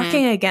 we're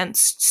working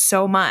against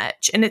so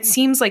much, and it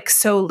seems like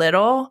so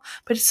little,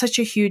 but it's such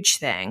a huge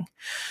thing.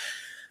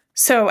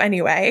 So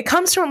anyway, it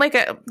comes from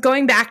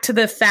going back to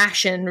the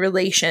fashion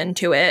relation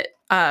to it.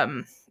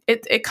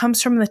 It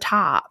comes from the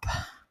top.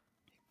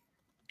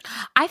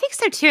 I think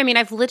so too. I mean,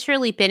 I've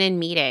literally been in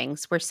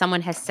meetings where someone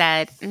has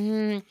said,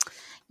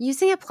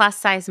 using a plus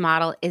size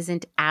model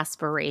isn't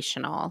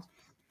aspirational.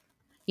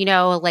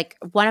 Like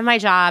one of my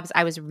jobs,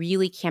 I was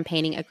really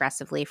campaigning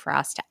aggressively for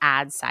us to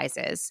add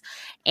sizes.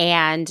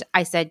 And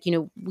I said,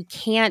 we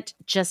can't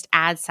just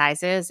add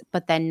sizes,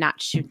 but then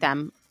not shoot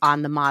them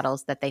on the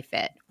models that they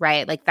fit,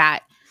 right? Like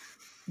that.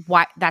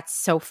 Why that's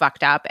so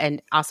fucked up.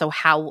 And also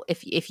how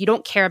if you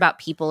don't care about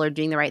people or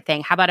doing the right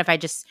thing, how about if I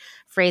just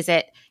phrase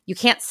it, you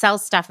can't sell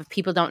stuff if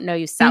people don't know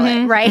you sell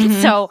it, right?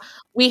 So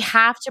we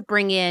have to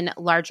bring in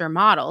larger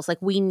models.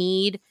 Like we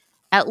need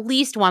at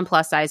least one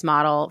plus size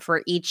model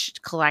for each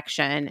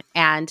collection.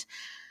 And,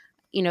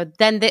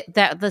 then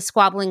the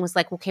squabbling was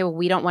like, okay, well,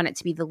 we don't want it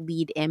to be the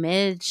lead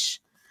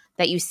image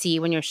that you see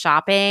when you're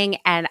shopping.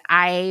 And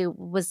I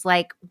was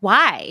like,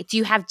 why? Do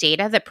you have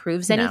data that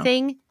proves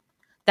anything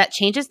that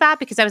changes that?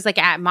 Because I was like,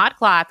 at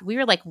ModCloth, we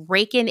were like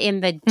raking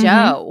in the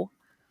dough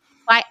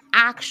by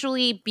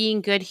actually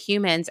being good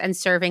humans and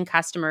serving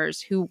customers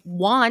who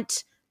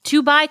want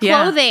to buy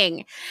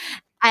clothing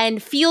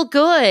and feel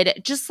good,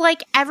 just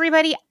like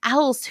everybody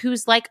else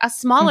who's like a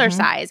smaller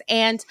size.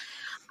 And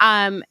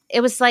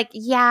it was like,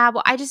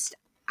 well, I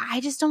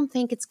just don't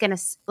think it's gonna,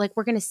 like,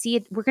 we're gonna see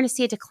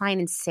a decline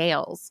in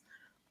sales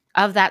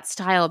of that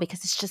style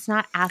because it's just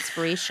not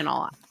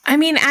aspirational. I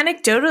mean,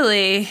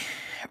 anecdotally,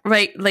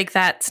 right? Like,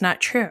 that's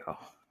not true,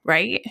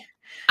 right?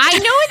 I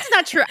know it's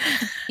not true.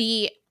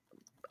 The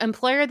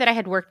employer that I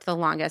had worked the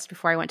longest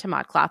before I went to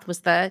ModCloth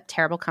was the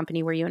terrible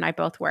company where you and I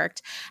both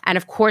worked. And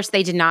of course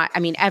they did not, I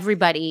mean,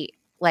 everybody,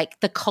 like,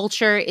 the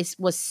culture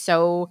was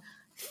so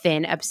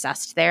thin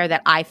obsessed there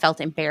that I felt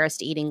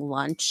embarrassed eating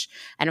lunch.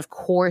 And of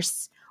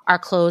course our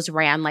clothes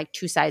ran like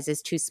 2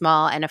 sizes too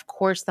small. And of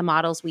course the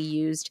models we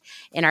used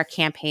in our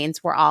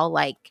campaigns were all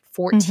like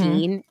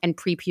 14 and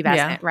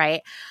prepubescent,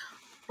 right?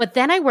 But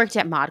then I worked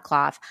at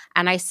ModCloth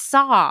and I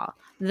saw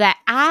that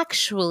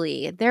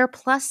actually their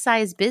plus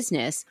size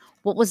business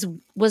what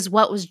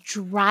was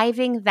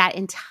driving that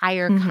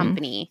entire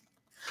company.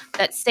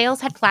 That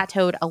sales had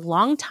plateaued a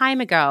long time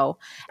ago,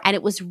 and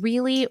it was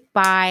really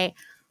by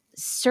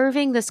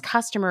serving this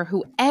customer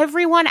who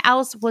everyone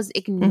else was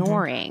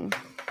ignoring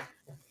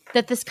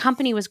that this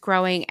company was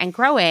growing and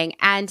growing.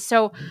 And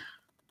so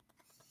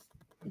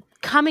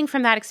coming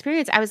from that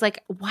experience, I was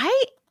like, why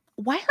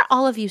are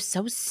all of you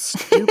so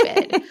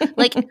stupid?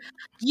 Like,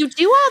 you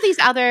do all these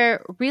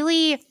other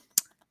really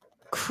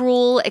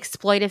cruel,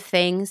 exploitive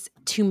things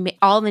to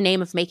all in the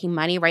name of making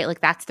money, right?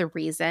 Like, that's the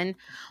reason.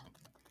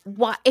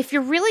 Why, if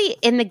you're really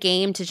in the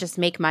game to just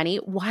make money,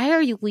 why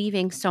are you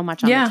leaving so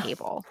much on the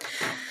table?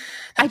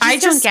 I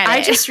just don't get it.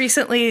 I just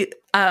recently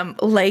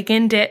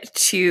likened it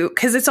to,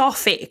 because it's all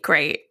fake,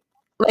 right?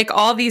 Like,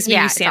 all these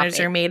beauty standards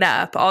are made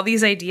up. All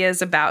these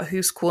ideas about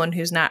who's cool and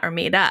who's not are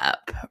made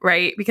up,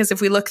 right? Because if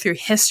we look through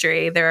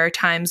history, there are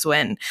times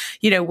when,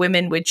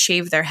 women would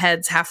shave their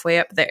heads halfway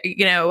up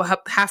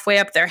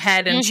their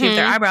head and shave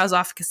their eyebrows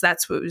off because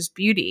that's what was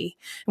beauty.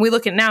 And we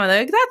look at it now and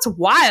they're like, that's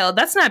wild.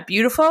 That's not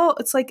beautiful.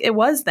 It's like, it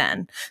was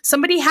then.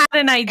 Somebody had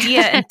an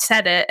idea and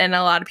said it, and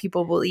a lot of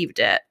people believed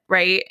it,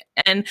 right?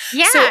 And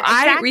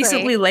I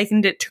recently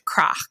likened it to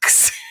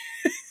Crocs.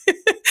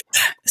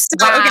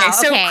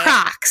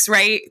 Crocs,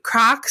 right?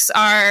 Crocs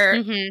are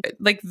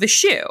like the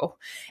shoe,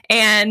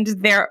 and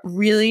they're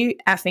really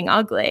effing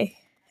ugly.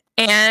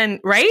 And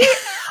I'm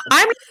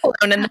not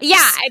alone in this. Yeah,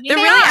 I mean, they're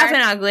really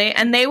effing ugly.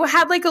 And they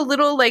had like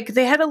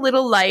they had a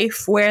little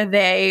life where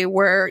they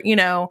were,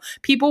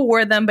 people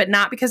wore them, but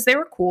not because they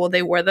were cool.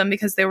 They wore them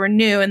because they were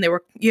new and they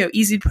were,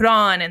 easy to put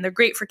on, and they're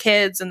great for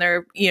kids, and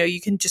they're,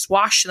 you can just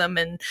wash them,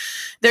 and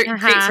they're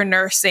great for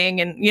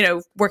nursing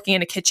and, working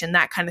in a kitchen,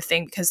 that kind of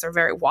thing, because they're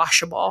very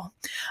washable.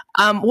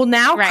 Well,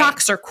 now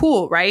Crocs are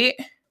cool, right?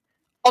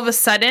 All of a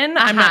sudden,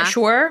 I'm not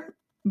sure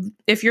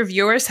if your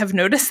viewers have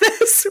noticed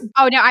this.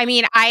 Oh, no. I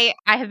mean, I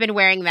have been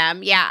wearing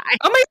them. Yeah.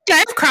 Oh my God, I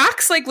have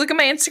Crocs. Like, look at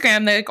my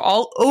Instagram. They're like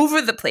all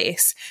over the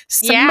place.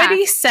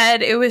 Somebody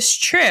said it was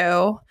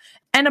true,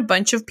 and a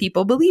bunch of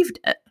people believed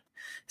it.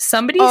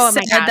 Somebody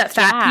said that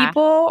fat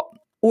people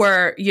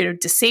or,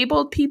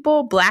 disabled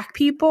people, Black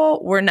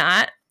people were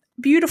not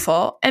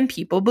beautiful, and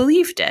people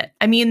believed it.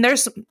 I mean,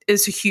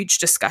 is a huge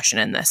discussion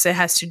in this. It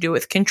has to do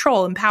with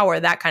control and power,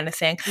 that kind of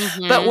thing.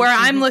 But where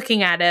I'm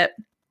looking at it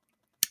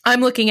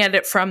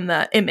from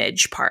the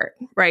image part,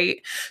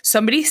 right?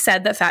 Somebody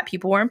said that fat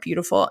people weren't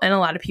beautiful, and a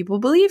lot of people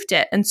believed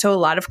it. And so a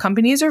lot of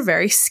companies are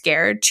very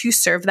scared to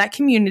serve that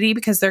community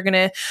because they're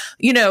going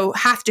to,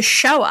 have to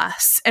show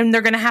us, and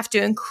they're going to have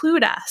to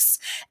include us.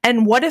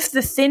 And what if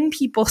the thin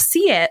people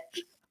see it?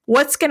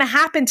 What's going to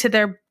happen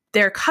to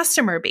their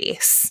customer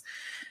base?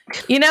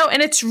 And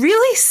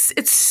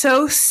it's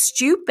so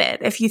stupid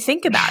if you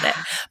think about it.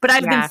 But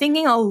I've been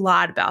thinking a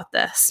lot about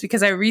this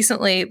because I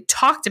recently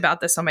talked about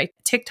this on my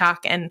TikTok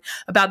and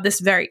about this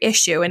very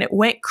issue, and it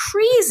went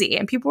crazy.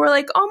 And people were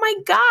like, oh my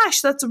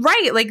gosh, that's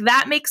right. Like,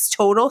 that makes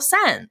total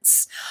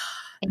sense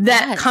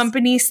that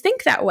companies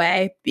think that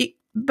way.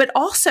 But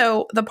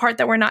also the part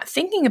that we're not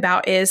thinking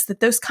about is that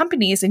those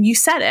companies, and you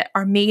said it,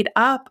 are made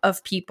up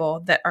of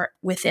people that are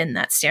within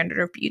that standard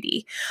of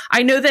beauty.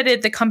 I know that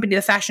at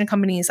the fashion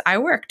companies I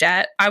worked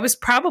at, I was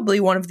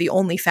probably one of the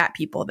only fat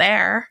people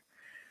there.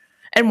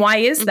 And why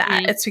is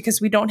that? It's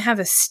because we don't have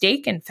a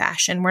stake in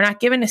fashion. We're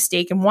not given a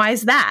stake. And why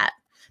is that?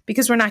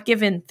 Because we're not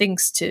given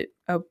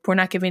we're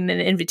not given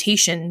an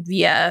invitation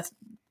via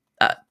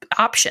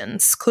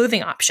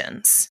clothing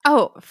options.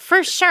 Oh,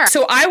 for sure.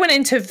 So I went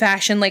into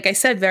fashion, like I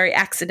said, very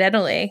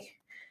accidentally.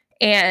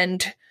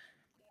 And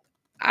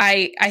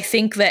I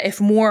think that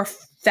if more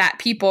fat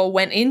people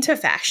went into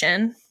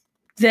fashion,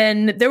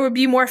 then there would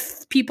be more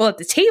people at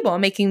the table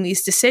making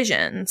these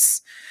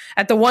decisions.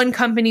 at the one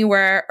company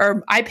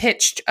or I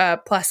pitched a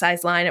plus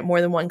size line at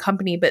more than one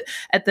company, but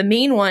at the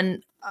main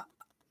one,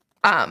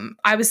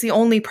 I was the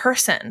only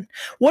person.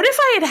 What if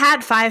I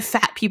had 5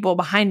 fat people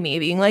behind me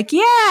being like,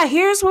 yeah,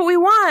 here's what we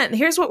want.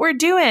 Here's what we're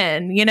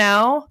doing,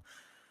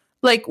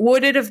 Like,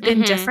 would it have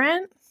been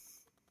different?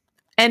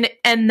 And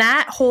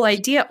that whole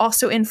idea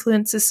also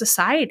influences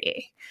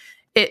society.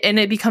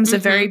 It becomes a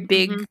very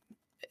big,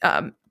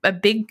 a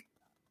big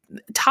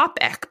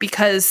topic,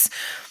 because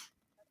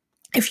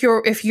if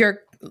you're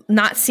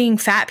not seeing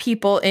fat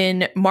people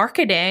in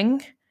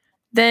marketing,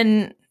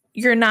 then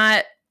you're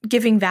not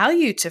giving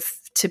value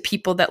to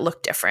people that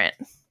look different.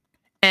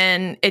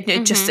 And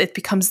it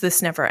becomes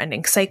this never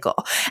ending cycle.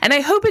 And I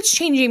hope it's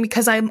changing,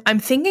 because I'm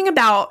thinking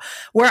about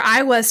where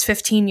I was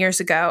 15 years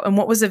ago and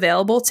what was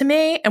available to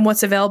me and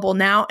what's available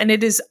now. And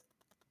it is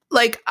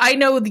like, I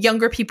know the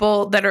younger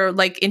people that are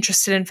like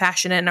interested in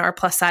fashion and are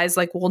plus size,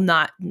 like, will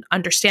not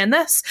understand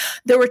this.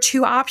 There were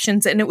 2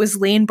 options, and it was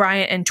Lane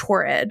Bryant and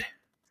Torrid.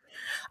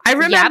 I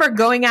remember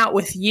going out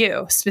with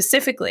you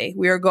specifically.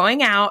 We were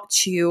going out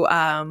to,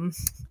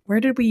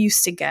 where did we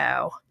used to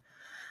go?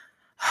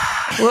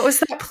 What was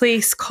that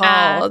place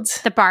called?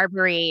 The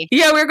Barbary.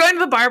 Yeah, we were going to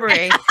the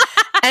Barbary.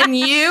 And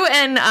you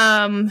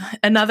and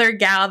another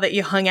gal that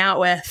you hung out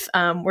with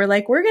were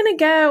like, we're going to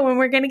go and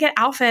we're going to get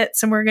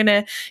outfits and we're going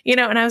to,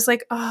 and I was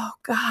like, oh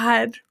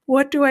God,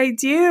 what do I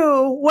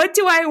do? What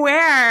do I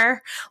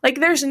wear?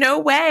 Like, there's no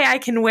way I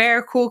can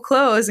wear cool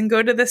clothes and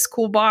go to this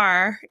cool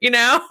bar,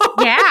 Yeah,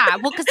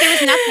 well, because there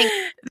was nothing.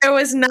 There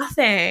was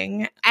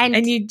nothing.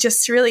 And you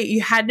just you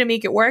had to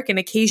make it work. And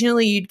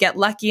occasionally you'd get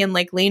lucky and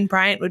like Lane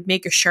Bryant would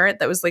make a shirt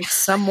that was like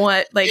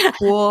somewhat like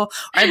cool, or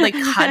I'd like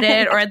cut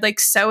it, or I'd like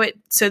sew it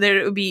so that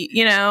it would be,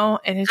 and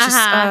it's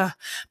just,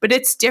 but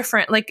it's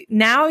different. Like,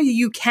 now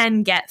you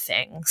can get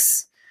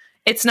things.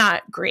 It's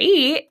not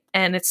great.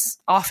 And it's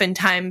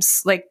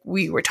oftentimes, like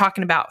we were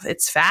talking about,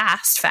 it's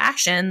fast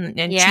fashion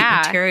and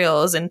cheap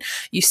materials, and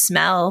you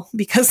smell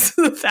because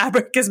the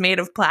fabric is made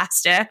of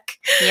plastic.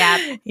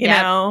 Yeah, you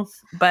know.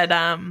 But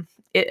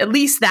at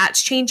least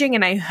that's changing,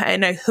 and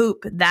I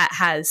hope that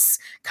has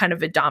kind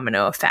of a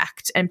domino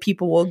effect, and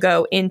people will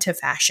go into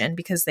fashion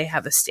because they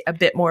have a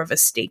bit more of a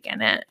stake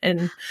in it,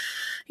 and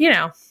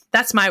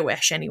that's my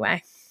wish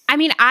anyway. I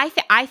mean, I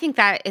think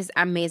that is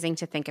amazing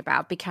to think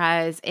about,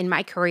 because in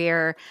my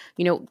career,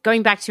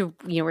 going back to,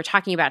 we're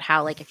talking about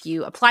how, like, if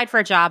you applied for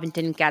a job and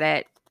didn't get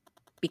it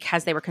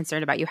because they were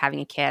concerned about you having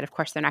a kid, of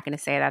course, they're not going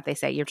to say that. They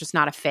say you're just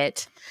not a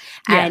fit.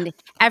 Yeah. And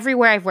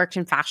everywhere I've worked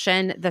in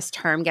fashion, this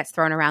term gets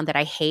thrown around that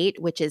I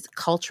hate, which is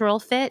cultural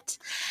fit.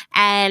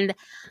 And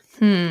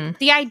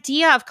the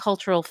idea of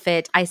cultural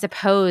fit, I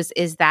suppose,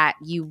 is that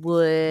you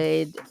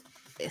would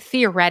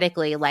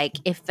theoretically, like,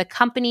 if the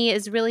company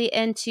is really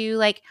into,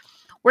 like,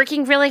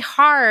 working really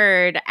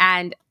hard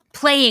and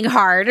playing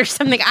hard or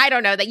something, I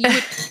don't know, that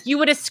you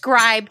would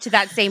ascribe to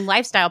that same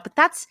lifestyle. But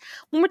that's,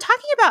 when we're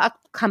talking about a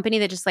company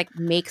that just like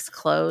makes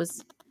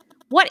clothes,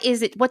 what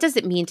is it? What does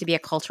it mean to be a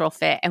cultural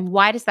fit? And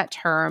why does that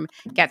term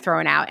get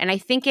thrown out? And I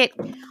think it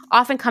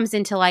often comes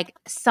into like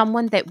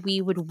someone that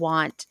we would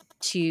want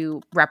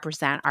to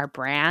represent our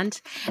brand.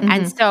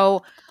 And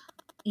so,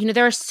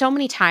 there are so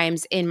many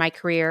times in my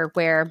career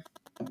where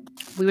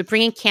we would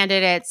bring in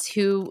candidates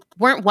who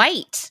weren't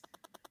white,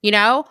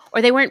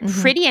 or they weren't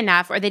pretty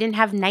enough, or they didn't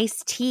have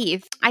nice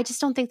teeth. I just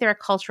don't think they're a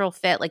cultural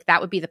fit. Like,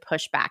 that would be the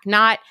pushback.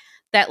 Not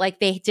that like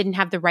they didn't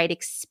have the right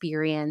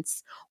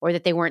experience, or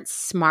that they weren't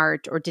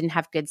smart, or didn't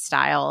have good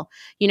style.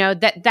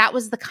 That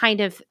was the kind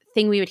of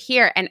thing we would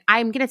hear. And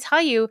I'm going to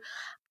tell you,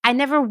 I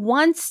never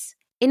once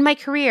in my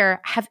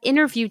career have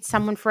interviewed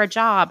someone for a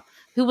job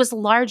who was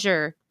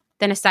larger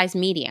than a size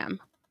medium,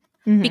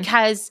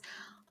 because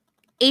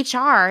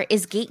HR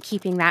is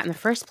gatekeeping that in the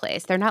first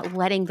place. They're not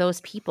letting those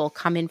people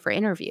come in for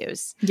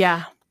interviews.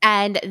 Yeah.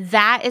 And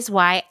that is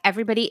why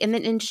everybody in the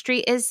industry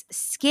is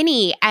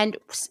skinny and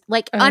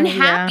like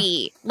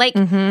unhappy.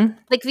 Yeah.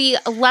 Like the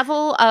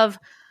level of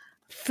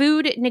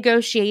food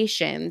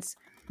negotiations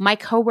my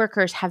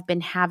coworkers have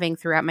been having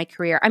throughout my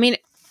career. I mean,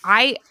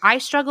 I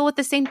struggle with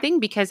the same thing,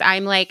 because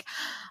I'm like,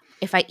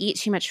 if I eat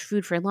too much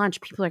food for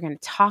lunch, people are going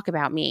to talk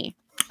about me.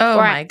 Oh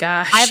my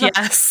gosh,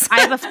 yes. I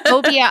have a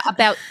phobia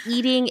about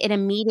eating in a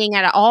meeting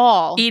at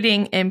all.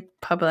 Eating in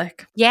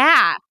public.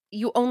 Yeah.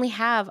 You only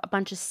have a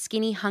bunch of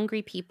skinny,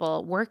 hungry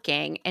people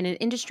working in an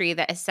industry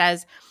that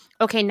says,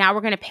 okay, now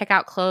we're going to pick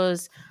out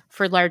clothes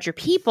for larger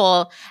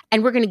people,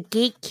 and we're going to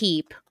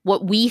gatekeep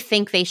what we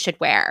think they should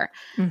wear.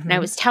 And I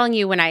was telling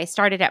you, when I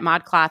started at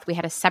ModCloth, we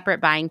had a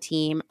separate buying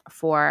team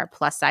for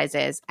plus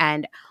sizes,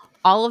 and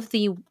all of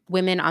the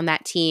women on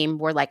that team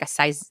were like a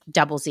size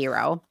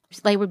 00.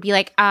 They would be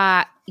like,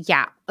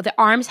 yeah, the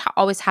arms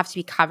always have to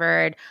be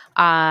covered.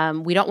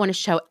 We don't want to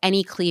show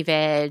any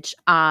cleavage.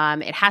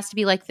 It has to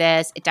be like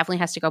this. It definitely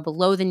has to go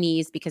below the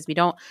knees, because we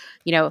don't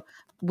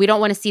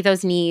want to see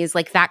those knees,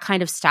 like that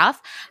kind of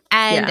stuff.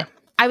 And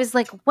I was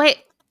like, wait,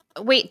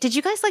 did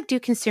you guys like do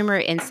consumer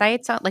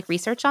insights, like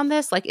research on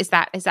this? Like, is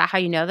that how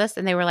you know this?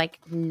 And they were like,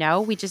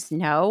 no, we just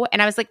know. And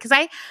I was like, because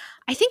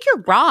I think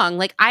you're wrong.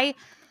 Like,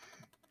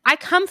 I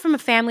come from a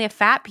family of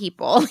fat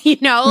people, you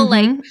know,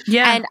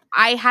 and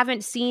I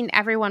haven't seen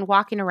everyone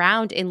walking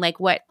around in like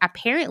what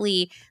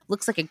apparently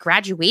looks like a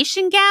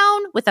graduation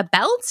gown with a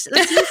belt. Do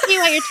you see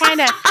what you're trying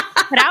to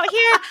put out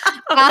here?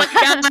 Oh my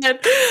God.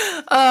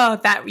 Oh,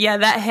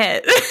 that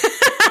hit.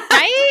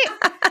 Right?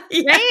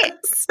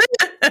 Yes.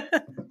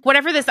 Right?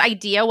 Whatever this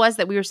idea was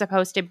that we were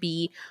supposed to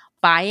be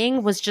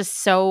buying was just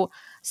so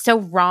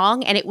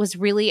wrong. And it was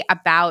really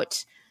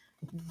about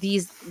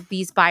these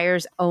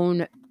buyers'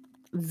 own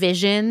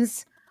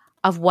visions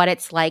of what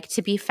it's like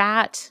to be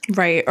fat.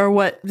 Right. Or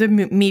what the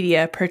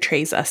media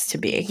portrays us to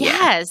be.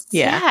 Yes.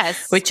 Yeah.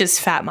 Yes. Which is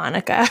fat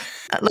Monica.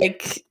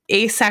 Like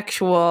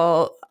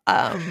asexual,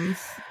 non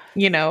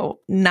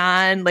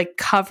like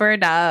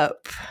covered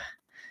up,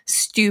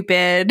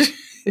 stupid.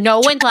 No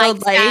one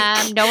likes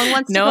them. No one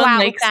wants to go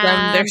out with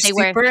them. They're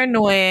super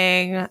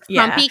annoying.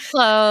 Frumpy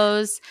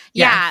clothes.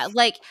 Yeah.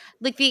 Like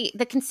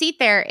the conceit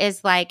there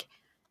is like,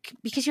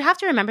 because you have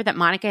to remember that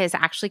Monica is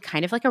actually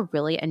kind of like a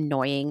really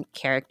annoying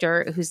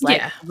character who's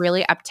like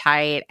really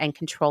uptight and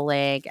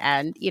controlling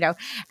and,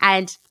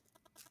 and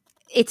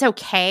it's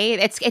okay.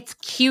 It's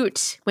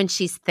cute when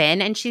she's thin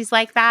and she's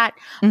like that.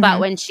 Mm-hmm. But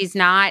when she's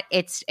not,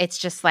 it's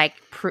just like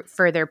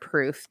further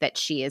proof that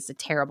she is a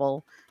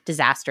terrible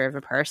disaster of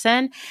a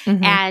person.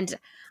 Mm-hmm. And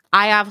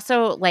I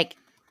also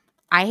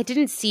I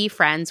didn't see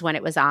Friends when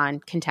it was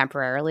on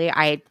contemporarily.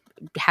 I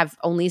have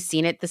only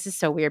seen it. This is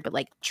so weird, but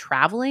like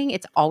traveling,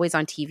 it's always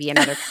on TV in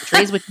other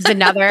countries, which is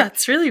another.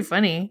 That's really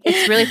funny.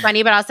 It's really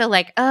funny, but also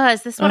like,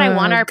 is this what I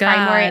want our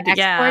primary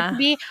export to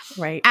be?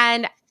 Right.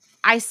 And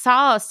I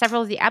saw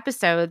several of the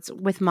episodes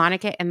with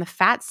Monica in the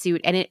fat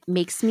suit, and it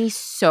makes me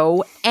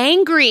so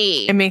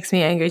angry. It makes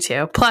me angry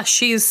too. Plus,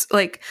 she's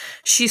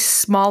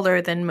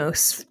smaller than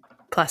most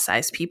plus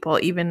size people,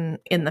 even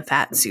in the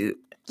fat suit.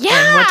 Yeah.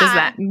 And what does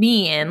that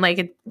mean?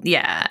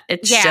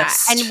 It's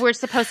just. And we're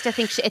supposed to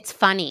think it's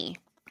funny.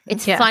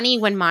 It's funny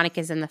when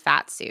Monica's in the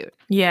fat suit.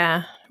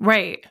 Yeah.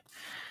 Right.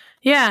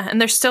 Yeah. And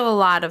there's still a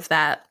lot of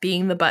that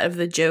being the butt of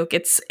the joke.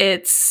 It's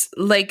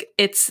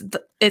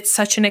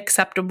such an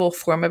acceptable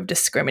form of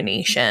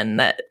discrimination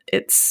that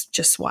it's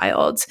just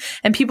wild.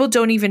 And people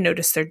don't even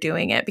notice they're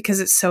doing it because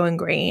it's so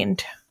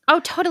ingrained. Oh,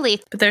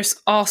 totally. But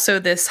there's also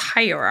this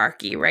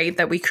hierarchy, right,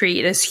 that we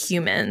create as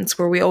humans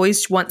where we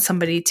always want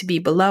somebody to be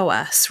below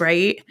us,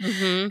 right?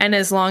 Mm-hmm. And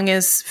as long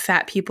as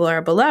fat people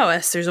are below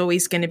us, there's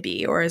always going to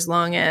be, or as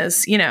long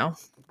as,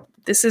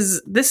 this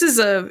is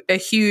a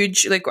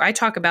huge, I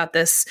talk about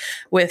this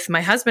with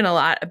my husband a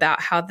lot about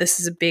how this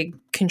is a big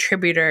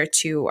contributor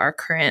to our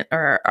current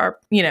or our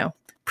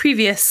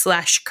previous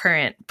 /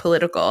 current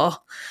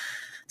political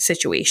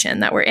situation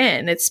that we're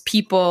in. It's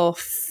people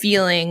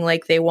feeling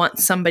like they want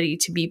somebody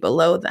to be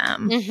below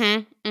them.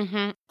 Mm-hmm,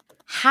 mm-hmm.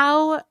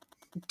 How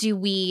do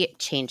we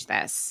change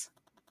this?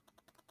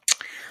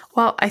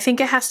 Well, I think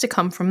it has to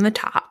come from the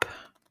top.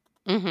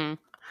 Mm-hmm.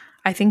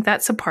 I think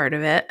that's a part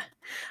of it.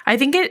 I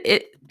think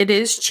it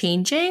is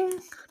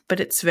changing, but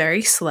it's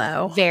very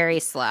slow.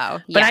 Very slow.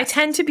 Yes. But I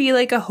tend to be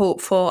like a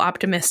hopeful,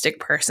 optimistic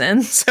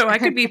person, so I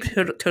could be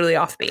totally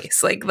off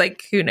base.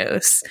 Like who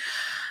knows?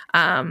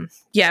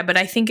 But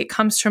I think it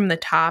comes from the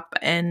top,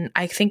 and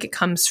I think it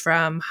comes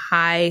from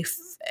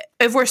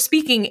if we're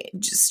speaking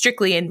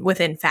strictly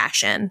within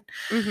fashion,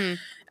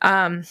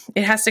 mm-hmm.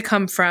 It has to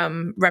come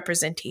from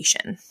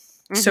representation.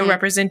 Mm-hmm. So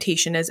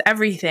representation is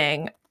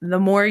everything. The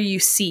more you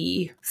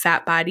see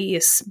fat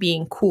bodies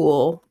being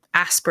cool,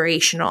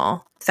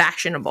 aspirational,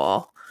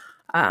 fashionable,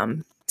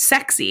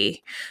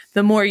 sexy,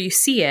 the more you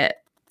see it,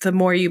 the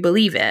more you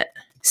believe it.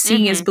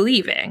 Seeing is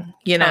believing,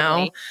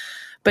 know?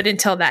 But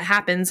until that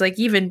happens,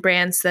 even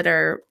brands that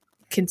are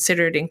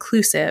considered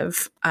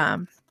inclusive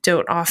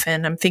don't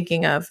often, I'm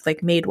thinking of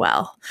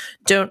Madewell,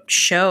 don't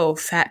show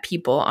fat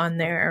people on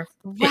their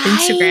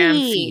Instagram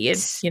feed.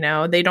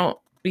 They don't,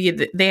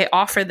 they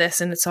offer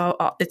this and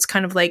it's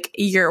kind of like,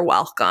 you're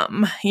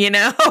welcome,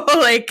 Yeah.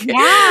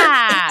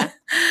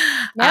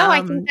 No,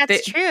 I think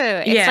that's true.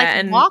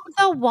 It's walk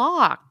the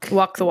walk.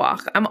 Walk the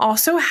walk. I'm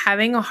also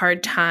having a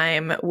hard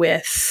time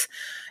with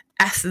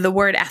the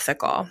word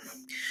ethical.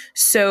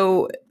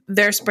 So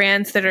there's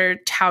brands that are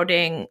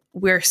touting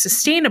we're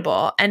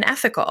sustainable and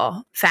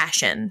ethical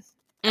fashion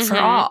for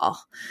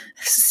all.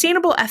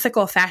 Sustainable,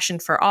 ethical fashion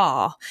for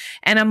all.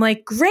 And I'm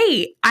like,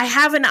 great, I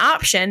have an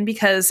option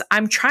because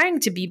I'm trying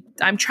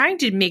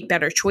to make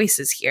better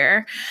choices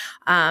here.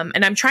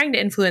 And I'm trying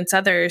to influence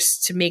others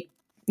to make,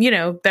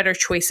 better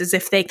choices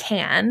if they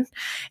can.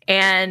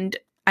 And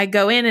I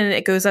go in and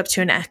it goes up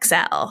to an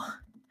XL.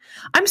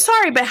 I'm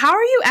sorry, but how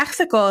are you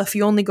ethical if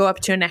you only go up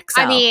to an XL?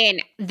 I mean,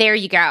 there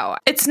you go.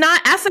 It's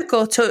not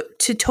ethical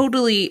to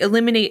totally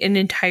eliminate an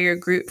entire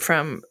group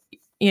from,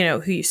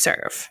 who you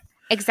serve.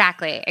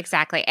 Exactly.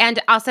 And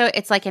also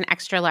it's like an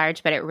extra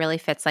large, but it really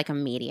fits like a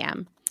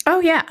medium. Oh,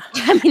 yeah.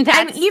 I mean,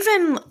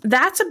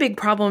 that's a big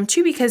problem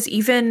too, because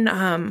even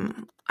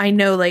I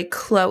know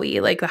Chloe,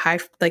 the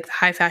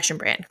high fashion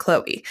brand,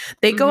 Chloe,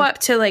 they go up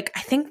to I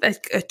think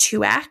a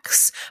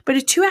 2X, but a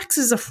 2X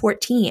is a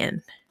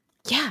 14.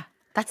 Yeah.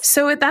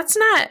 So that's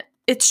not,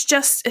 it's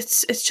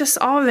just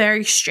all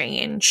very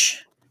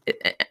strange.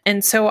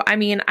 And so, I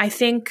mean, I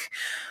think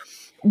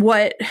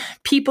what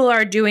people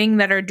are doing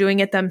that are doing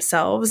it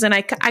themselves, and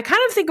I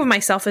kind of think of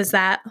myself as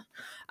that,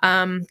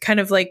 kind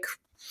of like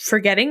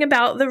forgetting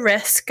about the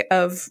risk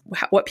of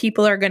what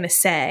people are going to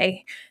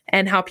say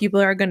and how people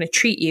are going to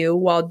treat you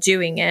while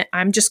doing it.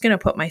 I'm just going to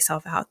put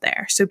myself out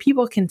there so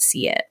people can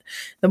see it.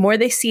 The more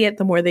they see it,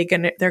 the more they're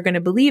going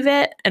to believe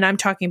it. And I'm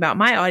talking about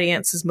my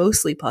audience is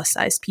mostly plus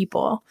size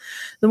people.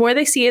 The more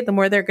they see it, the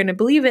more they're going to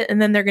believe it.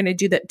 And then they're going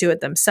to do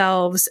it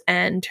themselves.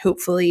 And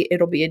hopefully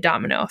it'll be a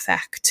domino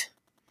effect.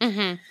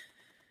 Mm-hmm.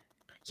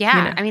 Yeah.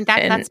 You know, I mean,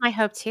 that's my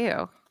hope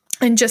too.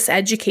 And just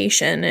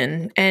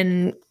education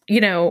and, you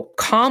know,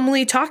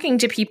 calmly talking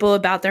to people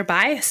about their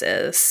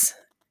biases.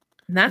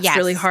 And that's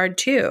really hard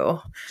too.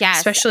 Yes.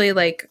 Especially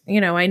like,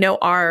 you know, I know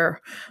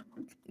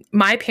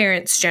my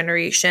parents'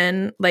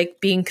 generation,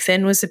 like being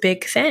thin was a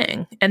big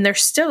thing. And they're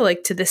still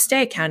like to this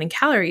day counting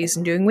calories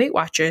and doing Weight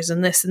Watchers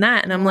and this and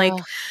that. And I'm like,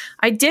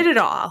 I did it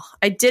all.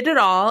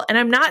 And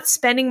I'm not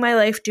spending my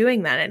life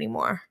doing that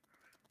anymore.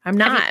 I'm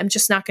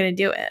just not going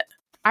to do it.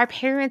 Our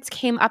parents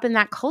came up in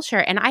that culture,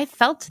 and I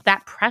felt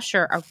that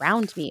pressure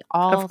around me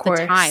all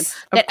the time.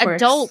 That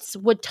adults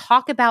would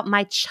talk about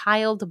my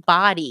child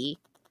body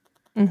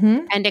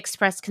and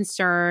express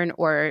concern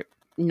or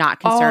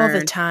not concern. All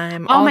the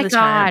time. Oh my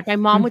God. My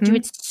mom would do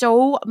it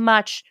so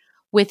much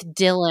with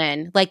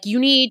Dylan. Like, you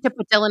need to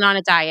put Dylan on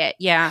a diet.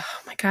 Yeah.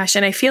 Oh my gosh.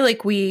 And I feel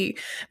like we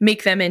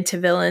make them into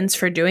villains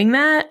for doing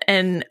that.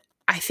 And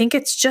I think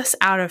it's just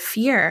out of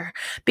fear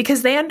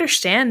because they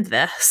understand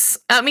this.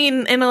 I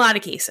mean, in a lot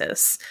of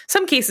cases,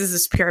 some cases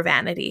it's pure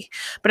vanity,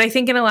 but I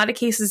think in a lot of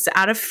cases it's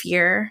out of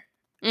fear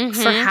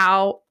for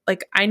how,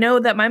 like, I know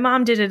that my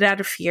mom did it out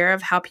of fear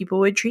of how people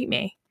would treat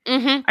me.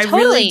 I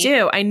really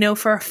do. I know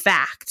for a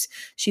fact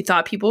she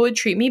thought people would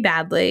treat me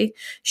badly.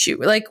 She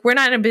we're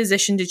not in a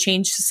position to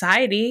change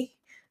society,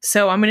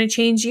 so I'm going to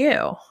change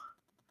you.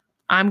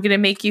 I'm going to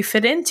make you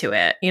fit into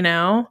it, you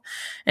know?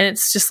 And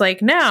it's just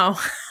like, no,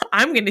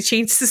 I'm going to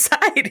change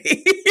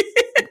society.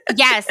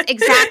 Yes,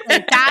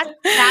 exactly.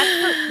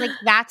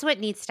 That's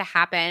what needs to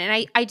happen.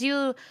 And I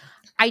do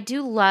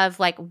love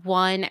like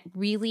one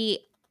really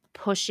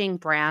pushing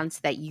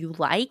brands that you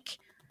like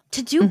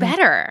to do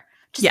better.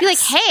 Just be like,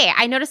 hey,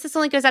 I noticed this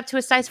only goes up to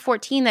a size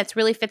 14 that's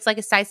really fits like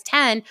a size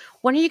 10.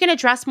 When are you going to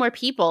dress more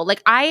people?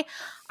 Like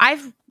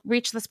I've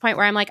reached this point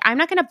where I'm like, I'm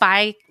not going to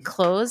buy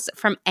clothes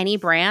from any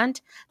brand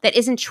that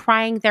isn't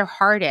trying their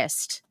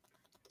hardest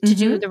to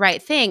do the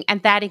right thing.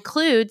 And that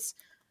includes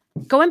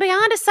going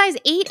beyond a size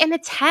 8 and a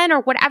 10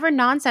 or whatever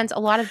nonsense a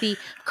lot of the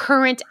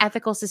current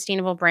ethical,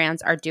 sustainable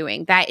brands are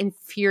doing. That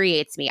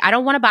infuriates me. I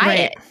don't want to buy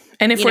it.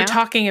 And if we're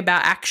talking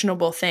about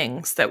actionable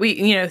things that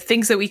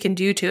things that we can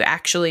do to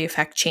actually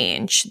affect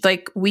change,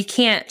 like we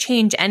can't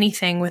change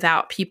anything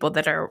without people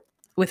that are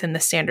within the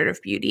standard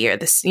of beauty or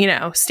this,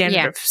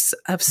 standard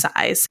of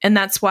size. And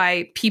that's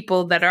why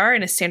people that are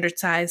in a standard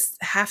size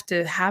have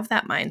to have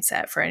that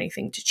mindset for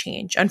anything to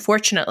change.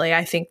 Unfortunately,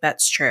 I think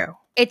that's true.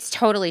 It's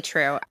totally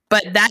true.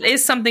 But that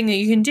is something that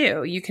you can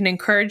do. You can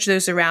encourage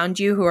those around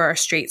you who are a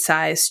straight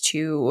size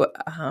to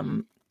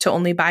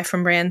only buy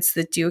from brands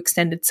that do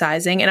extended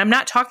sizing. And I'm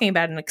not talking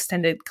about an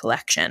extended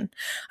collection.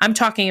 I'm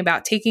talking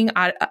about taking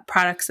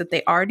products that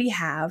they already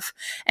have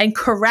and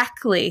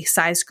correctly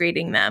size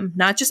grading them,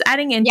 not just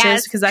adding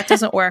inches because that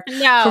doesn't work.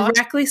 No.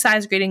 Correctly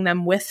size grading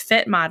them with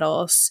fit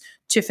models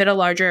to fit a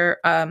larger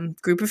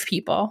group of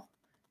people.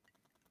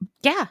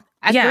 Yeah,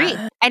 agree.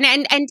 Yeah.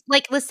 And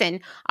like, listen,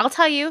 I'll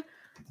tell you,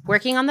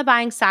 working on the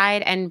buying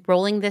side and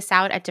rolling this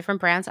out at different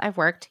brands I've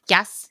worked,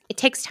 yes, it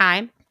takes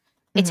time.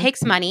 It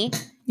takes money.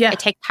 Yeah. It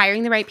takes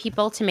hiring the right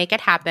people to make it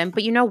happen.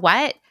 But you know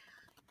what?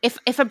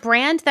 If a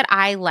brand that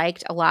I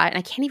liked a lot, and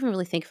I can't even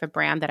really think of a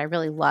brand that I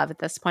really love at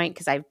this point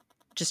because I'm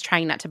just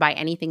trying not to buy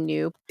anything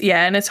new.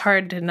 Yeah, and it's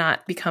hard to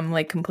not become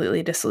like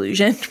completely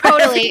disillusioned.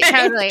 Totally.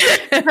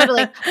 But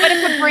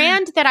if a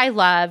brand that I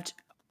loved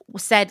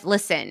said,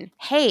 listen,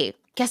 hey,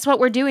 guess what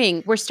we're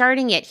doing? We're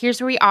starting it.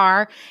 Here's where we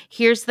are.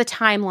 Here's the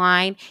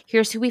timeline.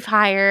 Here's who we've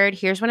hired.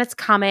 Here's when it's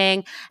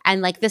coming.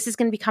 And like, this is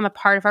going to become a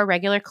part of our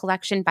regular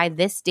collection by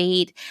this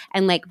date,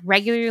 and like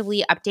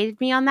regularly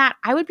updated me on that.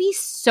 I would be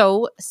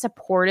so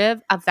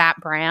supportive of that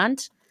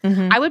brand.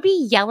 I would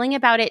be yelling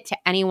about it to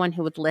anyone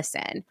who would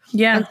listen.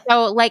 Yeah. And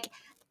so like,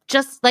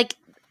 just like,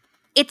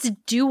 it's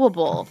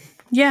doable.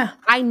 Yeah.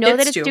 I know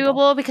that it's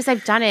doable because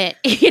I've done it,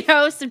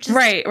 so just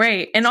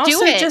Right. And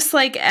also just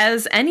like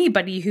as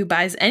anybody who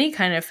buys any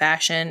kind of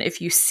fashion,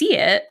 if you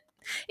see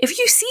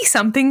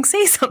something,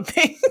 say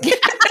something.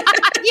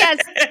 Yes.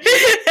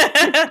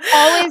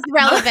 Always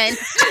relevant.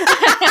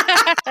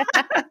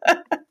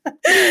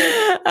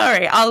 All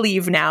right, I'll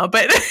leave now.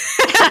 But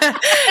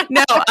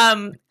no,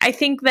 I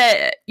think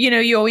that,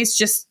 you always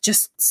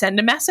just send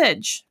a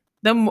message.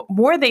 the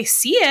more they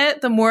see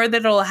it, the more that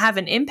it'll have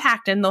an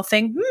impact, and they'll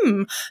think,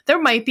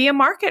 there might be a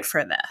market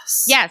for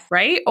this. Yes.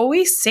 Right?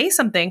 Always say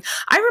something.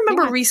 I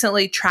remember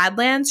recently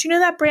Tradlands, you know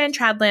that brand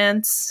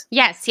Tradlands?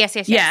 Yes.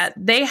 Yeah,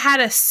 they had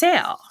a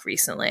sale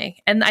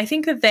recently. And I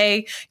think that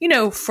they,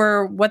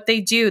 for what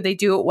they do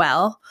it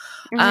well.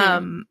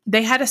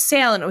 They had a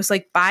sale, and it was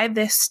like, buy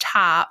this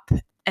top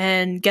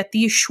and get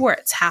these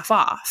shorts half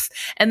off.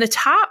 And the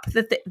top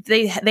that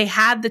they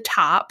had the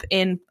top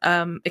in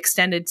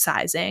extended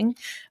sizing,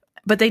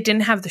 but they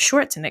didn't have the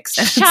shorts in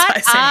extended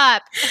sizing. Shut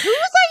up.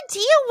 Whose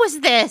idea was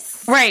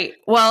this? Right.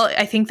 Well,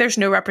 I think there's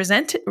no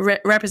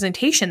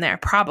representation there,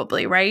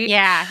 probably, right?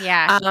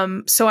 Yeah.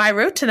 So I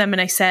wrote to them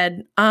and I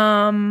said,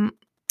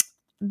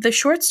 the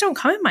shorts don't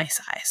come in my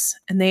size.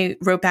 And they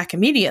wrote back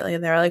immediately.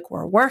 They're like,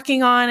 we're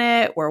working on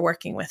it. We're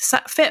working with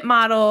fit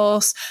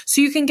models. So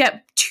you can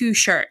get 2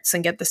 shirts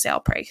and get the sale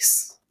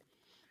price.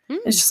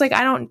 It's just like,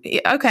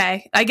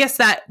 okay, I guess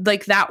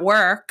that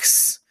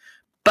works,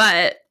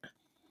 but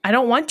I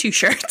don't want 2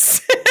 shirts.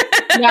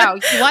 No,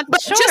 you want the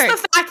shorts.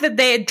 Just the fact that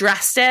they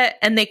addressed it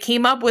and they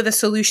came up with a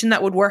solution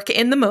that would work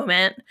in the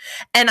moment.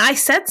 And I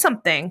said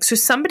something. So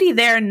somebody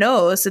there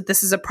knows that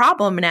this is a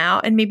problem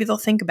now, and maybe they'll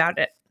think about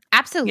it.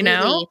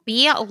 Absolutely.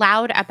 Be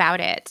loud about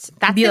it.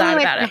 That's the only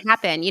way it's going to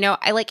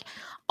happen.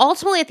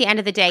 Ultimately at the end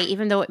of the day,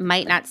 even though it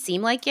might not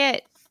seem like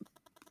it,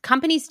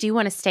 companies do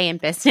want to stay in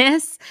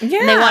business.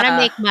 Yeah. And they want to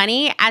make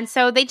money. And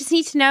so they just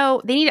need to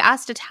know, they need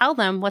us to tell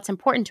them what's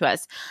important to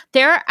us.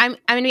 I'm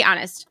going to be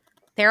honest.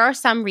 There are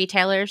some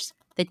retailers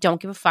that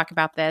don't give a fuck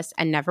about this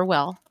and never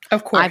will.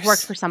 Of course. I've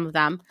worked for some of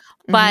them.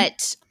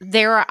 But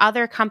there are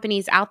other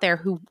companies out there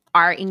who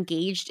are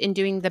engaged in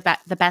doing the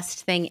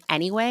best thing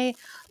anyway,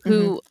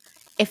 who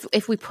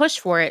if we push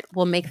for it,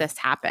 will make this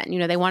happen.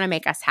 They want to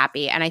make us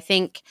happy. And I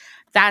think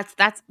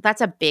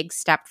that's a big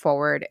step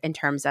forward in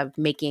terms of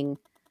making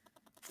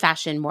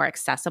fashion more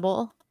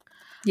accessible.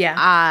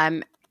 Yeah.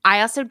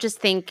 I also just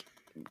think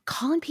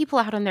calling people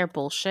out on their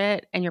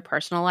bullshit in your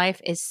personal life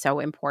is so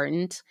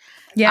important.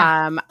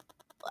 Yeah.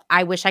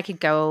 I wish I could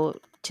go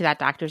to that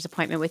doctor's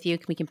appointment with you.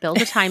 We can build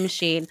a time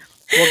machine.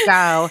 We'll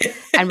go,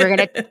 and we're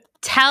going to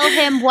tell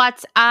him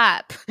what's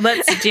up.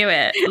 Let's do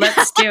it.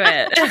 Let's do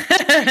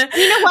it.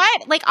 You know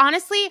what?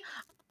 Honestly,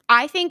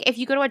 I think if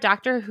you go to a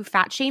doctor who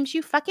fat shames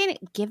you, fucking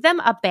give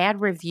them a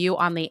bad review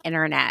on the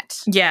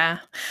internet. Yeah.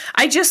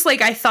 I just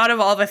I thought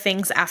of all the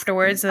things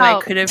afterwards that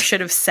I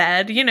should have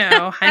said,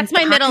 That's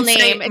my middle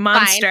name. It's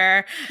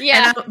monster. Fine.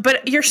 Yeah.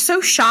 But you're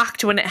so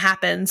shocked when it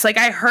happens.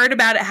 I heard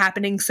about it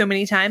happening so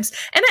many times,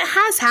 and it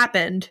has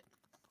happened.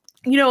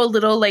 A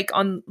little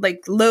on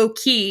low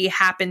key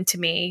happened to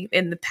me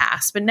in the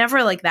past, but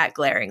never that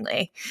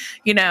glaringly,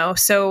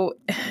 so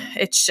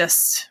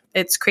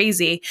it's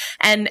crazy.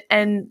 And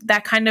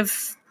that kind of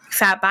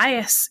fat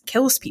bias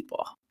kills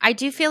people. I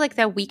do feel like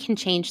that we can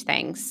change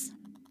things.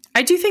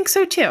 I do think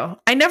so too.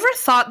 I never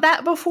thought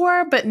that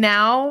before, but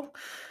now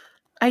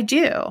I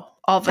do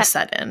all of a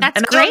sudden. That's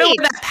and great. I don't know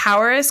where that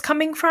power is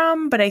coming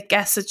from, but I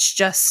guess it's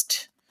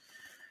just,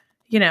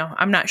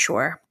 I'm not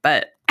sure,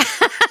 but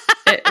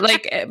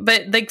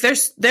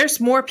there's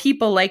more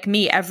people like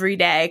me every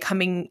day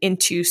coming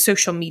into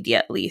social media,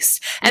 at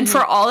least. And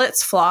for all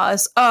its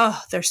flaws,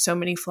 there's so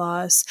many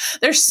flaws.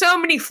 There's so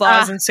many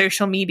flaws in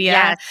social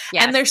media.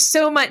 Yes. And there's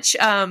so much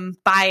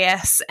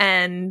bias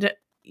and,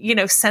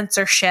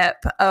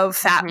 censorship of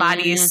fat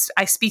bodies.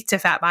 I speak to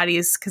fat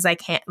bodies because I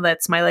can't,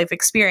 that's my life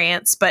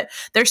experience, but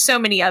there's so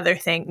many other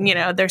things,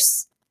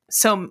 there's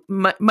so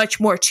much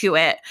more to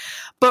it.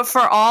 But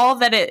for all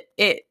that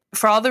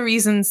for all the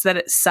reasons that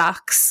it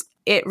sucks,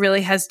 it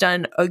really has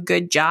done a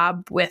good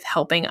job with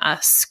helping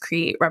us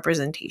create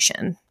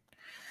representation.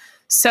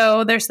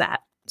 So there's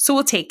that. So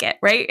we'll take it,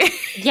 right?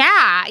 Yeah.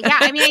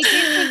 I mean, I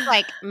do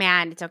think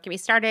man, don't get me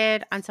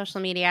started on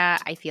social media.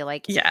 I feel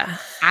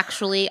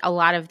actually a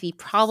lot of the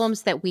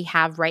problems that we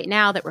have right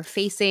now that we're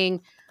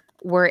facing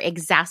were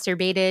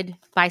exacerbated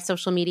by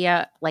social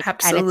media.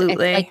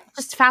 Absolutely. And it's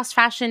just fast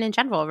fashion in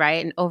general,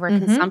 right? And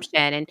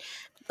overconsumption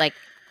and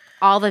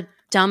all the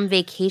dumb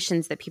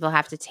vacations that people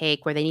have to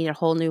take where they need a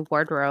whole new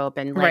wardrobe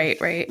and right.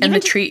 And the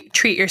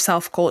treat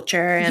yourself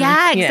culture. And,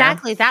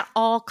 exactly. That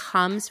all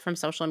comes from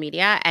social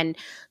media and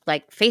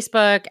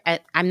Facebook.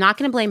 I'm not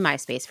going to blame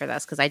MySpace for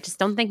this because I just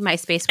don't think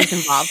MySpace was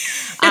involved.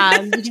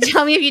 You can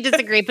tell me if you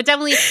disagree, but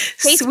definitely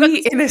Facebook.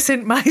 Sweet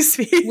innocent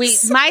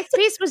MySpace.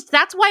 MySpace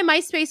that's why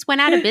MySpace went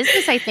out of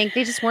business. I think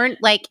they just weren't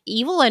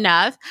evil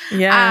enough.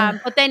 Yeah.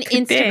 But then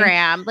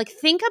Instagram,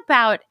 think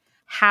about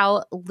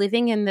how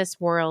living in this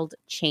world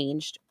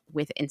changed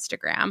with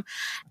Instagram.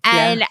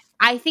 And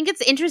I think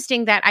it's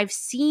interesting that I've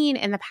seen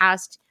in the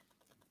past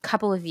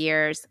couple of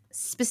years,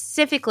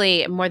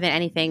 specifically more than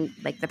anything,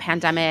 the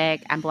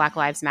pandemic and Black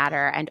Lives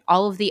Matter and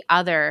all of the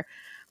other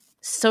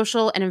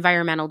social and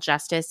environmental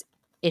justice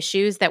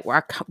issues that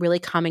are really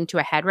coming to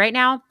a head right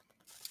now,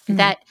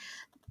 that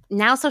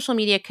now social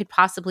media could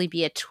possibly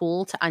be a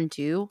tool to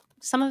undo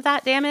some of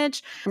that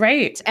damage.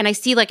 Right. And I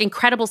see like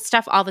incredible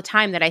stuff all the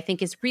time that I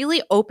think is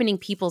really opening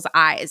people's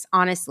eyes,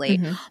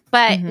 honestly.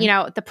 But, you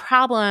know, the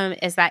problem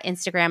is that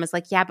Instagram is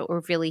like, yeah, but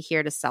we're really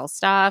here to sell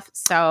stuff.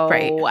 So,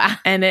 right.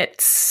 And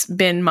it's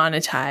been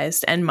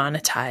monetized and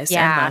monetized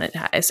and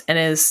monetized and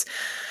is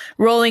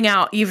rolling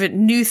out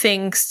even new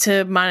things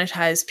to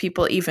monetize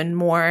people even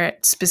more,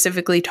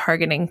 specifically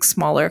targeting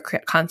smaller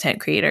content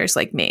creators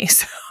like me.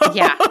 So,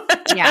 yeah.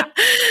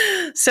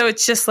 So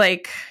it's just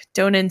like,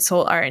 don't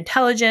insult our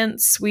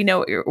intelligence. We know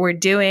what we're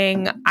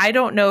doing. I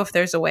don't know if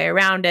there's a way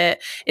around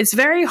it. It's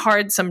very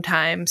hard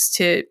sometimes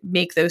to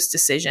make those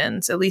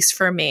decisions, at least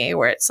for me,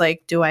 where it's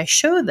like, do I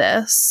show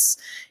this?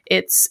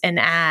 It's an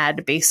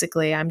ad.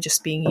 Basically, I'm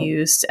just being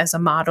used as a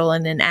model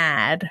in an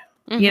ad.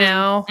 You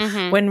know,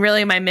 when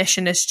really my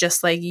mission is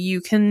just like, you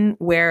can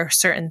wear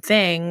certain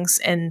things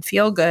and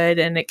feel good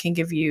and it can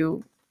give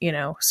you, you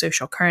know,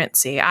 social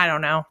currency. I don't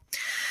know.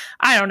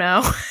 I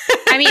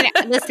mean,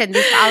 listen,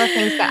 these are all the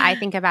things that I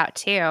think about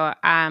too.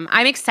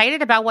 I'm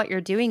excited about what you're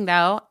doing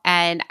though.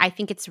 And I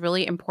think it's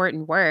really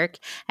important work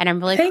and I'm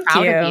really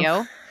proud of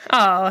you.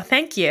 Oh,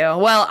 thank you.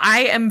 Well,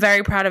 I am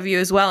very proud of you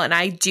as well. And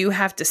I do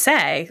have to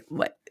say,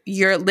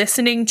 you're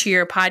listening to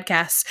your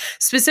podcast,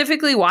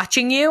 specifically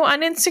watching you on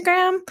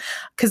Instagram,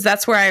 because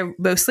that's where I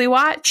mostly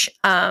watch.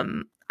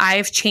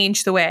 I've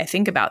changed the way I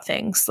think about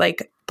things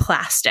like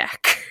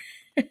plastic.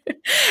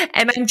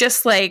 And I'm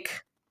just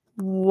like,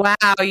 wow,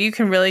 you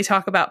can really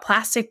talk about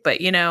plastic, but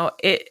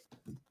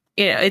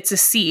it's a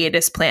seed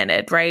is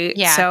planted, right?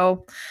 Yeah.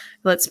 So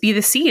let's be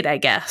the seed, I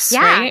guess.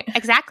 Yeah, right?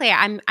 Exactly.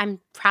 I'm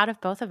proud of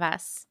both of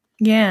us.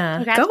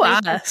 Yeah. Go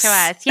us. To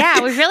us.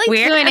 Yeah, we're really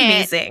we're doing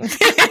amazing.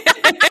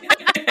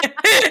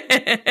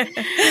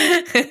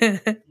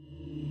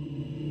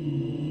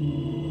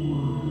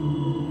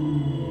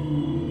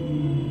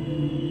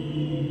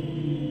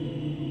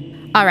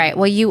 All right.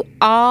 Well, you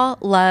all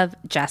love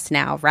Jess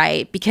now,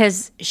 right?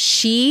 Because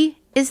she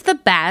is the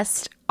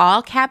best,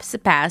 all caps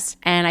best,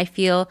 and I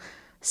feel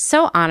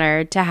so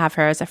honored to have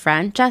her as a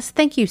friend. Jess,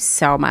 thank you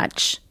so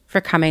much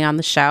for coming on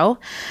the show.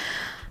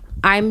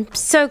 I'm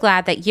so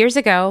glad that years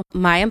ago,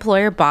 my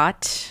employer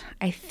bought,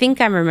 I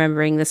think I'm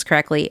remembering this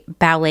correctly,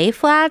 ballet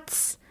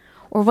flats,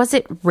 or was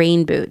it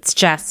rain boots?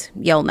 Jess,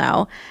 you'll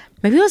know.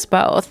 Maybe it was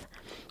both.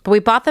 But we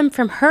bought them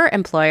from her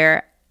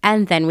employer,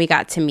 and then we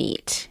got to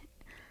meet.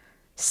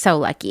 So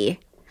lucky.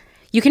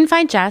 You can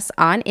find Jess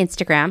on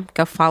Instagram.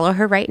 Go follow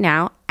her right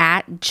now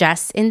at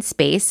Jess in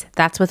Space.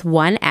 That's with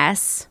one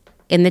S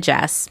in the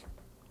Jess.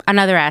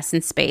 Another S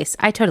in space.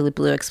 I totally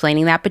blew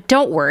explaining that, but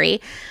don't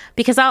worry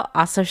because I'll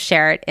also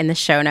share it in the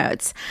show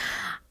notes.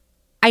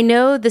 I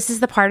know this is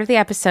the part of the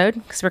episode,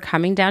 because we're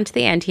coming down to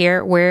the end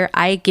here, where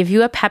I give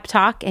you a pep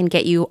talk and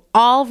get you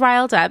all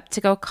riled up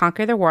to go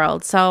conquer the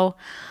world. So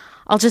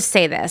I'll just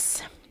say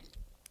this.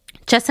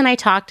 Jess and I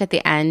talked at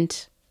the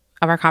end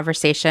of our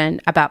conversation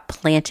about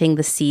planting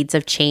the seeds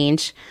of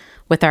change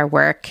with our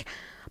work.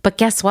 But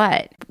guess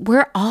what?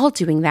 We're all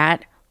doing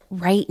that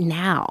right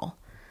now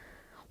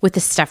with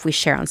the stuff we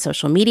share on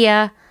social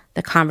media,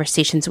 the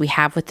conversations we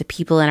have with the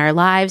people in our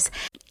lives,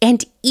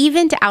 and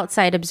even to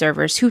outside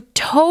observers who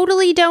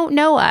totally don't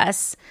know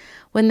us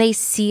when they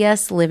see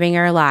us living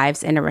our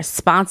lives in a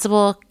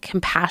responsible,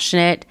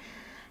 compassionate,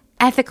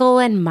 ethical,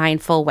 and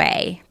mindful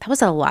way. That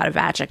was a lot of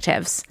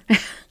adjectives.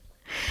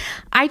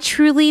 I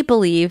truly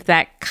believe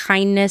that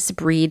kindness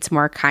breeds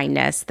more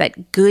kindness,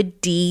 that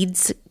good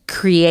deeds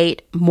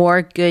create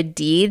more good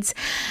deeds,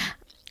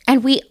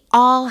 and we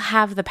all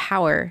have the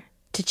power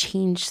to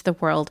change the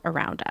world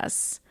around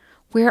us.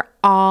 We're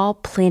all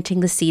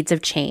planting the seeds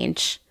of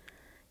change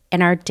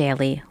in our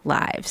daily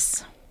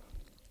lives.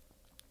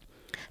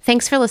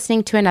 Thanks for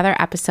listening to another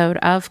episode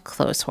of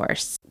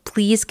Clotheshorse.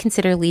 Please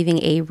consider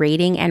leaving a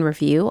rating and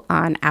review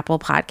on Apple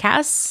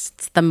Podcasts.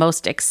 It's the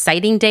most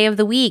exciting day of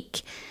the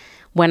week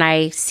when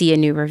I see a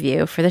new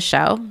review for the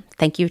show.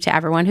 Thank you to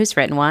everyone who's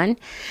written one.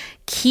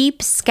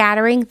 Keep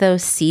scattering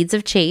those seeds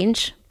of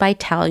change by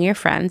telling your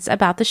friends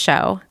about the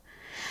show.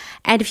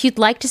 And if you'd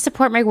like to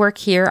support my work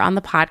here on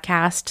the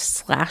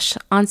podcast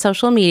 / on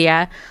social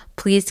media,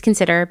 please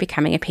consider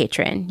becoming a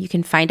patron. You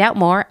can find out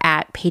more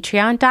at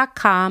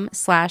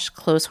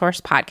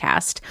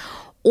patreon.com/clotheshorsepodcast,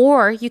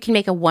 or you can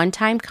make a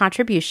one-time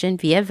contribution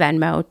via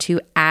Venmo to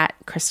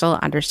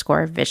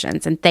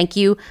 @crystal_visions. And thank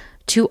you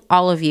to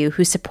all of you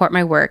who support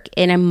my work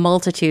in a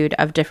multitude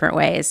of different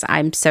ways.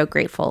 I'm so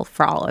grateful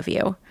for all of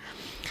you.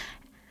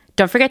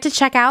 Don't forget to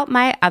check out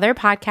my other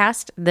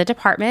podcast, The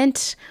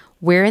Department.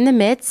 We're in the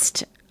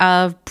midst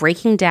of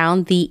breaking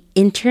down the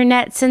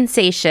internet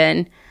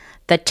sensation,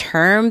 the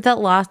term that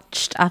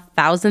launched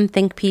 1,000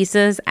 think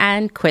pieces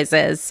and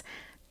quizzes,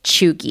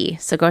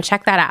 Cheugy. So go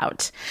check that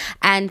out.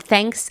 And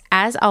thanks,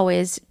 as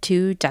always,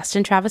 to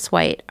Dustin Travis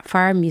White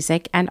for our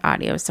music and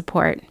audio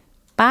support.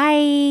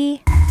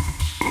 Bye.